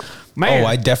you're like, man, Oh,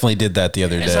 I definitely did that the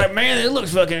other it's day. like, man, it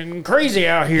looks fucking crazy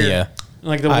out here. Yeah.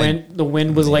 Like the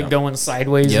wind was like going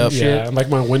sideways Yep. and shit. Yeah, and like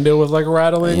my window was like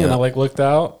rattling, and Yeah. I like looked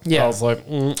out. Yeah. I was like,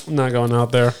 I'm not going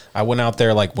out there. I went out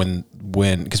there like when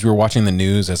because we were watching the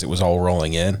news as it was all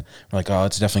rolling in. We're like, oh,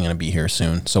 it's definitely going to be here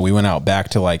soon. So we went out back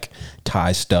to like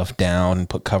tie stuff down and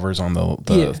put covers on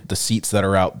the seats that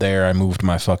are out there. I moved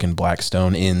my fucking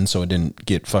Blackstone in so it didn't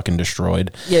get fucking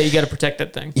destroyed. Yeah, you got to protect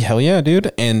that thing. Hell yeah,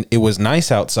 dude. And it was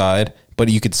nice outside, but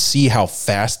you could see how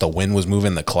fast the wind was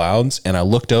moving the clouds. And I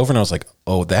looked over and I was like,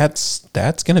 oh, that's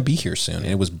going to be here soon. And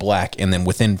it was black. And then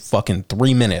within fucking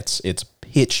 3 minutes, it's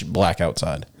pitch black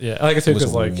outside. Yeah, like I said, It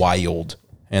was like wild.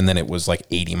 And then it was like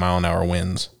 80-mile-an-hour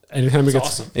winds. anytime it gets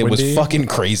Awesome. It was fucking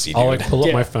crazy, dude. I'll like pull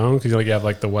up my phone because like you have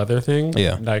like the weather thing.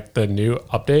 Yeah. Like the new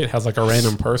update has like a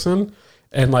random person.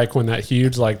 And like when that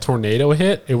huge like tornado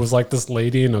hit, it was like this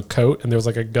lady in a coat and there was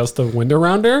like a gust of wind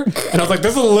around her. And I was like,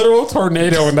 this is a literal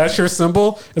tornado. And that's your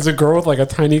symbol. It's a girl with like a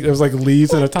tiny, there was like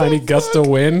leaves and a tiny gust of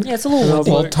wind. Yeah, it's a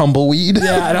little tumbleweed.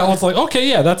 Yeah. And I was like, okay,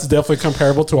 yeah, that's definitely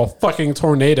comparable to a fucking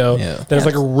tornado that's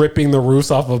like ripping the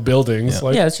roofs off of buildings. Yeah.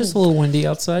 Like, yeah, it's just a little windy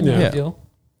outside. No big deal.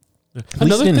 At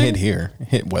least it didn't hit here. It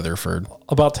hit Weatherford.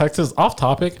 About Texas, off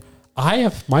topic.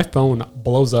 My phone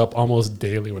blows up almost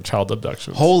daily with child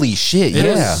abductions. Holy shit! It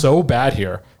Yeah, is so bad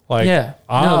here. Like, Yeah.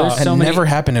 No, there's it so many. never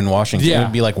happened in Washington. Yeah. It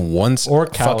would be like once Or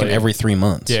fucking Cali. every 3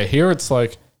 months. yeah, here it's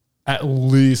like at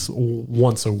least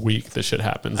once a week this shit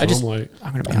happens. And I'm like,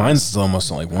 I'm gonna be Mine's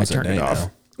almost like once a turned day it off.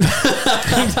 now.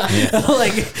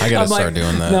 like I gotta I'm start like,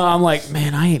 doing that. No, I'm like,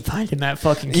 man, I ain't finding that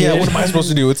fucking kid. Yeah, what am I supposed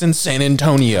to do? It's in San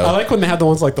Antonio. I like when they have the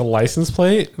ones like the license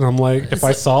plate, and I'm like, if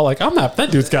I saw like, that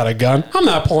dude's got a gun. I'm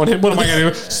not pulling him. What am I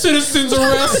gonna do? Citizens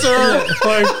arrest, sir.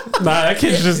 Like, nah, that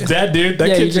kid's just dead, dude.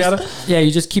 That kid's gotta.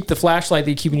 You just keep the flashlight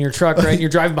that you keep in your truck, right? And you're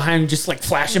driving behind him, just like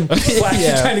flashing,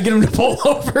 trying to get him to pull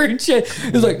over and shit.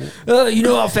 It's like, you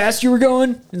know how fast you were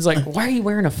going? It's like, why are you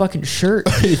wearing a fucking shirt?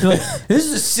 You're like, this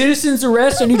is a citizen's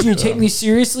arrest. I need you to take me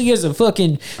seriously as a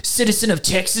fucking citizen of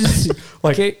Texas.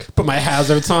 Like, Okay. put my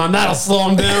hazards on. That'll slow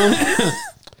him down.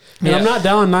 And Yeah. I'm not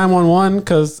down 911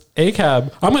 because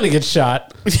ACAB, I'm going to get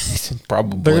shot.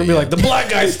 Probably. They're going to be like, the black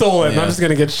guy stole it. And Yeah. I'm just going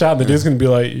to get shot. And the dude's going to be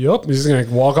like, yup. He's just going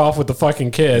to walk off with the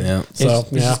fucking kid. Yeah. So,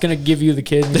 He's just gonna give you the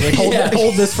kid and be like,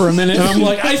 hold this for a minute. And I'm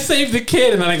like, I saved the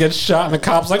kid. And then I get shot. And the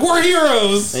cop's like, we're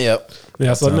heroes. Yep.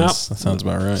 Yeah, so now That sounds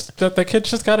about right. that kid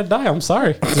just got to die. I'm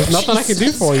sorry. There's nothing I can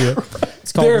do for you.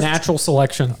 It's called There's- natural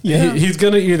selection. He's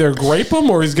going to either grape him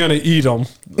or he's going to eat him.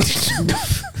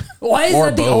 Why is Or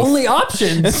that the both. only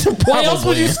option? Why else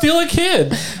would you steal a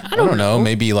kid? I don't know.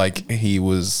 Maybe like he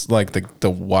was like the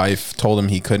wife told him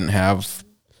he couldn't have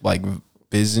like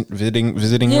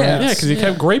visiting Yeah. rights. Yeah, because he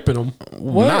kept graping him.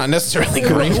 Not necessarily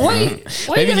great. Wait,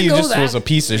 why you Maybe gotta he go just that? was a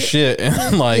piece of shit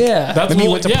and like Yeah. maybe he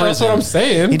went to prison. That's what I'm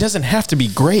saying. He doesn't have to be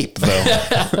grape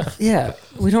though. Yeah,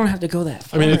 we don't have to go that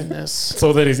far mean, in this.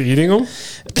 So that he's eating them?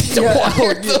 Why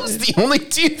are those the only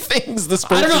two things this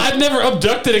person? I don't know. I've never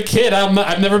abducted a kid.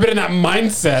 I've never been in that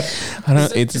mindset.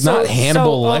 It's not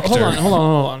Hannibal Lecter.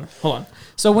 Hold on.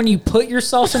 So when you put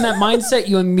yourself in that mindset,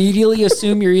 you immediately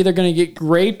assume you're either going to get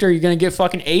raped or you're going to get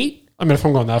fucking ate. I mean, if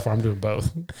I'm going that far, I'm doing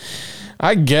both.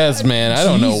 I guess, man. I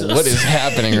don't know Jesus. what is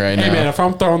happening right Hey, now. man, if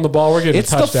I'm throwing the ball, we're getting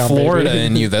It's a the touchdown, Florida baby.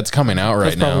 in you that's coming out right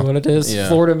That's probably now. what it is. Yeah.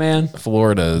 Florida man.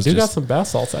 Florida is You got just, some bath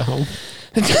salts at home.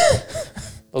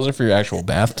 those are for your actual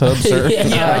bathtub, sir. Yeah,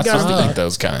 You're I not got supposed to them. eat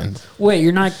those kinds. Wait,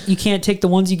 you can't take the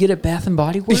ones you get at Bath and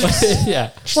Body Works? Yeah.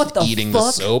 What the Eating fuck?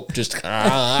 the soap, just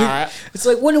It's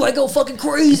like, when do I go fucking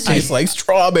crazy? tastes like It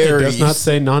strawberries. does not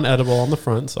say non-edible on the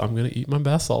front, so I'm going to eat my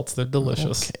bath salts. They're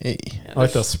delicious. Hey, I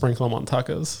like to sprinkle them on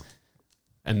tacos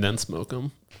and then smoke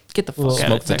them. Get the fuck out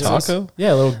smoke of the Texas. taco.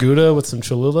 Yeah, a little Gouda with some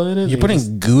Cholula in it. You're You putting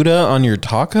just- Gouda on your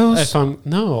tacos? If I'm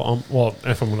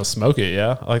if I'm gonna smoke it,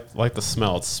 yeah. I like the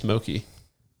smell. It's smoky.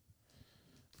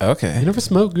 Okay. You never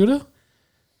smoked Gouda?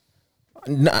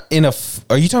 Not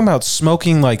are you talking about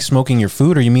smoking like smoking your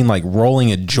food, or you mean like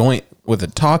rolling a joint with a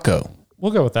taco?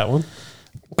 We'll go with that one.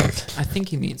 I think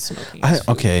he means smoking.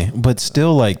 Okay, but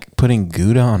still like putting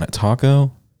Gouda on a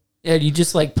taco? Yeah, you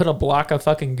just like put a block of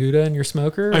fucking Gouda in your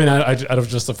smoker? I mean, I out of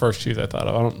just the first cheese I thought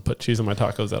of. I don't put cheese on my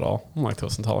tacos at all. I'm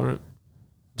lactose intolerant.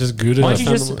 Just Gouda. why don't you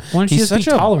He's just be such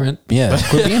a- tolerant? Yeah,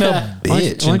 quit being a Why don't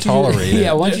you- bitch and tolerate it.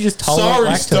 Yeah, why don't you just tolerate Sorry,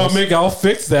 lactose? stomach. I'll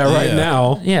fix that right Yeah.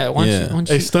 now. Yeah, why don't Yeah. you... Why don't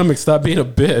Hey, you stomach, stop being a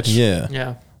bitch. Yeah.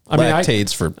 yeah. I mean,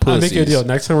 Lactates for I'll pussies. make you a deal.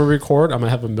 Next time we record, I'm gonna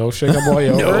have a milkshake on while you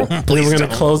over. And please we're gonna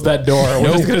don't. close that door.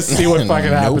 We're just gonna see what fucking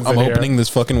happens. I'm in here. opening this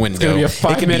fucking window. gonna be a It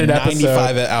could 5-minute be episode.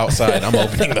 95 outside. I'm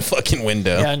opening the fucking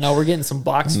window. Yeah, no, we're getting some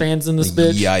box fans in this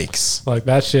bitch. Yikes. Like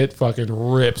that shit fucking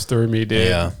rips through me, dude.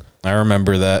 Yeah. I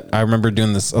remember that. I remember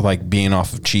doing this, like being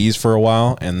off of cheese for a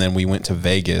while. And then we went to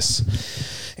Vegas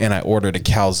and I ordered a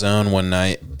calzone one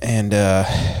night. And yeah,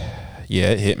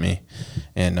 it hit me.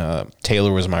 And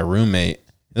Taylor was my roommate.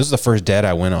 This is the first date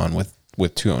I went on with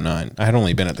with 209. I had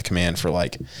only been at the command for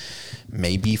like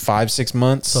maybe 5-6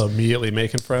 months. So immediately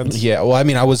making friends. Yeah, well, I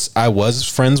mean, I was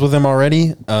friends with him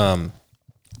already.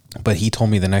 But he told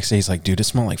me the next day, he's like, dude, it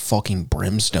smelled like fucking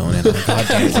brimstone in the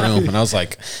goddamn room. And I was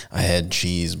like, I had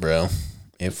cheese, bro.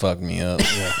 It fucked me up.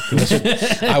 Yeah.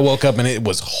 I woke up and it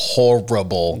was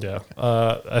horrible. Yeah.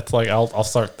 It's like I'll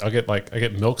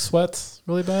get milk sweats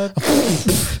really bad.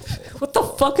 What the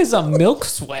fuck is a milk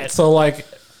sweat? So like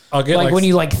I'll get Like when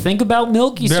you like think about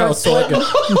milk, you start sweating.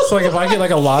 So like if I get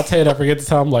like a latte and I forget to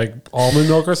tell them like almond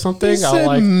milk or something,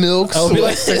 said milk I'll be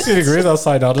like sweat. 60 degrees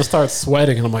outside and I'll just start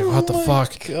sweating and I'm like, what the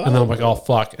fuck? God. And then I'm like, oh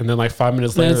fuck. And then like 5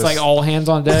 minutes Then later it's like all hands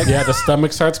on deck. yeah, the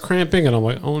stomach starts cramping and I'm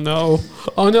like, oh no,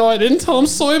 I didn't tell them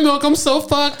soy milk. I'm so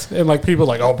fucked. And like people are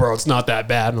like, oh bro, it's not that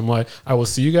bad. And I'm like, I will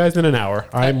see you guys in an hour.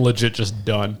 I'm legit just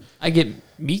done. I get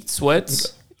meat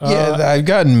sweats. Yeah, I've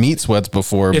gotten meat sweats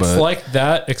before, It's but like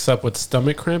that except with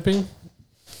stomach cramping.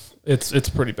 It's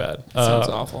pretty bad. Sounds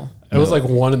awful. It was like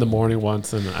 1 a.m.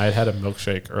 once, and I had a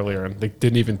milkshake earlier, and they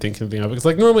didn't even think anything of it. Because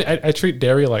like normally, I treat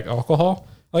dairy like alcohol.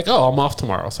 Like, oh, I'm off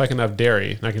tomorrow, so I can have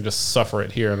dairy, and I can just suffer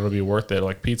it here, and it'll be worth it,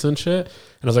 like pizza and shit. And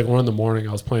it was like 1 a.m.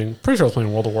 I was pretty sure I was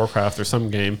playing World of Warcraft or some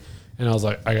game, and I was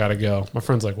like, I gotta go. My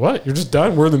friend's like, what? You're just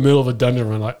done? We're in the middle of a dungeon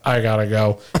run. Like, I gotta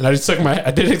go. And I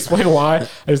didn't explain why.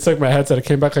 I just took my headset. I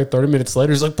came back like 30 minutes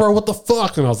later. He's like, bro, what the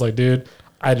fuck? And I was like, dude,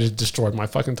 I just destroyed my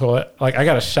fucking toilet. Like, I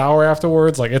got a shower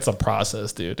afterwards. Like, it's a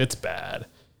process, dude. It's bad.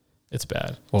 It's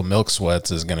bad. well, milk sweats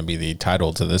is going to be the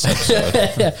title to this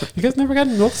episode. You guys never got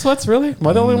milk sweats, really? Am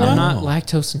I the only I'm one? not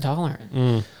lactose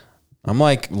intolerant. I'm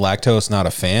like lactose, not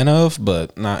a fan of,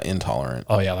 but not intolerant.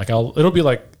 Oh yeah, like it'll be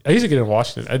like I used to get in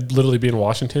Washington. I'd literally be in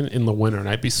Washington in the winter, and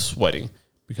I'd be sweating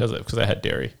because I had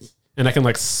dairy, and I can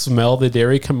like smell the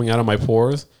dairy coming out of my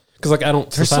pores because like I don't.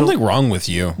 There's something wrong with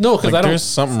you. No, because like, I don't. There's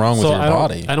something wrong with your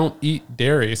body. I don't eat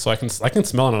dairy, so I can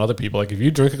smell it on other people. Like if you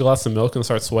drink a glass of milk and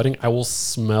start sweating, I will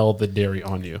smell the dairy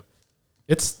on you.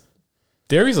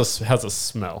 Dairy has a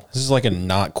smell. This is like a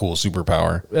not cool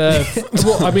superpower.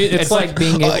 Well, I mean, it's like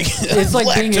being able, it's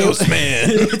like being able, lactose, man.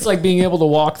 it's like being able to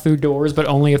walk through doors, but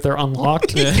only if they're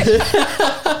unlocked.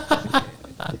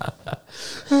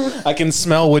 I can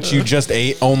smell what you just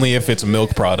ate only if it's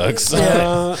milk products.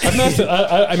 I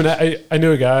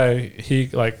knew a guy. He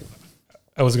like,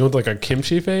 I was going through like a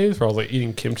kimchi phase where I was like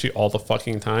eating kimchi all the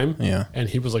fucking time. Yeah. And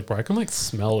he was like, bro, I can like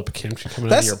smell the kimchi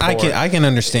coming out of your pore. I can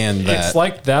understand that. It's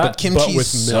like that, but kimchi but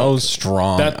with is milk. so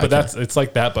strong. It's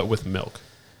like that, but with milk.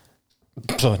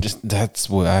 So that's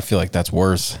what I feel like. That's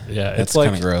worse. Yeah, that's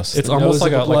kind of gross. It's The almost nose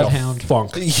like of a a bloodhound.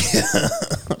 funk.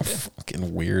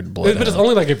 Fucking weird blood. But it's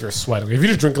only like if you're sweating. If you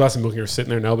just drink a glass of milk and you're sitting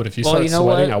there, no. But if you start sweating,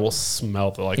 what? I will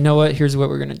smell the like. You know what? Here's what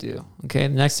we're gonna do. Okay,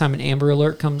 the next time an Amber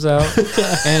Alert comes out,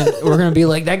 and we're gonna be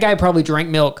like, that guy probably drank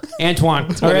milk. Antoine,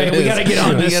 all right, we gotta get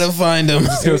on We this. gotta find him.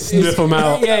 Just gonna sniff them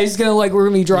out. Yeah, he's gonna like we're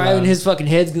gonna be driving. His fucking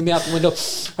head's gonna be out the window.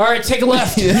 All right, take a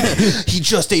left. He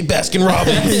just ate Baskin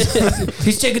Robbins.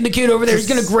 He's taking the kid over there. He's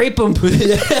gonna grape him.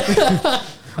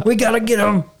 We gotta get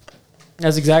him.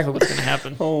 That's exactly what's gonna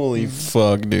happen. Holy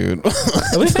fuck, dude.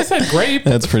 At least I said grape.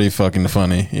 That's pretty fucking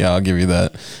funny. Yeah, I'll give you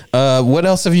that. What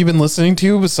else have you been listening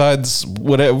to besides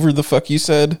whatever the fuck you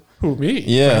said? Who, me?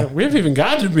 Yeah. We haven't even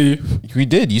gotten to me. We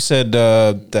did. You said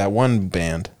that one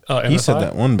band. He said MSI?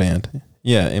 that one band.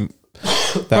 Yeah.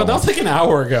 Bro, that was like an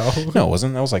hour ago. No, it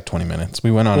wasn't. That was like 20 minutes.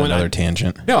 We went on another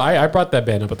tangent. No, I brought that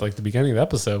band up at like the beginning of the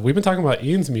episode. We've been talking about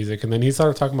Ian's music, and then he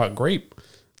started talking about grape.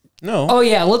 No. Oh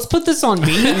yeah, let's put this on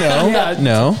me.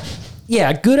 No.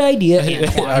 Yeah, good idea,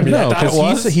 Antoine. I mean, No, that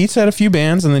was. because he said a few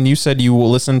bands, and then you said you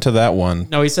will listen to that one.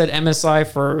 No, he said MSI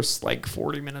first like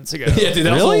 40 minutes ago. Yeah, dude,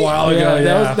 that was Really? a while ago. Yeah,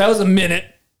 Yeah, that was a minute.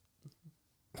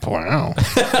 Wow.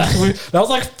 that was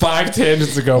like 5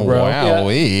 tangents ago, bro.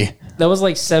 Wowee. That was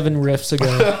like 7 riffs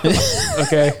ago.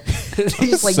 Okay.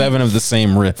 He's like, 7 of the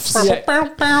same riffs.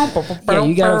 yeah,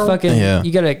 you gotta fucking, Yeah.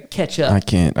 you gotta catch up. I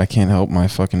can't help my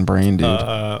fucking brain, dude.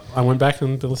 I went back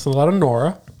and listened to a lot of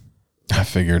Nora. I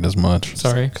figured as much.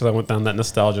 Sorry. Because I went down that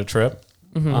nostalgia trip.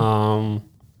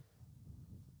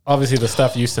 Obviously, the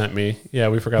stuff you sent me. Yeah,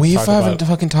 we forgot We to talk about haven't it.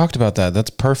 fucking talked about that. That's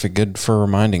perfect. Good for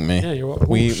reminding me. Yeah, you're welcome.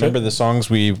 We Shit. remember the songs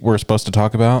we were supposed to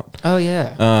talk about. Oh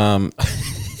yeah.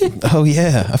 Oh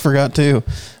yeah, I forgot too.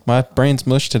 My brain's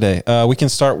mush today. We can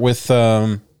start with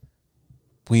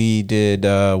we did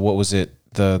what was it?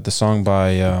 The song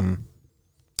by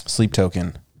Sleep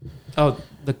Token. Oh,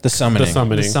 The Summoning. The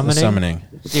Summoning. The Summoning? The Summoning.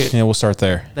 dude, Yeah, we'll start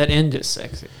there. that end is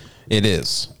sexy. It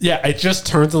is. Yeah, it just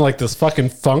turns into like this fucking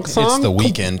funk song. It's the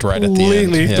weekend right at the end.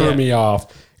 Completely Yeah. threw me off.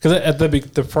 Because at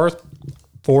the first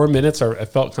 4 minutes, it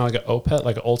felt kind of like an Opeth,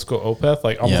 like an old school Opeth,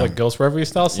 like almost Yeah. like Ghost Reverie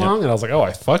style song. And I was like, oh,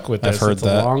 I fuck with this. I've heard it's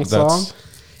that. a long That's- song.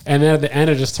 And then at the end,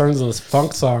 it just turns into this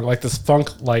funk song, like this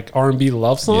funk, like R&B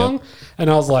love song. Yep. And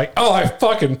I was like, oh, I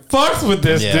fucking fucked with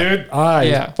this, dude.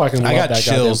 I fucking love I got that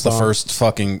chills the song. first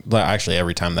fucking, actually,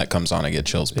 every time that comes on, I get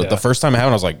chills. But the first time I had it,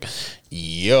 I was like,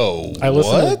 yo, I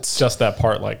listened to just that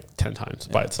part like 10 times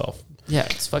by itself. Yeah,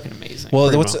 it's fucking amazing. Well,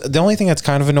 the only thing that's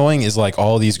kind of annoying is like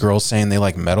all these girls saying they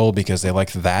like metal because they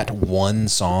like that one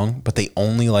song, but they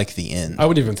only like the end. I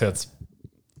wouldn't even say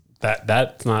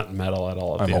that's not metal at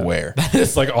all. I'm aware.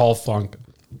 It's like all funk.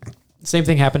 Same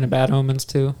thing happened to Bad Omens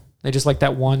too. They just like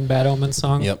that one Bad Omens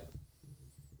song. Yep.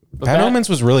 Bad Omens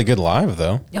was really good live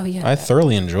though. Oh yeah, I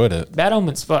thoroughly enjoyed it. Bad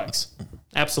Omens fucks.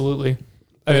 Absolutely.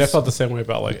 I mean, I felt the same way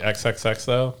about like XXX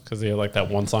though, because he had like that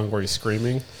one song where he's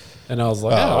screaming, and I was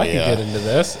like, I can get into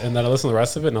this. And then I listened to the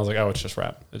rest of it, and I was like, oh, it's just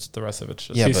rap. It's the rest of it's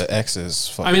just but X is.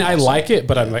 Fucking I mean, I awesome. like it,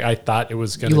 but I'm like, I thought it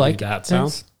was gonna be that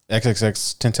sound.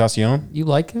 XXX Tentacion. You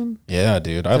like him? Yeah,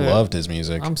 dude, I loved his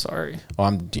music. I'm sorry. Well,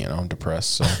 I'm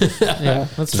depressed. So yeah,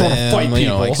 that's them, fight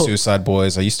people. Like Suicide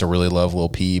Boys. I used to really love Lil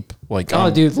Peep. Like,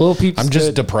 dude, Lil Peep. I'm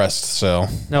just depressed. So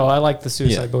no, I like the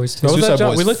Suicide Boys too. Suicide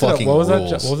Boys we looked it up. fucking What was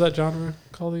rules. that? What was that genre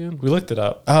called again? We looked it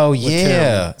up. Oh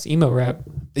yeah, It's emo rap.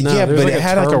 No, yeah, but like it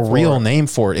had like a term for real it. name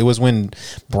for it. It was when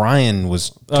Brian was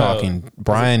talking.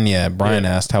 Brian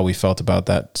asked how we felt about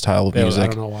that style of I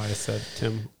music. don't know why I said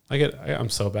Tim. I'm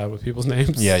so bad with people's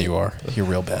names. Yeah, you are. You're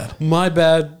real bad. My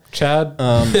bad, Chad.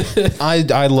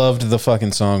 I loved the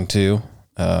fucking song too.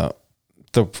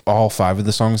 All 5 of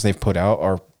the songs they've put out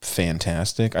are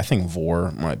fantastic. I think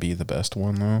Vor might be the best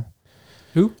one though.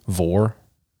 Who? Vor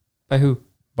By who?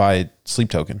 by Sleep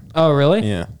Token. Oh, really?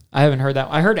 Yeah. I haven't heard that.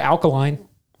 I heard Alkaline.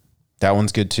 That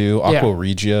one's good too. Yeah. Aqua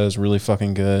Regia is really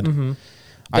fucking good. Mm-hmm.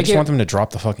 I just want them to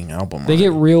drop the fucking album. They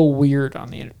get real weird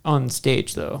on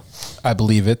stage though. I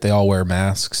believe it. They all wear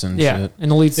masks and shit.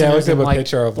 And the lead Yeah, I singer's looked up in a like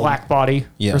picture of him. black body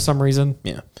for some reason.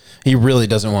 Yeah. He really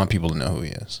doesn't want people to know who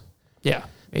he is. Yeah.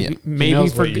 Yeah. Maybe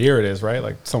knows for what year it is, right?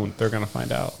 Like they're gonna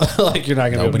find out. Like you're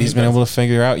not gonna. Nobody's been able to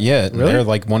figure out yet. Really? They're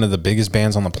like one of the biggest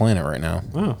bands on the planet right now.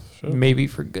 Oh, sure. maybe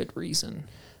for good reason.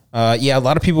 Yeah, a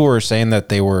lot of people were saying that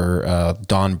they were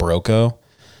Don Broco,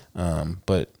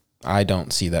 but I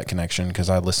don't see that connection because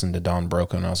I listened to Don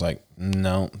Broco and I was like,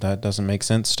 no, that doesn't make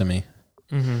sense to me.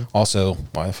 Mm-hmm. Also,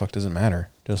 why the fuck does it matter?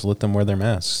 Just let them wear their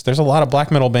masks. There's a lot of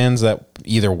black metal bands that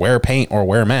either wear paint or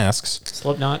wear masks.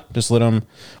 Slipknot. Just let them.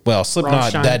 Well,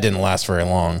 Slipknot, Rammstein. that didn't last very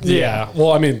long. Yeah.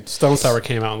 Well, I mean, Stone Sour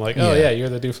came out and like, oh Yeah. yeah, you're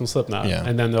the dude from Slipknot. Yeah.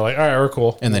 And then they're like, all right, we're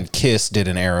cool. And then Kiss did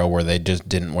an era where they just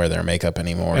didn't wear their makeup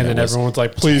anymore. And then it was everyone's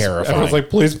like, please, terrifying. everyone's like,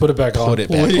 please put it back on. Put it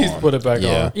back please on. put it back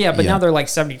Yeah. on. Yeah, but Yeah. now they're like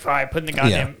 75, putting the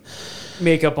goddamn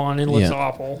makeup on and it looks Yeah.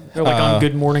 awful. They're like on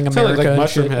Good Morning I feel America. like and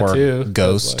Mushroom shit. Head or too.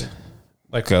 Ghost.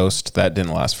 Like Ghost, that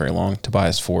didn't last very long.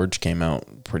 Tobias Forge came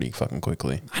out pretty fucking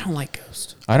quickly. I don't like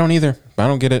Ghost. I don't either. I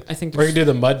don't get it. I think or you can do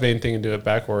the Mudvayne thing and do it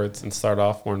backwards and start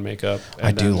off wearing makeup. And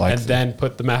I do like and that. then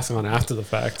put the mask on after the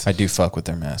fact. I do fuck with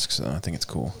their masks, though. I think it's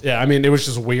cool. Yeah, I mean, it was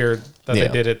just weird that Yeah.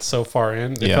 they did it so far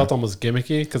in. It Yeah. felt almost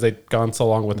gimmicky because they'd gone so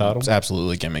long without It's them.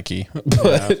 absolutely gimmicky,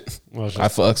 but Well, it's I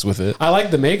just- fucks with it. I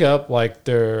like the makeup. Like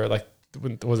they're like,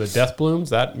 was it Death Blooms,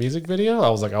 that music video? I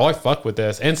was like, oh, I fuck with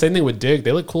this. And same thing with Dig.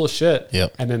 They look cool as shit.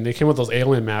 Yep. And then they came with those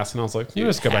alien masks, and I was like, you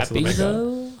just go back to the Happy makeup.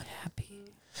 though. Happy.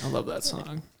 I love that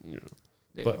song.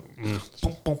 But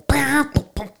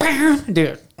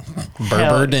Dude.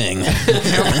 Berber ding.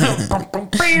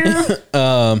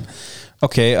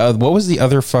 Okay, what was the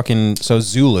other fucking... So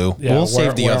Zulu. Yeah, we'll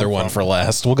save the where other I'm one from. for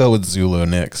last. We'll go with Zulu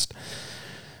next.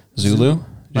 Zulu?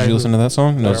 By Did you listen to that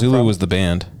song? No, Where I'm Zulu From? was the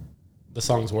band. the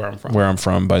song's Where I'm From. Where I'm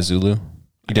From by Zulu.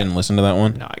 You didn't listen to that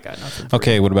one? No, I got nothing. For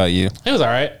Okay, what about you? It was all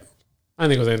right. I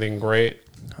think it was anything great.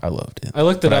 I loved it. I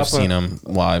looked it but up. I've seen them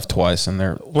live twice, and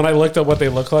they're... When I looked at what they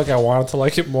look like, I wanted to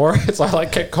like it more. So I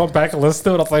like kept going back and listen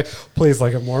to it. I was like, please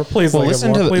like it more. Please Well, like it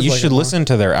listen more. to... Please You like should it more. listen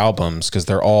to their albums, because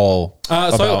they're all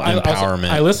about empowerment.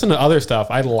 I listen to other stuff.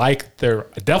 I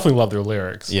definitely love their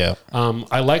lyrics. Yeah.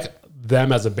 I like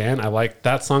them as a band. I like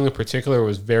that song in particular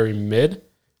was very mid.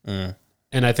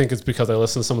 And I think it's because I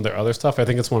listened to some of their other stuff. I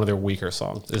think it's one of their weaker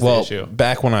songs is the issue.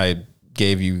 Back when I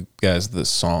gave you guys the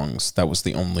songs, that was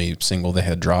the only single they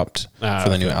had dropped for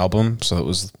the new album, so it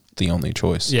was the only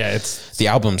choice. Yeah, it's The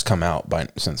album's come out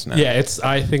since now. yeah,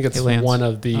 I think it's Hey, Lance, one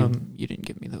of the you didn't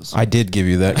give me those. I did give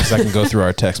you that because I can go through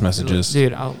our text messages.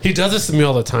 Dude, he does this to me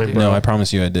all the time, bro. No, I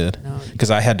promise you I did.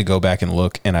 Because I had to go back and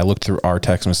look, and I looked through our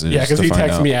text messages. Yeah, because to he find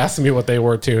texted out. me asking me what they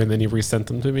were too, and then he resent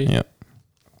them to me. Yeah.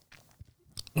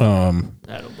 I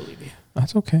don't believe you.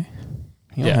 That's okay.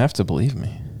 You don't Yeah. have to believe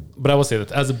me. But I will say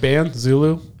that as a band,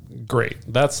 Zulu, great.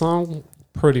 That song,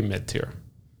 pretty mid tier,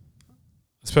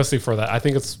 especially for that. I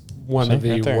think it's one of See,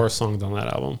 the right there. worst songs on that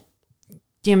album.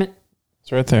 Damn it.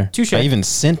 It's right there. Touche. I even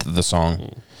sent the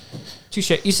song.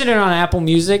 Touche. You sent it on Apple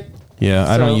Music. Yeah,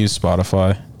 I don't use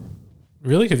Spotify.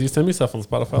 Really? Because you send me stuff on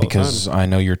Spotify all because the time. I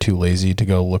know you're too lazy to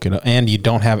go look it up. And you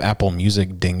don't have Apple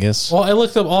Music, dingus. Well, I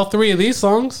looked up all 3 of these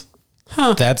songs.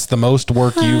 That's the most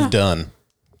work you've done.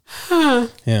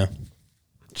 Yeah.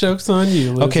 Joke's on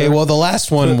you, loser. Okay, well, the last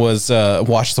one was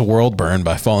Watch the World Burn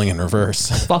by Falling in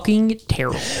Reverse. Fucking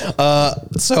terrible.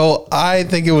 So I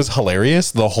think it was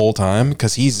hilarious the whole time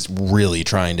because he's really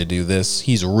trying to do this.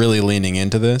 He's really leaning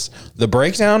into this. The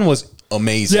breakdown was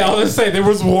amazing. Yeah, I was going to say, there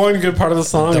was one good part of the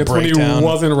song. It's when he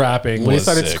wasn't rapping. When he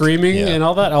started screaming and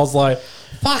all that, I was like,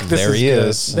 fuck, this there is he good.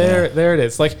 is. There it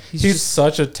is. Like, he's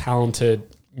such a talented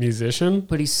musician.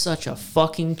 But he's such a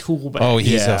fucking tool bag. Oh,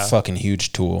 he's a fucking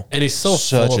huge tool. And he's so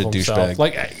such full a of himself. douchebag.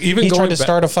 Like, even he going tried to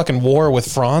start a fucking war with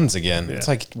Franz again. Yeah. It's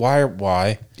like,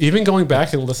 why? Even going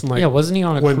back and listening, like, yeah, wasn't he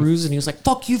on a cruise and he was like,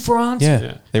 fuck you, Franz?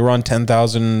 Yeah. They were on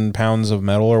 10,000 pounds of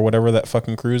metal or whatever that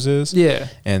fucking cruise is. Yeah.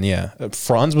 And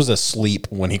Franz was asleep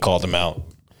when he called him out.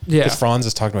 Yeah. Because Franz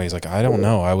is talking about, he's like, I don't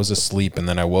know. I was asleep. And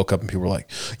then I woke up and people were like,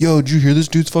 yo, did you hear this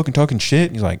dude's fucking talking shit?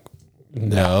 And he's like,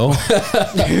 no.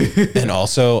 And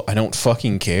also, I don't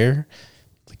fucking care.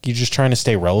 Like, you're just trying to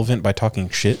stay relevant by talking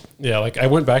shit. Yeah, like I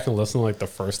went back and listened to like the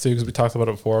first 2 because we talked about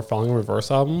it before, Falling in Reverse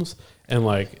albums, and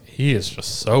like he is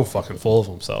just so fucking full of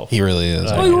himself. He really is.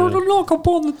 I heard a knock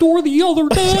upon the door the other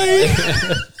day.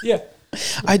 Yeah.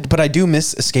 But I do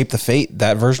miss Escape the Fate.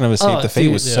 That version of Escape the Fate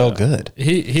was so good.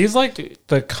 He's like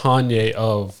the Kanye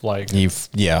of like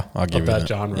I'll give you that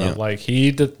genre. Yeah. Like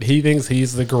he thinks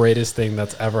he's the greatest thing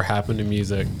that's ever happened to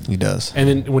music. He does. And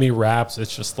then when he raps,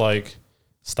 it's just like,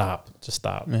 just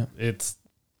stop. Yeah.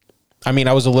 I mean,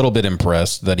 I was a little bit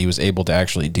impressed that he was able to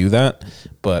actually do that,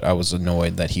 but I was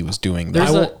annoyed that he was doing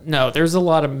that. There's a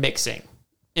lot of mixing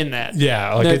in that.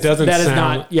 Yeah, like it doesn't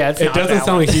sound. It doesn't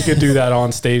sound like he could do that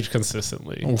on stage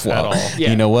consistently at all.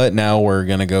 Yeah. You know what? Now we're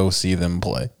gonna go see them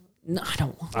play. No, I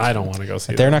don't want to go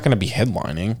see. They're not going to be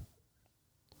headlining.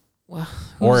 Well,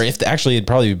 or if actually, it'd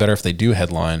probably be better if they do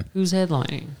headline. Who's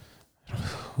headlining?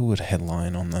 Who would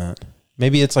headline on that?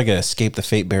 Maybe it's like a Escape the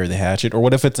Fate, Bury the Hatchet, or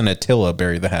what if it's an Attila,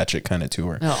 Bury the Hatchet kind of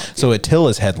tour? Oh, so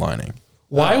Attila's headlining.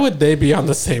 Why would they be on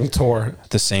the same tour?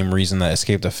 The same reason that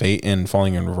Escape the Fate and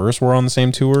Falling in Reverse were on the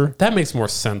same tour? That makes more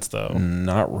sense, though.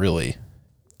 Not really.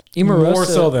 More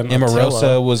so than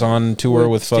Emarosa was on tour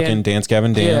with fucking Dance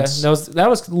Gavin Dance. Yeah, that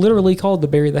was literally called the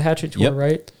Bury the Hatchet tour,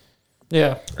 right?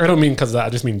 Yeah. I don't mean because of that. I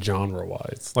just mean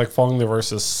genre-wise. Like, Falling in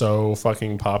Reverse is so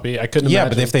fucking poppy. I couldn't imagine. Yeah,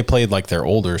 but if they played like their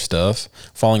older stuff,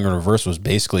 Falling in Reverse was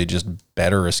basically just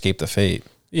better Escape the Fate.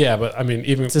 Yeah, but I mean,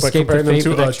 even but comparing them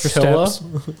to Attila.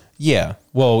 Yeah.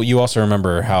 Well, you also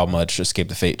remember how much Escape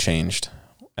the Fate changed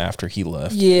after he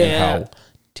left. Yeah. And how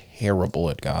terrible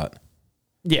it got.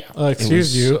 Yeah.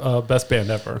 Excuse you, best band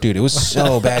ever. Dude, it was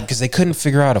so bad because they couldn't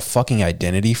figure out a fucking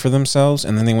identity for themselves.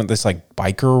 And then they went this like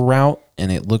biker route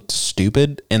and it looked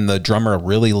stupid. And the drummer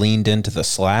really leaned into the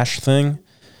Slash thing.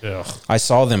 Ugh. I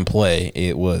saw them play.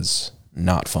 It was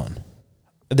not fun.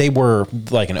 They were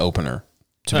like an opener.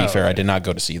 To be fair, I did not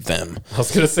go to see them. I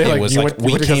was gonna say, it was like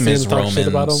We Came as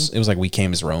Romans. It was like We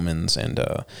Came as Romans, and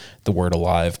The Word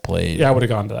Alive played. Yeah, I would have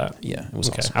gone to that. Yeah, it was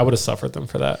awesome. I would have suffered them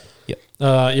for that. Yeah.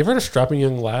 You ever heard of Strapping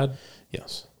Young Lad?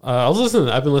 Yes. I was listening.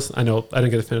 I've been listening. I know I didn't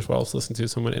get to finish what I was listening to,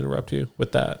 so I'm going to interrupt you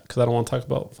with that because I don't want to talk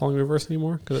about Falling in Reverse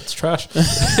anymore because it's trash. But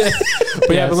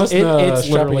yeah, I've been listening to it's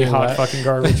literally hot Lad. fucking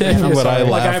garbage. But I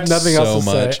like I have nothing so else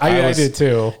to much. say. I did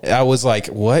too. I was like,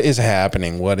 what is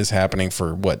happening? What is happening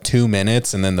for 2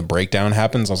 minutes? And then the breakdown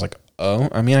happens. I was like, oh,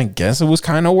 I mean, I guess it was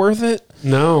kind of worth it.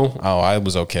 No. Oh, I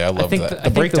was okay. I loved that.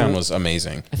 The breakdown was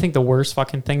amazing. I think the worst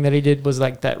fucking thing that he did was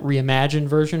like that reimagined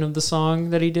version of the song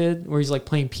that he did where he's like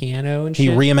playing piano and shit.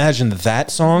 He reimagined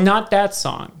that song? Not that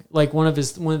song. Like one of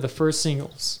the first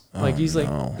singles. Like he's like,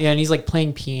 and he's like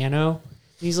playing piano.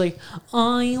 He's like,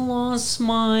 I lost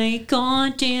my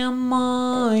goddamn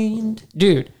mind.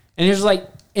 Dude. And it's like,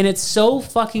 and it's so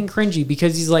fucking cringy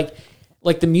because he's like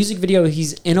the music video,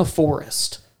 he's in a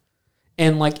forest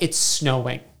and like it's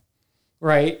snowing.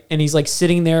 Right? And he's like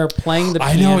sitting there playing the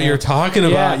piano. I know what you're talking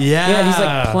about. Yeah. Yeah, he's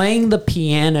like playing the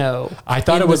piano. I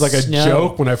thought it was like a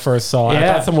joke when I first saw it.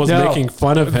 I thought someone was making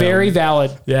fun of him. Very valid.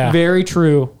 Yeah. Very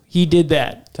true. He did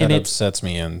that. That upsets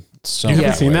me in so You many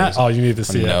haven't seen ways. that? Oh, you need to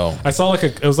see it. I saw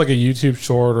it was like a YouTube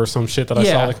short or some shit that I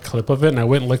saw like a clip of it and I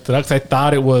went and looked it up because I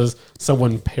thought it was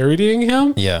someone parodying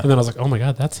him. Yeah. And then I was like, oh my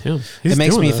God, that's him. It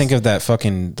makes me think of that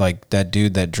fucking, like, that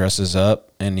dude that dresses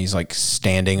up and he's like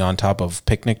standing on top of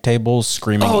picnic tables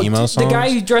screaming emo songs. The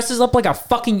guy who dresses up like a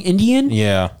fucking Indian?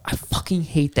 Yeah. I fucking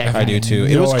hate that guy. I do too.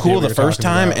 It was cool the first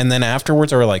time and then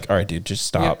afterwards I were like, all right, dude, just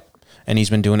stop. and he's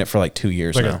been doing it for like 2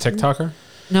 years Like now. a TikToker?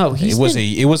 No,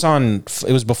 It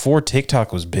was before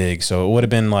TikTok was big, so it would have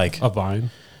been like A Vine?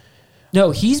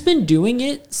 No, he's been doing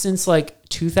it since like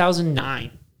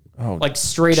 2009. oh, Like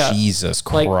straight up. Jesus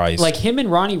Like, Christ. like him and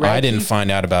Ronnie Radke. I didn't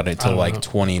find out about it till don't like know.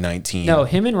 2019. No,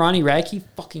 him and Ronnie Radke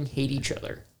fucking hate each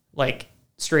other. Like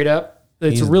straight up.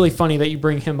 It's really funny that you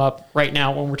bring him up right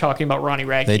now when we're talking about Ronnie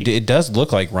Radke. It does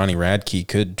look like Ronnie Radke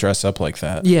could dress up like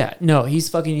that. Yeah, no, he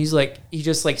just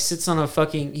like sits on a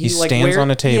fucking. He like stands on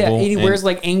a table Yeah, and he and- wears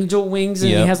like angel wings and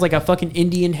Yep. he has like a fucking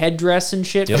Indian headdress and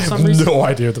shit Yep. for some reason. No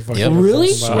idea what the fuck. Yep. you're Really?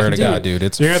 talking about. Swear to Dude. God, dude,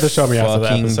 it's You're going to show me after the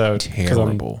fucking episode. 'Cause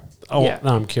terrible. Oh, Yeah.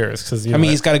 no, I'm curious because I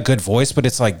mean, he's got a good voice, but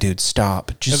it's like, dude,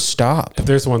 stop. Just stop. if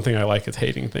there's one thing I like, it's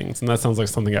hating things, and that sounds like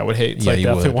something I would hate. So Yeah, I you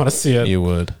definitely would. want to see it. You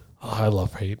would. Oh, I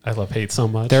love hate. I love hate so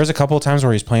much. There's a couple of times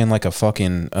where he's playing like a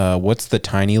fucking what's the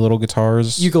tiny little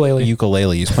guitars? Ukulele.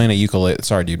 Ukulele. He's playing a ukulele.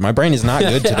 Sorry, dude. My brain is not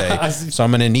good today, so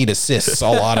I'm gonna need assists a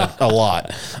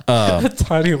lot. a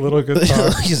tiny little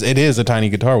guitar. It is a tiny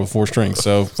guitar with 4 strings,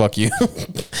 so fuck you.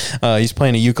 He's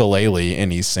playing a ukulele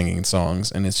and he's singing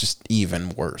songs, and it's just even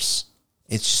worse.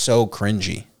 It's so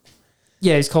cringy.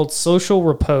 Yeah, he's called Social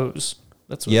Repose.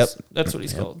 That's what Yep. that's what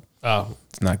he's called. Oh,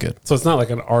 It's not good. so it's not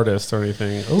like an artist or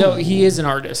anything. No, he is an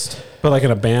artist. But like in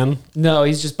a band. No,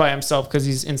 he's just by himself because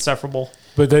he's insufferable.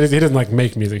 But he doesn't like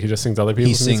make music. He just sings other He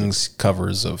people's music. sings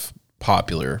covers of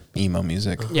popular emo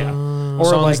music. Yeah,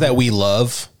 Songs like that we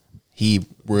love, he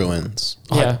ruins.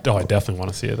 yeah, I definitely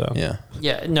want to see it though. Yeah.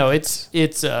 yeah. No, it's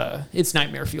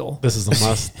nightmare fuel. This is a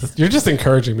must. You're just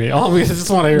encouraging me. I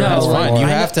just want to hear No, it. it's Fine. You I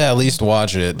have to at least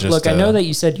watch it. Just Look, I know that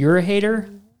you said you're a hater.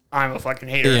 I'm a fucking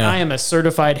hater. Yeah. I am a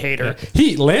certified hater.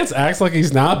 Lance acts like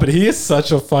he's not, but he is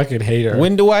such a fucking hater.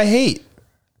 When do I hate?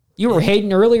 You were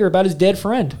hating earlier about his dead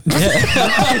friend.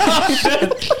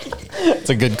 It's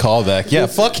a good callback. Yeah,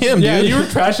 fuck him, yeah, dude. you were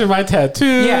trashing my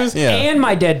tattoos. Yes, Yeah. and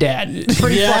my dead dad.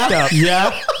 Pretty fucked up.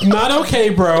 Yeah, not okay,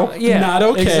 bro. Yeah, not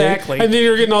okay. exactly. And then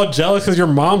you're getting all jealous because your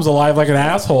mom's alive like an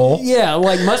asshole. Yeah,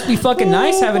 like must be fucking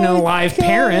nice having an alive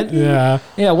parent. Yeah.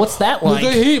 Yeah, what's that Look, I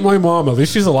like? hate my mom. At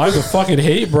least she's alive to fucking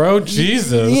hate, bro.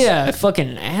 Jesus. Yeah,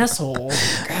 fucking asshole.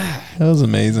 That was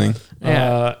amazing.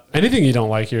 Yeah. Anything you don't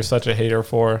like, you're such a hater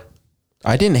for.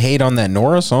 I didn't hate on that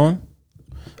Nora song.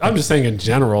 I'm just saying in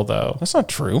general, though. That's not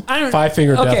true. I don't. Five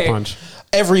Finger Okay. Death Punch.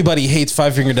 Everybody hates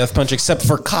Five Finger Death Punch except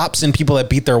for cops and people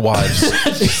that beat their wives.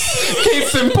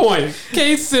 Case in point.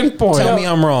 Case in point. Tell me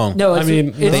I'm wrong. No, I mean,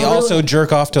 it's They really- also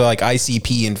jerk off to like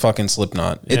ICP and fucking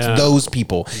Slipknot. It's Yeah. those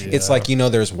people. It's like,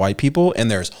 there's white people and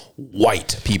there's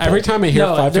white people. Every time I hear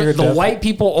no. Five Finger The Death white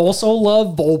people also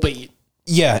love Volbeat.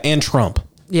 Yeah, and Trump.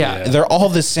 Yeah. They're all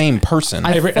the same person.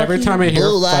 Every time I hear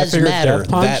Blue Five Lives Finger Matter. Death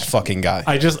Punch, That fucking guy.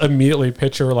 I just immediately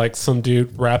picture like some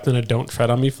dude wrapped in a "Don't Tread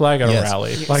on Me" flag at a Yes.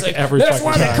 rally. Like every That's fucking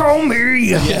why they time. call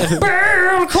me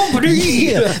Bad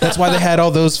Company. That's why they had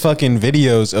all those fucking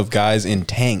videos of guys in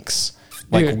tanks,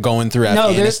 like Dude. going through No,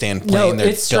 Afghanistan playing their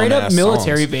it's straight up dumbass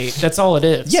military songs. bait. That's all it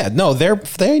is. Yeah, no,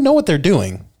 they know what they're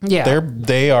doing. Yeah.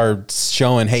 they are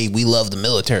showing, hey, we love the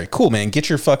military. Cool, man, get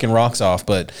your fucking rocks off.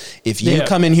 But if you Yeah.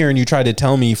 come in here and you try to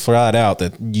tell me flat out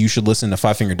that you should listen to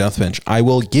Five Finger Death Punch, I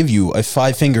will give you a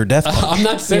 5 finger death punch I'm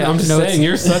not saying. Yeah, I'm just no, saying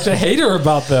you're such a hater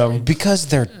about them. because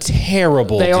they're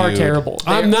terrible. They are dude. terrible.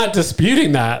 I'm not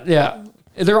disputing that. Yeah.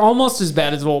 They're almost as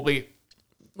bad as Volbeat.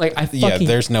 Like I Yeah, fucking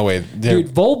there's no way. They're-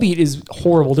 dude, Volbeat is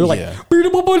horrible. They're like Yeah.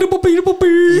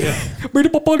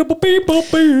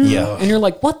 yeah. And you're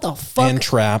like, what the fuck? and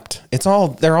Trapped.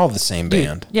 They're all the same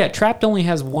band. Yeah, Trapped only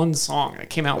has one song that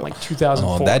came out in like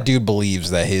 2004. Oh, that dude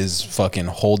believes that his fucking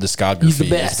whole He's discography the is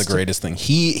best. the greatest thing.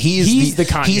 He's He's the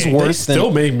Kanye. He's They worse They still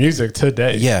than make music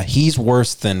today. yeah. He's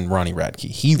worse than Ronnie Radke.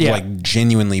 He Yeah. like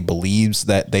genuinely believes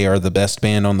that they are the best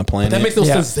band on the planet. That makes no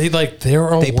Yeah. sense. They're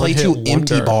a They play to one-hit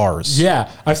empty wonder. bars. Yeah,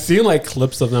 I've seen like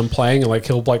clips of them playing, and like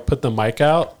he'll like put the mic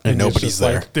out, And it's nobody's just,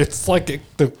 there. Like, it's like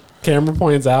the camera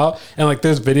points out, and like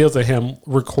there's videos of him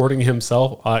recording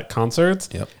himself at concerts.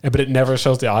 Yep. But it never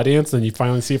shows the audience. Then you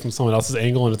finally see it from someone else's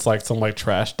angle, and it's like some like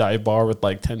trash dive bar with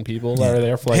like 10 people that are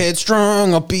there for like.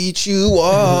 Headstrong, I'll beat you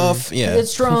off. Yeah.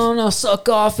 it's strong, I'll suck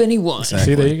off anyone.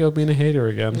 See, there you go, being a hater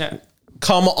again. Yeah.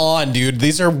 Come on, dude.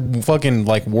 These are fucking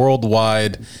like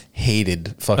worldwide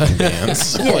hated fucking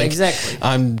bands. Yeah, Like, exactly.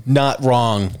 I'm not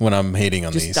wrong when I'm hating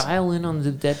on Just these. dial in on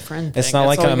the dead friend thing. It's not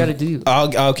That's like all I'm. you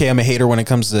gotta do. Okay, I'm a hater when it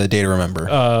comes to Day to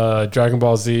Remember. Dragon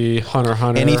Ball Z, Hunter x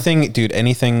Hunter. Anything, dude.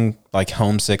 Anything like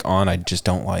Homesick on, I just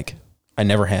don't like. I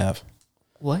never have.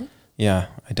 What? Yeah,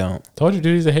 I don't. Told you,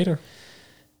 dude, he's a hater.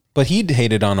 But he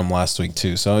hated on him last week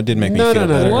too, so it did make me No, feel no,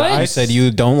 no, better. no. What? I said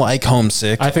you don't like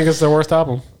Homesick. I think it's their worst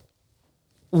album.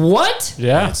 What?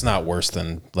 Yeah. It's not worse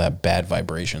than that Bad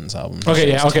Vibrations album. Okay, That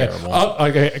yeah, shit's okay. terrible.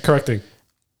 Okay, correcting.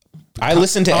 I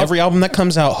listen to every album that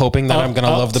comes out hoping that I'm going to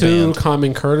love the band.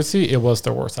 Common Courtesy, it was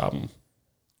their worst album.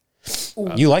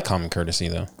 You like Common Courtesy,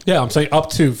 though. Yeah, I'm saying up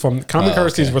to from Common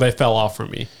Courtesy is okay. where they fell off for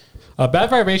me.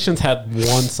 Bad Vibrations had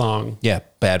one song. Yeah,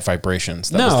 Bad Vibrations.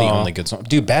 That was the No. only good song.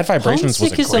 Dude, Bad Vibrations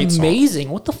was a Homesick great is song. amazing.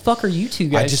 What the fuck are you two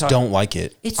guys I just talking- don't like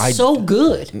it. It's so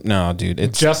good. No, dude.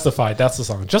 It's Justified, that's the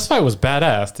song. Justified was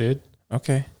badass, dude.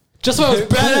 okay. Justified was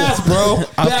badass, bro.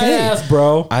 Badass,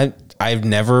 bro. I've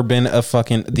never been a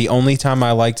fucking. The only time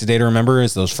I liked Day to Remember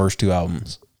is those first two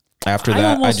albums. After I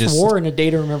that, almost I just. wore in a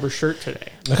Day to Remember shirt today.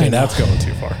 Okay, that's going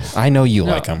too far. I know you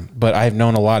like them, but I've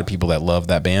known a lot of people that love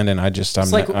that band, and I've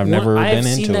never I've been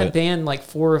seen into that it. band like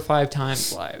 4 or 5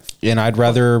 times live. And I'd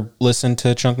rather listen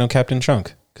to Chunk No Captain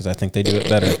Chunk because I think they do it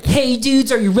better. Hey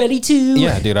dudes, are you ready to?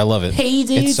 Yeah, dude, I love it. Hey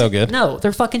dudes, It's so good. No,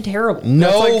 they're fucking terrible.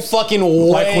 No fucking way,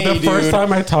 Like the first dude.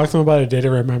 time I talked to him about A Day to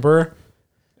Remember,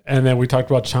 and then we talked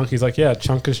about Chunk. He's like, "Yeah,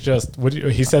 Chunk is just."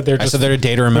 He said they're I just. said they're a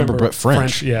Day to Remember, but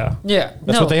French. Yeah. Yeah,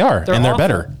 That's what they are, and they're awful.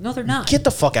 better. No, they're not. Get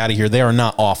the fuck out of here. They are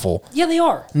not awful. Yeah, they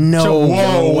are. No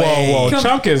Whoa! Com-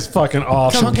 Chunk is fucking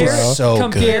awesome, Chunk is bro. so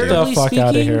good. Get the Comparatively fuck out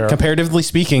of speaking, here. Comparatively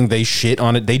speaking, they shit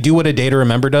on it. They do what A Day to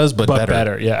Remember does, but, But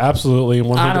better. Yeah, absolutely,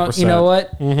 100%. I don't. You know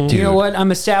what? Dude. You know what?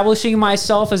 I'm establishing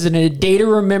myself as a Day to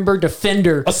Remember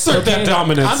defender. Assert that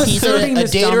dominance. I'm asserting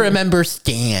this dominance. Remember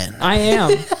Stan. I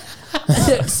am.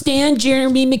 Stan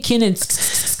Jeremy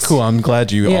McKinnon. Cool. I'm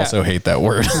glad you Yeah. also hate that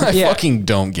word. I Yeah. fucking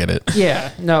don't get it. Yeah,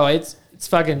 no, it's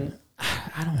fucking.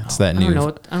 I don't know. It's that I new. don't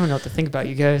know. I don't know what to think about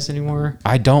you guys anymore.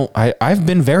 I've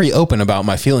been very open about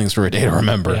my feelings for A Day to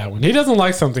Remember. Yeah, when he doesn't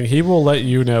like something, he will let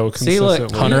you know See, look,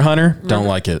 consistently. Hunter, don't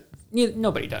like it.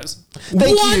 Nobody does.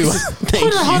 Thank What? you.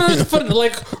 Thank Hunter you. is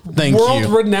like Thank world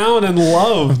you. renowned and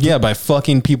loved. Yeah, by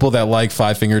fucking people that like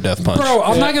Five Finger Death Punch. Bro,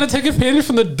 I'm not gonna take advantage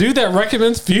from the dude that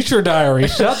recommends Future Diary.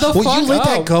 Shut the Will fuck you let up.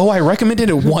 that go? I recommended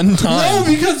it one No, time.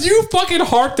 because you fucking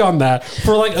harped on that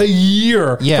for like a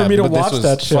year Yeah, for me to but watch this was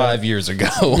that shit. 5 years ago.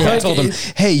 I told him,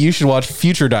 "Hey, you should watch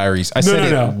Future Diaries." I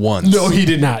said it once. No, he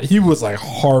did not. He was like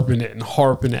harping it and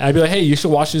harping it. I'd be like, "Hey, you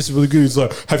should watch this. It's really good." He's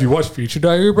like, "Have you watched Future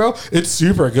Diary, bro? It's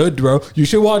super good, bro. You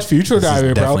should watch Future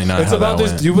Diary, bro. definitely not It's how about that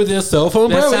this went. dude with his cell phone,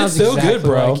 That bro. It's sounds so exactly good,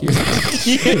 bro. like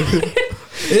you.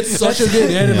 It's such a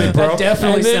good anime, Yeah. bro. That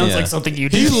definitely And then sounds Yeah. like something you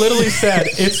He do. literally said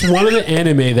it's one of the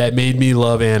anime that made me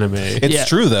love anime. It's Yeah.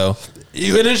 true though.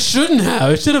 And it shouldn't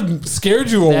have. It should have scared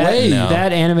you away. No.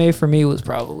 That anime for me was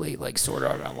probably like Sword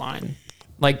Art Online,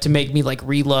 like to make me like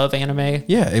re-love anime.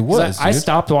 Yeah, it 'Cause was. I dude.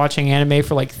 stopped watching anime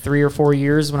for like 3 or 4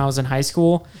 years when I was in high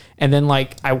school, and then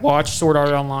like I watched Sword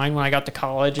Art Online when I got to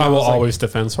college. And I will was like- always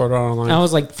defend Sword Art Online. I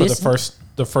was like, for this-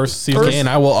 the first season. And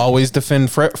I will always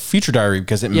defend Future Diary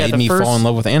because it Yeah, made the me first- fall in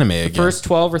love with anime again. First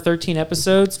 12 or 13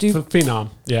 episodes, dude. Phenom.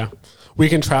 Yeah, we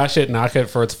can trash it, knock it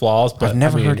for its flaws, but I've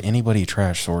never I mean, heard anybody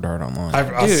trash Sword Art Online.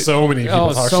 I've Dude. so many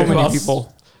people talk so shit many about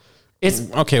people. It's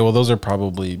Okay, well, those are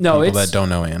probably No, people it's- that don't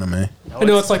know anime. I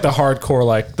know it's like the hardcore,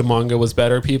 like the manga was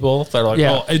better people that are like,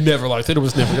 Yeah. oh, I never liked it. It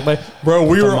was never good. Like, bro,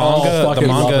 we were all The fucking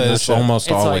manga loving that is shit. almost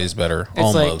It's like- always better.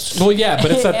 it's like- Almost. Well, yeah,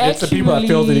 but it's the people that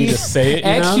feel the need to say it.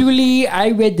 You know? Actually, I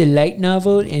read the light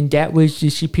novel, and that was the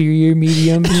superior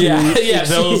medium. yeah,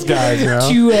 those guys. You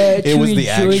know? It was the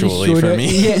actually for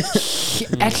me. Yeah.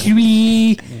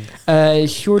 Actually,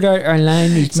 Sword Art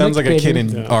Online is Sounds much like a kid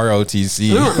better. in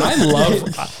ROTC.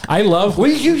 I love. What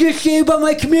did you just say about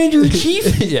my commander in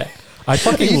chief? Yeah, I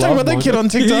fucking You love talking about that kid on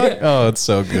TikTok? Yeah. Oh, it's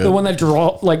so good. The one that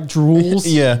drools.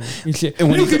 Yeah.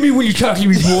 when Look he- at me when you talk to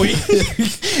me, boy.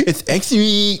 It's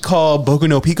actually called Boku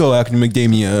no Pico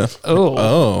Academia.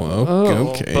 Oh.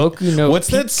 Okay. Boku no What's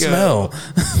that Pico.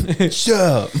 smell?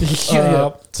 Shut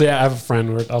up. So yeah, I have a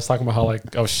friend where I was talking about how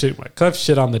like cause I've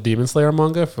shit on the Demon Slayer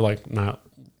manga for like not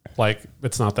like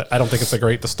it's not that I don't think it's a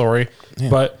great the story,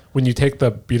 but when you take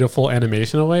the beautiful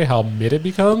animation away, how mid it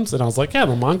becomes, and I was like, yeah,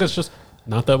 the manga's just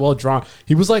not that well drawn.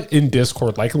 He was like in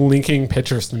Discord, like linking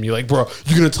pictures to me, like, bro,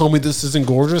 you gonna tell me this isn't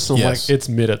gorgeous? And I'm Yes. like, it's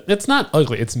mid. It's not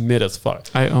ugly. It's mid as fuck.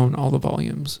 I own all the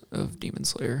volumes of Demon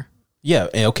Slayer. Yeah.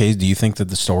 Okay. Do you think that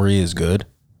the story is good?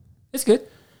 It's good.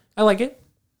 I like it.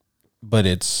 But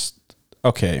it's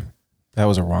okay. That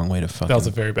was a wrong way to fucking. That was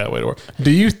a very bad way to work.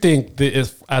 Do you think that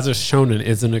if, as a shonen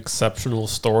is an exceptional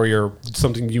story or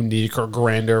something unique or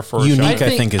grander for a unique. shonen?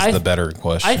 I think is I the th- better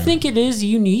question. I think it is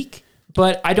unique,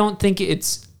 but I don't think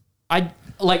it's. I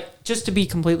like just to be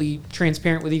completely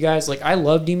transparent with you guys. Like I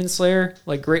love Demon Slayer.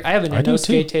 Like great. I have an I do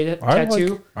Inosuke too.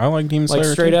 tattoo. I like Demon Slayer.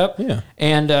 Like straight too. up. Yeah.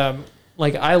 And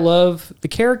like I love the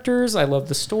characters, I love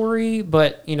the story,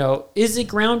 but you know, is it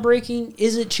groundbreaking?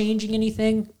 Is it changing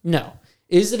anything? No.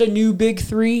 Is it a new big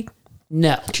 3?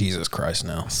 No. Jesus Christ,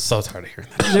 no. So tired of hearing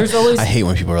that. There's always I hate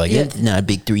when people are like, Yeah. it's not a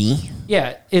big three.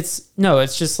 Yeah, it's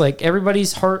just like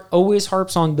everybody's heart always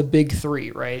harps on the big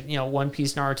three, right? You know, One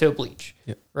Piece, Naruto, Bleach,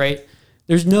 right?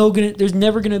 There's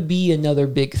never gonna be another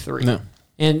big three. No.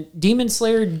 And Demon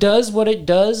Slayer does what it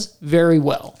does very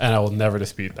well. And I will never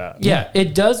dispute that. Yeah,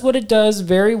 it does what it does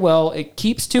very well. It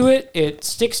keeps to it. It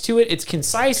sticks to it. It's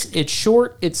concise. It's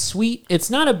short. It's sweet. It's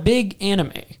not a big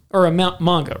anime or a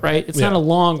manga, right? It's not a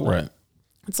long one. Right.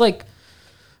 It's like,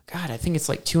 God, I think it's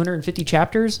like 250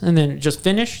 chapters and then just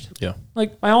finished. Yeah.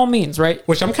 Like, by all means, right?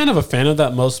 Which I'm kind of a fan of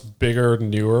that most bigger,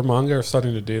 newer manga are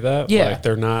starting to do that. Yeah. Like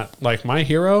they're not, like My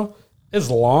Hero is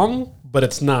long, but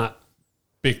it's not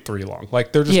big three long.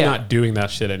 Like they're just not doing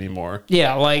that shit anymore.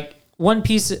 Yeah, like One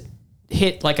Piece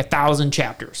hit like 1,000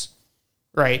 chapters,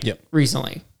 right? Yep.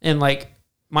 Recently. And like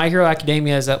My Hero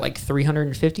Academia is at like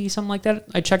 350, something like that.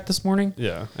 I checked this morning.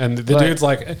 Yeah. And the dude's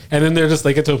like, and then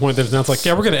they get to a point that's now it's like,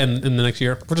 yeah, we're going to end in the next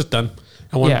year. We're just done.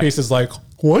 And One Piece is like,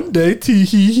 one day, tee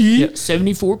hee hee. Yeah,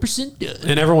 74% done.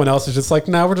 And everyone else is just like,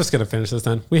 nah, we're just going to finish this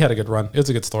then. We had a good run. It was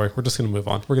a good story. We're just going to move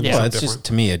on. We're going to do Well, something it's different. just,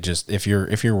 to me, it just, if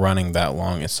you're running that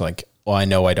long, it's like, well, I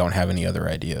know I don't have any other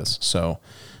ideas, so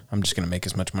I'm just going to make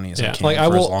as much money as I can like, as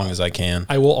long as I can,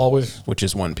 I will always which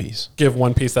is One Piece. give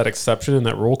One Piece that exception and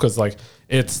that rule because like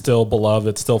it's still beloved,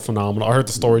 it's still phenomenal. I heard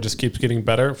the story just keeps getting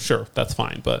better. Sure, that's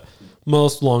fine, but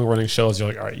most long running shows, you're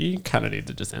like, all right, you kind of need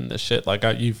to just end this shit. Like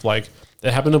you've like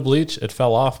it happened to Bleach, it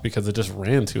fell off because it just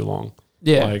ran too long.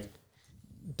 Yeah. like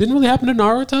didn't really happen to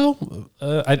Naruto.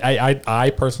 I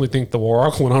personally think the war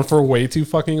arc went on for way too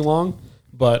fucking long,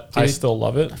 but I still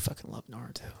love it. I fucking love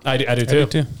Naruto. I do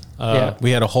too. Yeah. We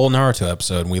had a whole Naruto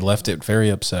episode, and we left it very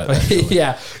upset.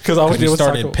 Yeah. Because I We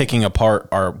started picking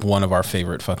apart one of our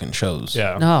favorite fucking shows.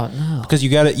 Yeah. No. Because you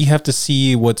have to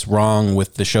see what's wrong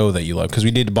with the show that you love. Because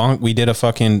we did I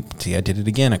did it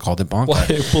again. I called it Bonk.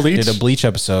 Bleach? Did a Bleach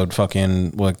episode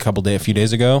a few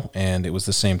days ago, and it was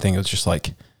the same thing. It was just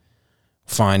like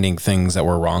finding things that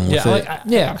were wrong with it.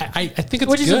 I think it's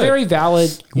Which good. is a very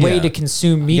valid way Yeah. to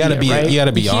consume media. You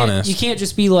gotta be can't- honest. You can't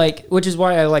just be like, which is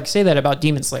why I like say that about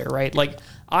Demon Slayer, right? Like,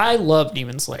 I love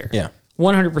Demon Slayer. Yeah.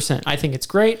 100%. I think it's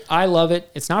great. I love it.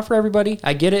 It's not for everybody.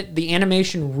 I get it. The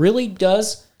animation really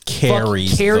does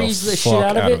carries the shit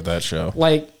out of that show.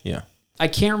 Like, Yeah. I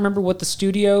can't remember what the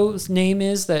studio's name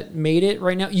is that made it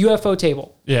right now. UFO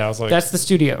Table. Yeah, I was like, That's the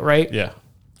studio, right? yeah.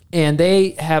 And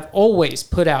they have always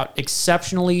put out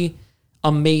exceptionally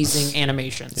amazing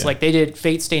animations. Yeah. Like they did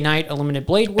Fate Stay Night, Illuminated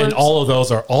Blade Works. And all of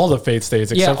those are all the Fate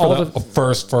stays except all for the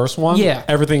first one. Yeah.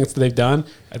 Everything they've done.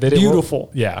 They did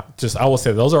Beautiful. I will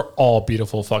say those are all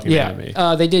beautiful fucking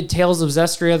anime. They did Tales of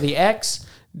Zestria the X.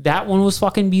 That one was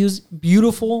fucking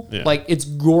beautiful. Yeah. Like it's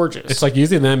gorgeous. It's like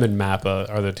using them and Mappa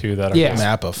are the two that are Yeah.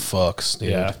 Mappa fucks,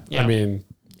 dude. Yeah. Yeah. I mean,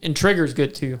 and Trigger's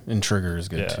good too. And Trigger is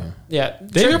good too. Yeah.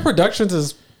 Data Productions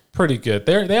is pretty good.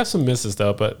 They have some misses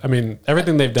though, but I mean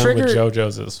everything they've done with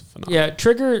JoJo's is phenomenal. Yeah,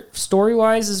 Trigger story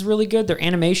wise is really good. Their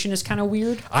animation is kind of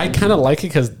weird. I kind of like it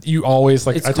because you always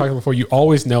I talked about before. You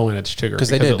always know when it's Trigger because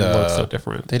They did it looks so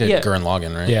different. They did Yeah. Gurren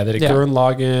Lagann, right? Yeah, they did Gurren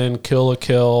Lagann, Kill la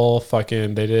Kill,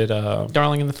 fucking. They did.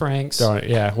 Darling in the Franxx.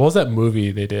 Yeah, what was that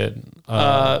movie they did?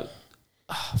 The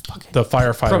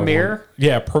firefighter. Premiere? One.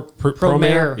 Yeah,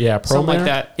 Promare. Yeah, Promare. Something like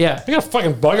that. Yeah. I got a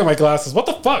fucking bug in my glasses. What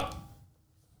the fuck?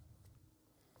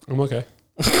 I'm okay.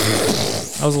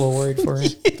 I was a little worried for you.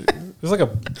 There's like a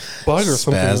bug or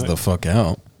something. Spaz the fuck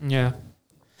out. Yeah.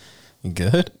 You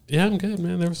good? Yeah, I'm good,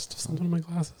 man. There was just something in my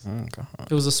glasses. Oh, God.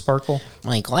 It was a sparkle.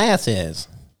 My glasses.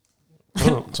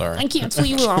 Oh. Sorry. I can't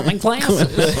see without my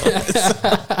glasses.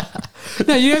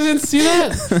 Yeah, you guys didn't see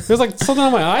that? There's like something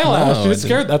on my eyelash. No, Dude, I it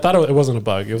scared. I thought it wasn't a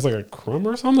bug. It was like a crumb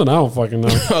or something. I don't fucking know.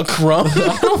 A crumb?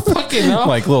 I don't fucking know.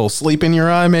 Like little sleep in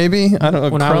your eye, maybe? I don't know.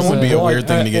 When I Crumb was, would be a Well, weird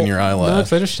thing to get in your No, eyelash.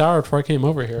 because I just showered before I came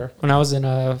over here. When I was in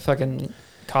fucking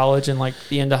college and like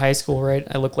the end of high school, right?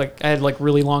 I had like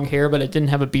really long hair, but I didn't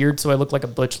have a beard, so I looked like a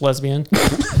butch lesbian.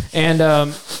 and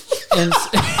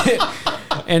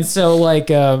and so like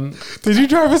Did you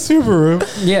drive a Subaru?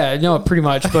 yeah, no, pretty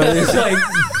much. But it's like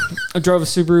I drove a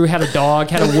Subaru, had a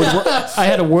dog, I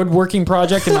had a woodworking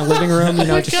project in my living room,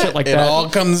 just shit like It that. all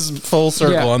comes full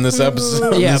circle Yeah. on this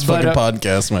episode, Yeah, this but, fucking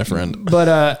podcast, my friend.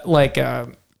 But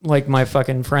like my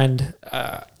fucking friend,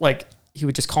 like he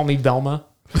would just call me Velma.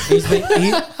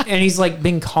 He's like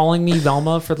been calling me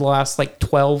Velma for the last like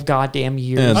 12 goddamn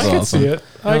years. Yeah, I That's can awesome. see it.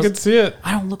 I can see it.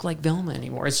 I don't look like Velma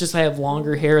anymore. It's just I have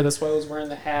longer hair. That's why I was wearing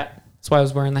the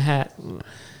hat.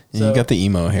 You got the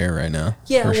emo hair right now.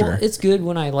 Yeah, for well, sure. it's good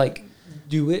when I like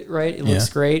do it right. It looks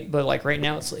Yeah. great, but like right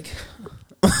now it's like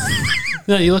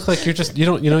No, you look like you're just you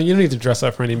don't need to dress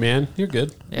up for any man. You're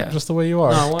good. Yeah. You're just the way you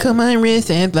are. No, what? Come on, wrist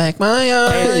and black my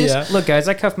eyes. Yeah. Look, guys,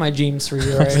 I cuffed my jeans for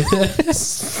you, right?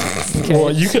 Okay.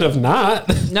 Well, you could have not.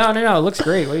 No, it looks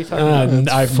great. What are you talking about?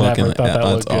 I've never thought that That's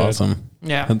looked good. awesome.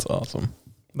 Yeah. That's awesome.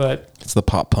 But It's the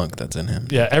pop punk that's in him.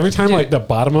 Yeah, every time like the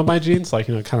bottom of my jeans, like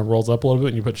kind of rolls up a little bit,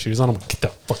 and you put shoes on, I'm like, get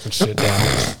that fucking shit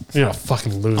down. You're a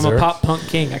fucking loser. I'm a pop punk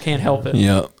king. I can't help it.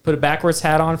 Yeah. Put a backwards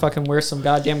hat on, fucking wear some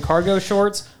goddamn cargo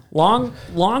shorts, long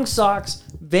socks,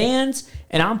 Vans,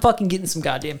 and I'm fucking getting some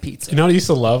goddamn pizza. You know what I used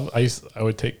to love? I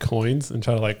would take coins and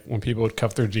try to like when people would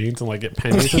cuff their jeans and like get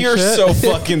pennies. And You're shit. so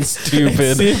fucking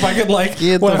stupid. See if I could like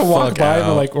Get when the I walk fuck by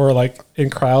out. or like in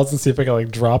crowds and see if I could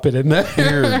like drop it in there.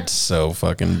 You're so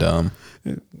fucking dumb.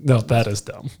 No, that is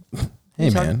dumb. Hey,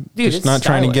 man. Dude, just it's not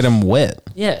trying to get stylish. him wet.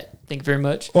 Yeah, thank you very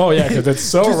much. Oh yeah, because it's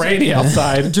so rainy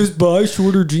outside. Just buy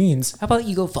shorter jeans. How about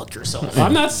you go fuck yourself?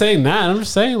 I'm not saying that. I'm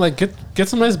just saying like get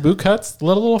some nice boot cuts.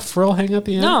 Let a little frill hang at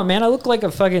the end. No, man, I look like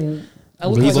a fucking. He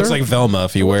looks like Velma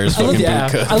if he wears fucking boot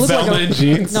cuts. I look Velma like in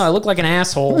jeans. No, I look like an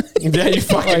asshole. Yeah, you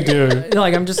fucking do.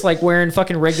 Like I'm just like wearing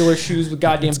fucking regular shoes with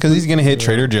goddamn. Because he's going to hit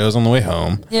Trader Joe's on the way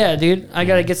home. Yeah, dude, I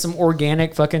gotta get some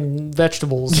organic fucking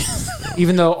vegetables.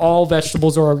 Even though all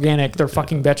vegetables are organic, they're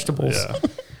fucking vegetables. Yeah.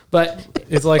 But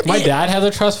It's like my dad has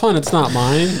a trust fund. It's not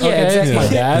mine. yeah, Okay, exactly. it's my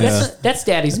dad's. That's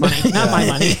daddy's money, not my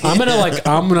money.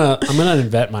 I'm gonna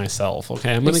invent myself.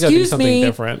 Okay, I'm gonna go do something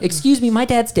different. Excuse me, my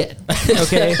dad's dead.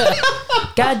 Okay.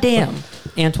 Goddamn,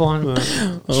 Antoine.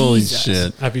 Holy Jesus.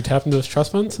 shit. Have you tapped into his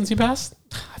trust fund since he passed?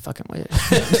 I fucking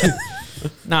wish.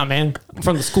 Nah, man. I'm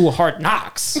from the school of hard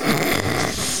knocks.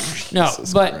 No,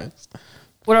 but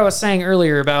what I was saying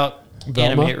earlier about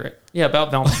Velma? anime, yeah,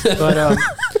 about Velma,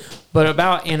 but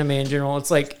about anime in general,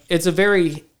 it's like it's a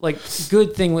very like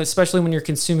good thing, especially when you're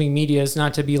consuming media, is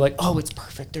not to be like, oh, it's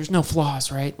perfect. There's no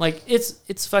flaws, right? Like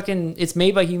it's fucking it's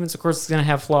made by humans. Of course, it's gonna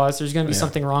have flaws. There's gonna be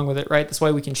something wrong with it, right? That's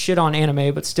why we can shit on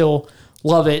anime, but still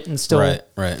love it and still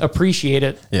Right. appreciate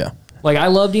it. Yeah. Like I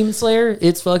love Demon Slayer.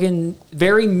 It's fucking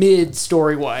very mid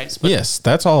story wise. But Yes,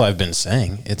 that's all I've been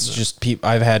saying. It's just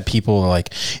I've had people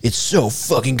like, it's so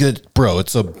fucking good, bro.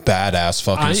 It's a badass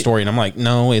fucking story, and I'm like,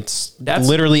 no, that's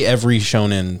literally every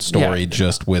shonen story,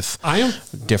 just with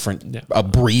different a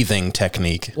breathing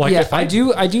technique. Like yeah, if I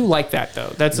do like that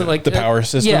though. That's like The power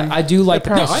system? Yeah, I do like the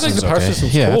power I think system. the power okay.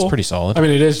 system's Yeah, cool. it's pretty solid. I mean,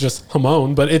 it is just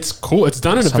Hamon, but it's cool. It's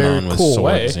done in a very Hamon with cool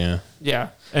way. swords, yeah. Yeah.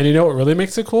 And you know what really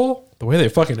makes it cool? The way they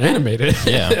fucking animate it.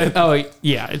 Yeah. Oh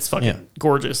yeah, it's fucking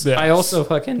gorgeous. Yeah. I also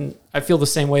I feel the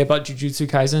same way about Jujutsu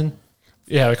Kaisen.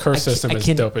 Yeah, the curse system is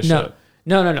dope as shit.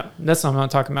 No. That's not what I'm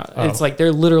talking about. It's like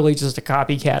they're literally just a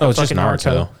copycat of It's just fucking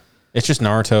Naruto. It's just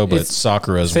Naruto, but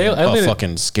Sakura's I a mean,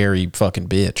 fucking scary fucking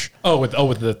bitch. Oh,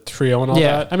 with the trio and all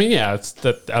Yeah. that. I mean, yeah, it's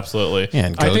that absolutely. Yeah,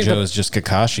 and I think Gojo is just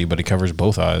Kakashi, but he covers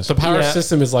both eyes. the power Yeah.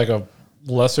 system is like a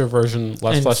lesser version,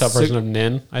 less And fleshed out version of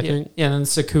Nin. I Yeah, think. and then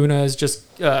Sukuna is just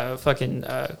fucking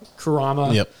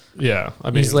Kurama. Yep. Yeah,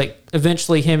 I mean, He's like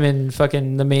eventually him and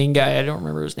fucking the main guy. I don't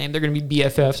remember his name. They're gonna be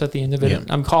BFFs at the end of it. Yep.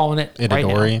 I'm calling it right now.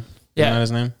 Itadori. Isn't Yeah. that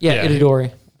his name? Yeah, Yeah. Itadori.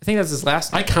 I think that's his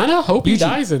last name. I kind of hope he Yuji.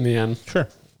 dies in the end. Sure.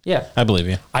 Yeah. I believe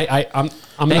you. I'm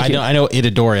I know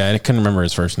Itadori. I couldn't remember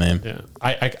his first name. Yeah,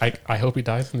 I hope he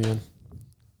dies in the end.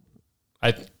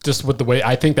 I just with the way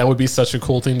I think that would be such a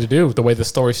cool thing to do. The way the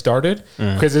story started,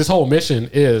 because his whole mission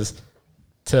is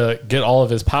to get all of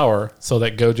his power so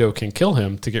that Gojo can kill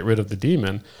him to get rid of the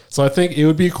demon. So I think it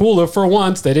would be cool if for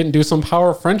once they didn't do some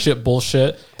power friendship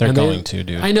bullshit. They're going to,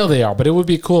 dude. I know they are, but it would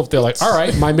be cool if they're like, all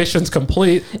right, my mission's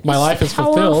complete, my life is Power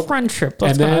fulfilled. of friendship.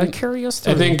 That's And then- gonna carry us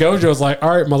through. And then Gojo's like, all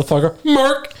right, motherfucker,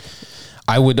 Mark.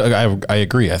 I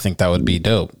agree. I think that would be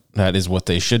dope. That is what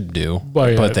they should do,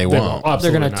 Well, yeah, but they won't. they're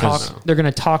absolutely gonna not. talk. They're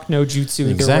gonna talk no jutsu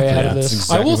Exactly, their way out of that's this.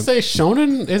 exactly- I will say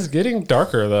Shonen is getting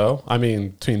darker though. I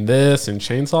mean, between this and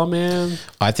Chainsaw Man.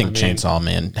 I think Chainsaw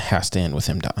Man has to end with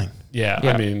him dying. Yeah,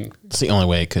 Yeah. I mean, It's the only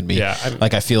way it could be. Yeah,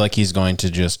 I feel like he's going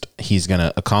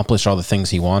to accomplish all the things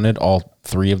he wanted, all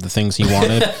three of the things he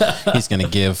wanted. he's gonna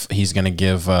give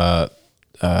the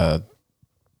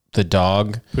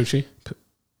dog Poochie.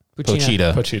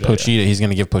 Pochita. Pochita, He's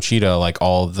going to give Pochita like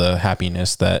all the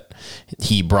happiness that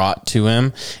he brought to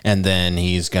him, and then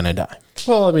he's going to die.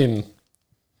 Well, I mean,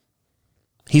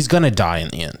 He's going to die in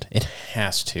the end. It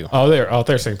has to.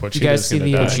 they're saying Pochita's You guys see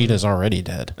gonna the, die. Pochita's already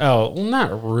dead. Oh, well,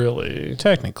 not really.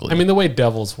 Technically. I mean, the way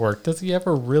devils work, does he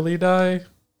ever really die?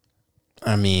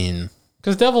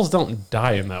 Because devils don't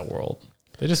die in that world.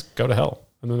 They just go to hell,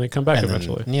 and then they come back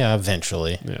eventually. Yeah,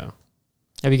 eventually. Yeah.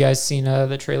 Have you guys seen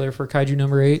the trailer for Kaiju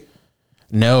number 8?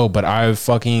 No, but I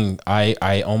think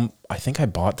I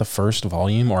bought the first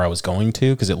volume, or I was going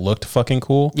to, because it looked fucking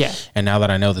cool. Yeah. And now that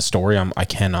I know the story, I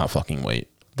cannot fucking wait.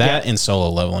 That and Solo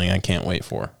Leveling, I can't wait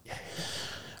for.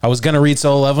 I was gonna read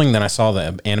Solo Leveling, then I saw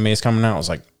the anime is coming out. I was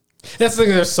like, That's the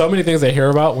thing. There's so many things I hear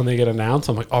about when they get announced.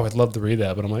 I'm like, oh, I'd love to read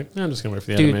that, but I'm like, I'm just gonna wait for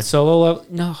the anime. Dude, Solo Level.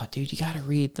 No, dude, you got to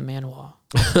read the manhwa.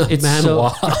 It's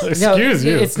Manhwa. Excuse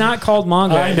you. It's not called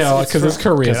manga. I know, because it's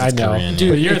Korean. 'Cause it's I know. Korean,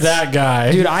 Dude, yeah. you're that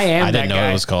guy. Dude, I am I that didn't know guy.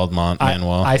 it was called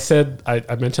manhwa. I said,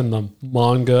 I mentioned the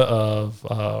manga of,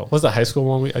 what's the high school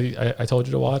one I told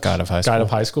you to watch? God of High God School. of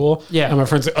High School. Yeah. And my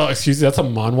friend's like, oh, excuse me, that's a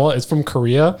manhwa. It's from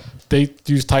Korea. They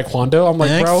use taekwondo. I'm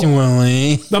like, bro,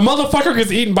 Actually, the motherfucker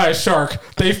gets eaten by a shark.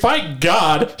 They fight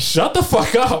God. Shut the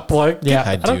fuck up. Like, Yeah.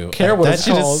 I do. don't care what that it's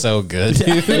shit called. is so good. Dude.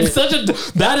 It's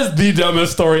that is the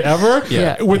dumbest story ever. Yeah.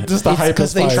 With just the It's hype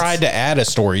Because they tried to add a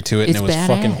story to it, and It's it was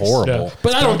fucking badass. horrible. Yeah.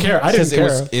 But I don't care. I didn't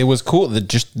Because care. it was cool.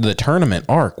 The tournament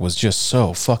arc was just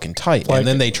so fucking tight, Like, and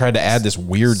then they tried to add this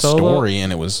weird Solo- story,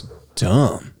 and it was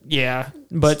dumb. Yeah,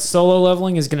 but Solo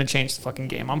Leveling is going to change the fucking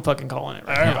game. I'm fucking calling it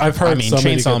right now. I've heard I mean, so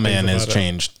many good Chainsaw things Man has about it.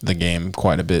 changed the game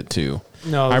quite a bit too.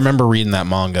 No, I remember reading that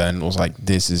manga and was like,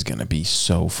 "This is gonna be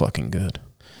so fucking good,"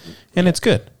 and it's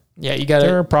good. Yeah, you got to.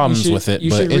 There are problems with it,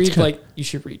 You but should it's read good. you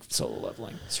should read Solo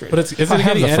Leveling straight. But up. is I it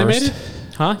have getting the first. animated?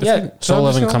 Huh? It's Yeah, like- Soul I'm just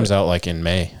Eleven gonna comes wait. out like in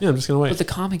May. Yeah, I'm just gonna wait. but the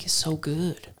comic is so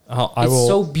good. I It's will.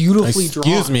 so beautifully drawn.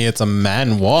 Excuse me, it's a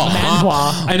manhwa.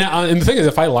 Manhwa. And the thing is,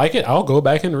 if I like it, I'll go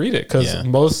back and read it. Because Yeah.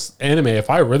 most anime, if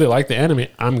I really like the anime,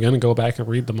 I'm gonna go back and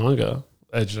read the manga.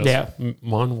 It's just Yeah.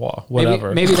 manhwa,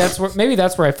 whatever. Maybe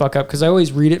that's where I fuck up because I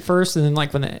always read it first and then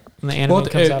like when the anime well,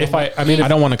 comes out. if I'm like, I I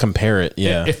don't want to compare it.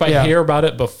 Yeah, if I Yeah. hear about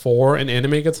it before an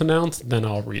anime gets announced, then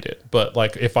I'll read it. But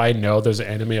like if I know there's an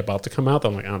anime about to come out,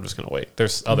 then I'm like, I'm just gonna wait.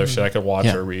 There's other shit I could watch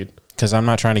Yeah. or read. because I'm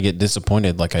not trying to get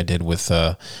disappointed like I did with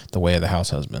the Way of the House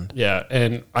Husband. Yeah,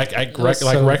 and like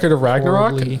so Record of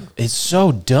Ragnarok. horribly- It's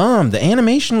so dumb. The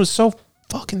animation was so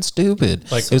fucking stupid.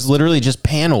 Like- it was literally just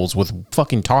panels with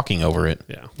fucking talking over it.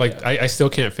 Yeah, like I still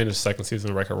can't finish the second season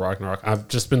of Record of Ragnarok. I've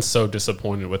just been so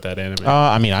disappointed with that anime.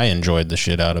 I mean, I enjoyed the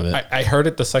shit out of it. I heard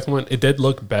it. The second one, it did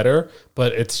look better,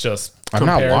 but it's just. I'm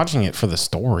not compared- watching it for the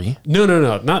story. No.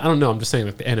 Not. I don't know. I'm just saying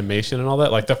like the animation and all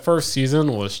that. Like the first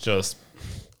season was just.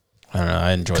 I don't know.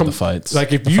 I enjoyed the fights.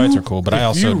 like, if the you- fights are cool, but I if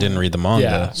also you- didn't read the manga,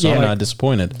 Yeah. so Yeah, I'm like- not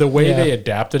disappointed. The way Yeah. they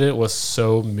adapted it was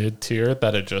so mid tier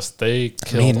that they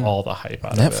killed mean, all the hype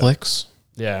out of it. Netflix.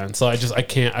 Yeah, and so I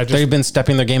can't. They've been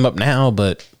stepping their game up now,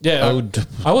 but Yeah,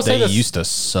 I will say they this- used to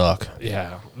suck.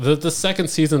 Yeah, the second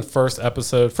season, first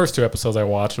two episodes I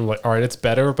watched, I'm like, all right, it's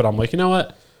better, but I'm like, you know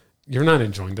what? You're not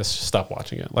enjoying this. Just stop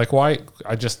watching it. Like, why?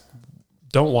 I just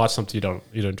don't watch something you don't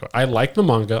enjoy. I like the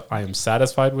manga. I am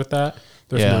satisfied with that.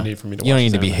 There's no need for me to. You watch don't need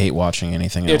this to be anime. hate watching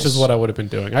anything else. Which is what I would have been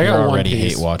doing. I got You're One already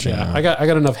Piece. hate watching Yeah, now. I got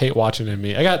enough hate watching in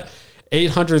me. I got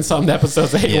 800 something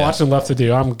episodes of hate Yeah. watching left to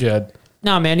do. I'm good.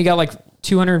 nah, man, you got like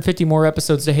 250 more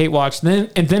episodes to hate watch, and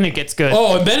then it gets good.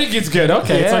 Oh, and then it gets good.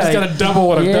 Okay, so I just Yeah. got to double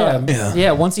what I've done.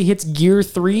 Yeah. Once he hits Gear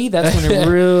 3, that's when it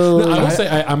really. I will say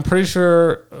I'm pretty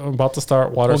sure I'm about to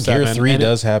start Water Well, 7. Gear 3 and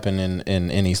does happen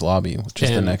in Ennie's Lobby, which is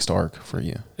the And- next arc for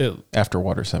you It, after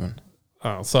Water 7.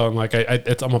 so I'm like,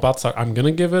 I'm about to start. I'm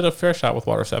gonna give it a fair shot with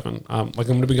Water 7. Like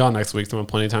I'm gonna be gone next week, so I'm have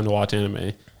plenty of time to watch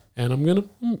anime, and I'm gonna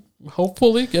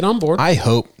hopefully get on board. I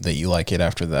hope that you like it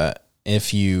after that.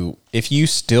 If you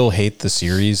still hate the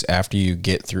series after you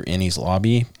get through Ennie's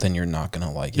Lobby, then you're not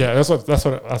gonna like it. Yeah, that's what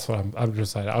I'm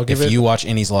decided. I'll give If it. you watch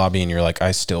Ennie's Lobby and you're like,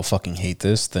 I still fucking hate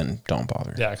this, then don't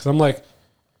bother. Yeah, because I'm like,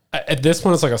 at this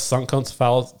point, it's like a sunk cost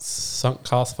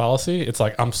fallacy. It's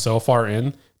like I'm so far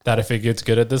in that if it gets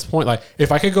good at this point, like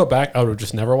if I could go back, I would have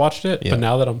just never watched it. Yeah. But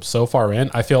now that I'm so far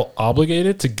in, I feel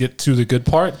obligated to get to the good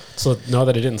part, so know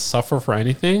that it didn't suffer for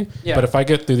anything. Yeah. But if I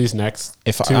get through these next,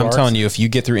 If two I'm arcs, telling you, if you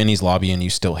get through Ennie's Lobby and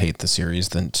you still hate the series,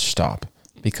 then stop,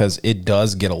 because it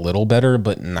does get a little better,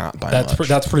 but not by much.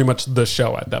 that's pretty much the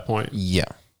show at that point. Yeah.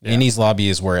 Ennie's Lobby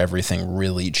is where everything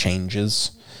really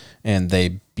changes and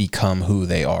they become who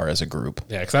they are as a group.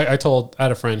 Yeah, because I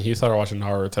had a friend, he started watching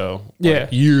Naruto Yeah.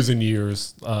 years and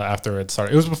years after it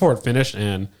started. It was before it finished,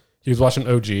 and he was watching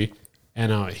OG,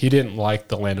 and he didn't like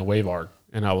the Land of Wave arc,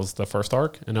 and that was the first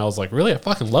arc, and I was like, really? I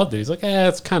fucking loved it. He's like,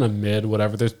 it's kind of mid,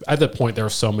 whatever. There's at that point, there were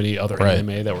so many other Right.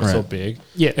 anime that were so big.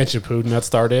 Yeah. And Shippuden that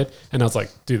started, and I was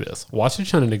like, do this. Watch the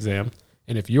Chunin exam,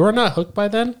 and if you are not hooked by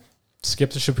then,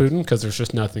 skip to Shippuden because there's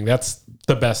just nothing. That's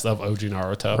the best of OG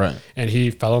Naruto. Right. And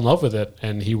he fell in love with it,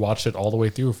 and he watched it all the way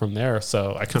through from there.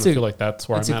 So I kind of feel like that's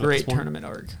where I'm at. It's a at great this point. tournament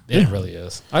arc. It really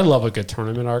is. I love a good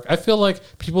tournament arc. I feel like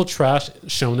people trash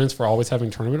shonens for always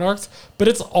having tournament arcs, but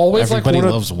it's always Everybody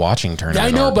like loves watching tournament. I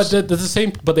know, arcs. but they're the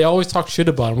same. But they always talk shit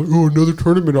about them. Like, oh, another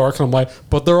tournament arc. And I'm like,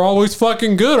 but they're always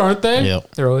fucking good, aren't they?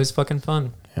 Yep. They're always fucking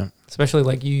fun. Yeah. Especially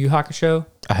like Yu Yu Hakusho.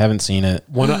 I haven't seen it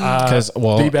One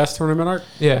the best tournament arc.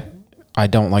 Yeah. I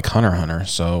don't like Hunter x Hunter,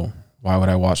 so why would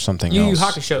I watch something Yu Yu else?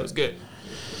 Hakusho is good.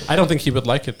 I don't think he would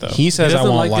like it though. He says doesn't I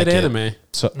won't like good it. anime.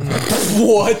 So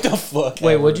what the fuck?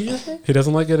 Wait, what'd you just say? He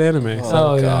doesn't like good anime.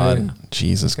 Oh, God, yeah.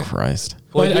 Jesus Christ!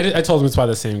 Well, I told him it's by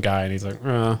the same guy, and he's like,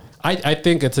 I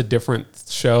think it's a different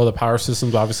show. The power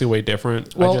system's obviously way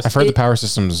different. Well, I've heard the power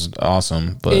system's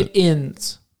awesome, but It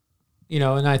ends.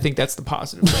 And I think that's the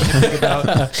positive thing about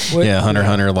what- yeah, Hunter x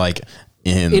Hunter like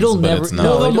ends. It'll but never- It's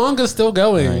no, not. the manga's still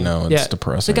going. I know it's Yeah.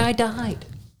 depressing. The guy died.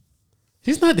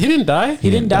 He didn't die.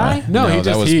 He didn't die? No, he that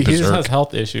just was he just Berserk. has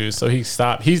health issues, so he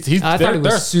stopped. He's I thought he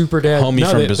was super dead. Homie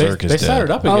from Berserk is they dead.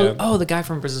 started up Oh, again. the guy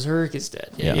from Berserk is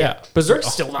dead. Yeah. Berserk's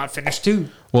still not finished too.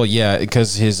 Well, yeah,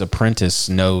 because his apprentice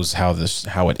knows how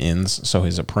it ends, so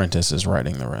his apprentice is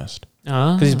writing the rest.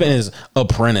 Because he's been his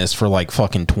apprentice for like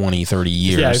fucking 20, 30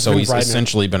 years, Yeah, he's so been he's writing it.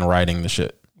 essentially been writing the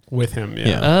shit. With him, Yeah.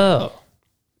 yeah. Oh.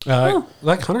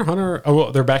 Like Hunter x Hunter. Oh,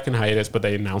 well, they're back in hiatus, but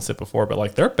they announced it before. But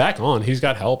like they're back on. He's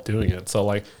got help doing it. So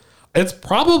like, it's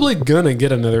probably gonna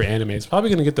get another anime. It's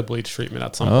probably gonna get the Bleach treatment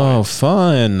at some Oh, point,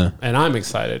 fun. and I'm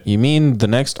excited. You mean the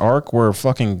next arc where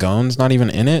fucking Gon's not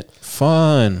even in it?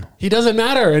 Fun. He doesn't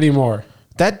matter anymore.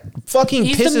 That fucking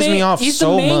pisses me off He's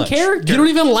so the main much. character. You don't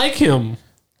even like him.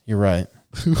 You're right.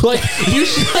 Like you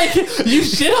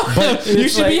shit on him. You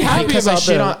should be happy Because about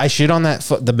that. I shit on that.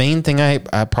 The main thing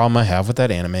problem I have with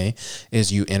that anime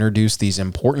is you introduce these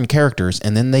important characters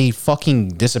and then they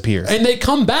fucking disappear. And they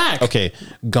come back. Okay,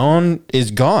 Gon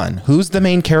is gone. Who's the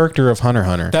main character of Hunter x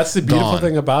Hunter? That's the beautiful Gone.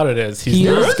 thing about it is He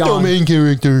is gone. main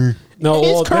character. no.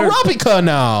 Well, It's they're- Kurapika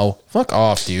now. Fuck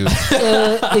off, dude.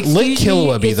 Let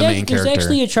Killua be the main character. There's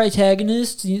actually a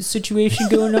tritagonist situation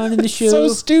going on in the show. So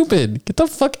stupid. Get the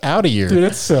fuck out of here. Dude,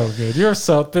 it's so good. You're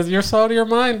so out of your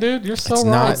mind, dude. You're so It's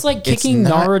wrong. not. It's like It's kicking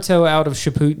not- Naruto out of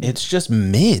Shippuden. It's just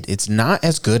mid. It's not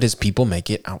as good as people make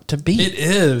it out to be. It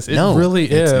is. It No,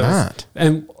 really it's is. not.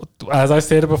 And as I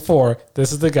stated before,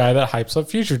 this is the guy that hypes up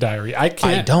Future Diary. I I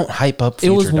can't. don't hype up It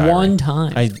Future was Diary. one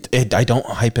time. I don't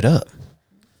hype it up.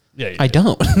 Yeah. I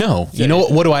don't. No. You know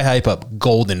what do I hype up?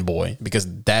 Golden Boy. Because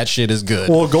that shit is good.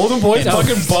 Well, Golden Boy's And-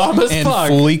 fucking bomb as and fuck.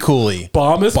 Fully Cooley.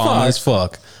 Bomb as Bomb fuck. as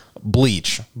fuck.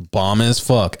 Bleach. Bomb as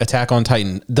fuck. Attack on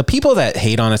Titan. The people that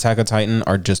hate on Attack on Titan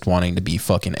are just wanting to be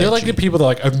fucking edgy. They're like the people that are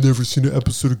like, I've never seen an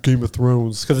episode of Game of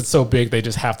Thrones because it's so big they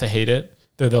just have to hate it.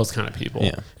 They're those kind of people.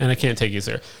 Yeah. And I can't take you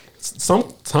there.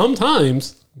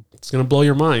 Sometimes it's gonna blow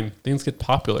your mind. Things get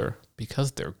popular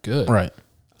because they're good. Right.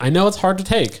 I know it's hard to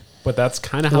take, but that's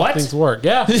kind of how What? things work.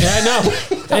 Yeah, I know.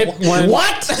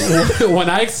 When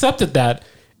I accepted that,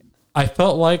 I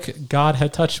felt like God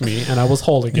had touched me and I was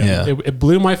whole again. Yeah. It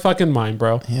blew my fucking mind,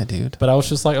 bro. Yeah, dude. But I was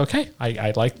just like, okay,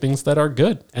 I like things that are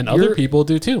good, and other You're- people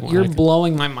do too. You're Like,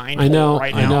 blowing my mind. I know,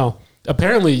 right now. I know.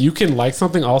 Apparently, you can like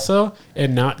something also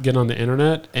and not get on the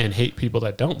internet and hate people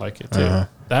that don't like it too.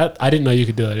 That I didn't know you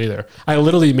could do that either. I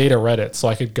literally made a Reddit so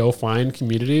I could go find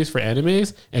communities for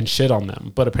animes and shit on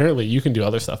them. But apparently, you can do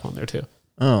other stuff on there too.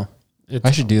 Oh. It's,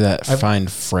 I should do that.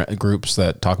 Find groups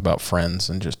that talk about Friends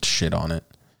and just shit on it.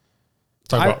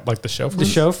 talk about like the show. the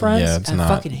show Friends? Yeah, it's I not.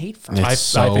 fucking hate Friends. It's I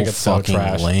so think it's so fucking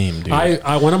trash. lame, dude.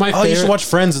 I one of my oh, favorite. you should watch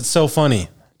Friends. It's so funny.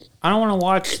 I don't want to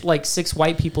watch like 6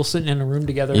 white people sitting in a room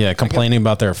together. Yeah, complaining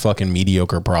about their fucking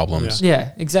mediocre problems.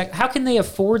 Yeah, exactly. How can they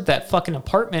afford that fucking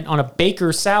apartment on a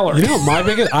baker's salary? You know, my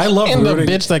biggest. I love And the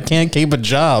rooting. bitch that can't keep a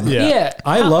job. Yeah. Yeah.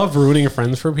 I love rooting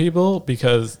Friends for people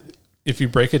because if you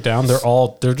break it down,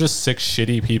 they're just 6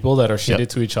 shitty people that are shitty Yep.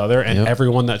 to each other, and Yep.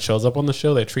 everyone that shows up on the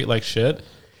show they treat like shit.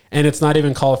 And it's not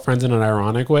even called Friends in an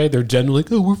ironic way. They're generally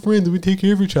like, oh, we're friends and we take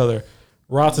care of each other.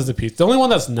 Ross is a piece. The only one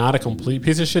that's not a complete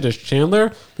piece of shit is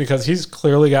Chandler because he's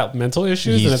clearly got mental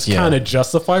issues and it's Yeah. kind of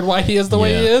justified why he is the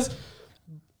way he Yeah. is.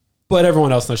 But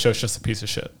everyone else in the show is just a piece of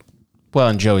shit. Well,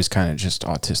 and Joey's kind of just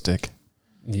autistic.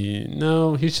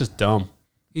 No, he's just dumb.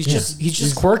 He's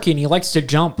just quirky and he likes to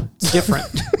jump. It's different.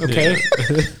 Okay.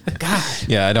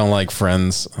 Yeah, I don't like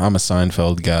Friends. I'm a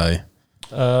Seinfeld guy.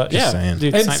 Yeah, saying.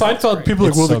 dude, And and Seinfeld's Seinfeld, great. people are like,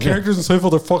 It's well, so the good. characters in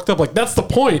Seinfeld are fucked up. Like, that's the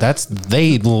point. That's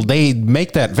they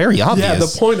make that very obvious. Yeah,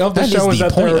 the point of the show is the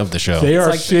that point they're- of the show. They are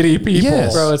like- shitty people.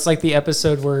 Yes. Bro, it's like the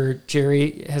episode where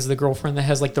Jerry has the girlfriend that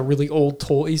has like the really old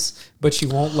toys, but she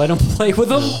won't let him play with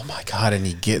them. Oh my god! And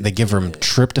they give him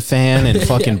tryptophan and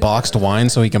fucking boxed wine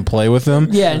so he can play with them.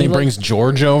 Yeah, and and he he, brings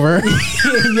George over.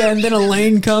 Yeah, and then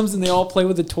Elaine comes and they all play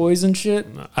with the toys and shit.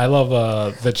 I love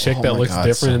the chick Oh that my looks God,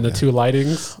 different so in the good. two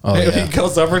lightings. Oh, And yeah. he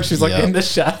goes over and she's like Yep. in the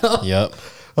shadow. Yep.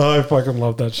 Oh, I fucking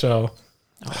love that show.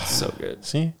 Oh, it's so good.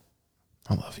 See,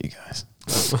 I love you guys.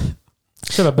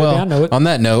 Shut up, baby. I know it. On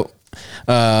that note,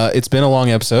 it's been a long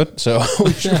episode, so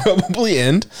we should probably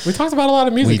end. We talked about a lot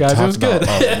of music, We guys. It talked was good.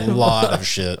 about a lot of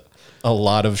shit. A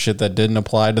lot of shit that didn't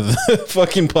apply to the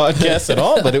fucking podcast at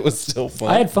all, but it was still fun.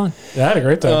 I had fun. Yeah, I had a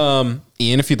great time.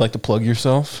 Ian, if you'd like to plug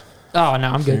yourself. Oh, no,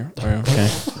 I'm good. Okay.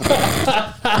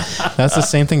 That's the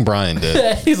same thing Brian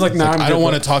did. He's like, nah, I don't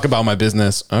want to talk about my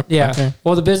business. Yeah. Okay.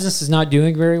 Well, the business is not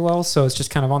doing very well, so it's just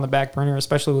kind of on the back burner,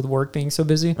 especially with work being so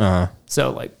busy.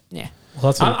 So, like, yeah. Well,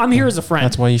 that's what- I'm here as a friend.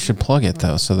 That's why you should plug it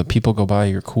though, so that people go buy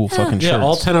your cool fucking shirts. Yeah,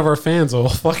 all 10 of our fans will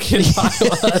fucking buy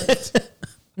us.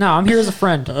 No, I'm here as a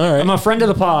friend. All right. I'm a friend of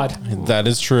the pod. That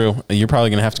is true. You're probably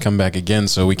gonna have to come back again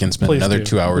so we can spend Please another do.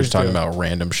 2 hours Please talking do. about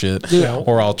random shit, Yeah.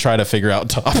 or I'll try to figure out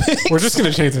topics. We're just going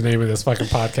to change the name of this fucking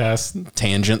podcast.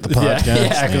 Tangent the Yeah, podcast.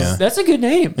 yeah, 'cause That's a good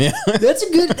name. Yeah. That's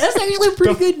actually a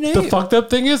pretty good name. The fucked up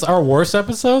thing is, our worst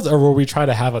episodes are where we try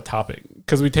to have a topic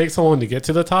because we take so long to get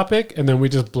to the topic and then we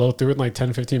just blow through it in like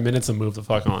 10, 15 minutes and move the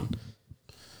fuck on.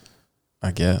 I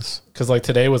guess. Because like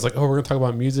today was like, oh, we're gonna talk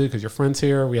about music because your friend's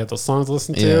here. We had those songs to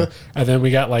listen to, Yeah. and then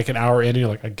we got like an hour in, and you're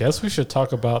like, I guess we should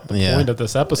talk about the Yeah. point of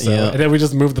this episode, Yeah. and then we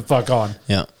just moved the fuck on.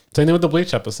 Yeah. Same thing with the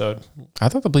Bleach episode. I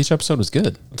thought the Bleach episode was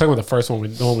good. I'm talking about the first one,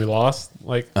 the one we lost.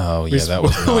 Like, Oh, we yeah, that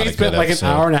was not we a good spent like episode.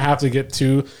 an hour and a half to get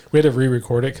to. We had to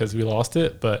re-record it because we lost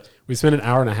it, but we spent an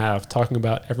hour and a half talking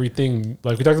about everything.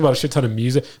 Like we talked about a shit ton of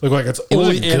music. Like it's It was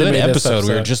only a good anime this episode.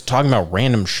 We were just talking about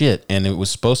random shit, and it was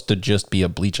supposed to just be a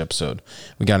Bleach episode.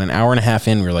 We got an hour and a half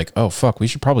in. We were like, oh, fuck, we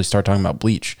should probably start talking about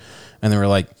Bleach. And then we were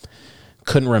like,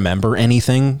 couldn't remember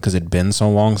anything because it'd been so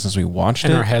long since we watched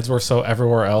and it. our heads were so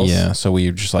everywhere else. Yeah, so we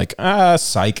were just like,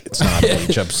 psych, it's not a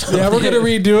Bleach episode. Yeah, we're gonna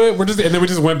redo it. And then we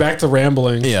just went back to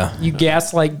rambling. Yeah. You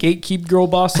gaslight gatekeep girl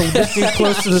boss so this too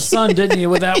close to the sun, didn't you,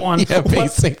 with that one? Yeah,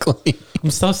 basically. I'm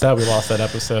so sad we lost that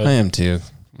episode. I am too.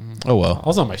 Oh, well. I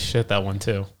was on my shit that one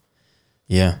too.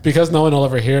 Yeah. Because no one will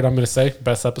ever hear it, I'm gonna say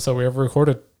best episode we ever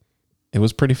recorded. It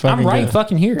was pretty fucking I'm right good.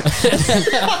 fucking here.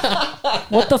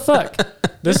 What the fuck?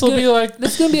 This will be like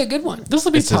This is going to be a good one. this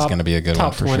will be This is top, gonna be a good top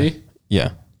one for 20. sure.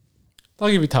 Yeah. I'll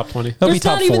give you top 20. That'll be There's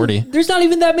not top even- 40. There's not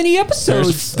even that many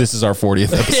episodes. This is our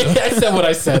 40th episode. I said what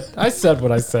I said. I said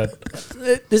what I said.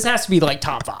 This has to be like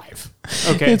top 5.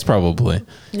 Okay. It's probably.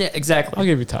 Yeah, exactly. I'll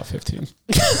give you top 15.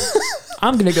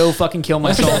 I'm going to go fucking kill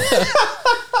myself.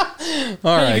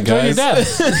 All right, Join your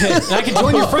guys. dad. I can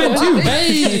join your friend too.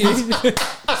 Hey.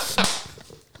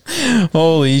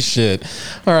 Holy shit.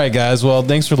 All right, guys. Well,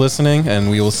 thanks for listening, and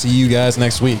we will see you guys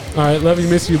next week. All right, love you,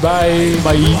 miss you. Bye.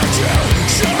 Bye.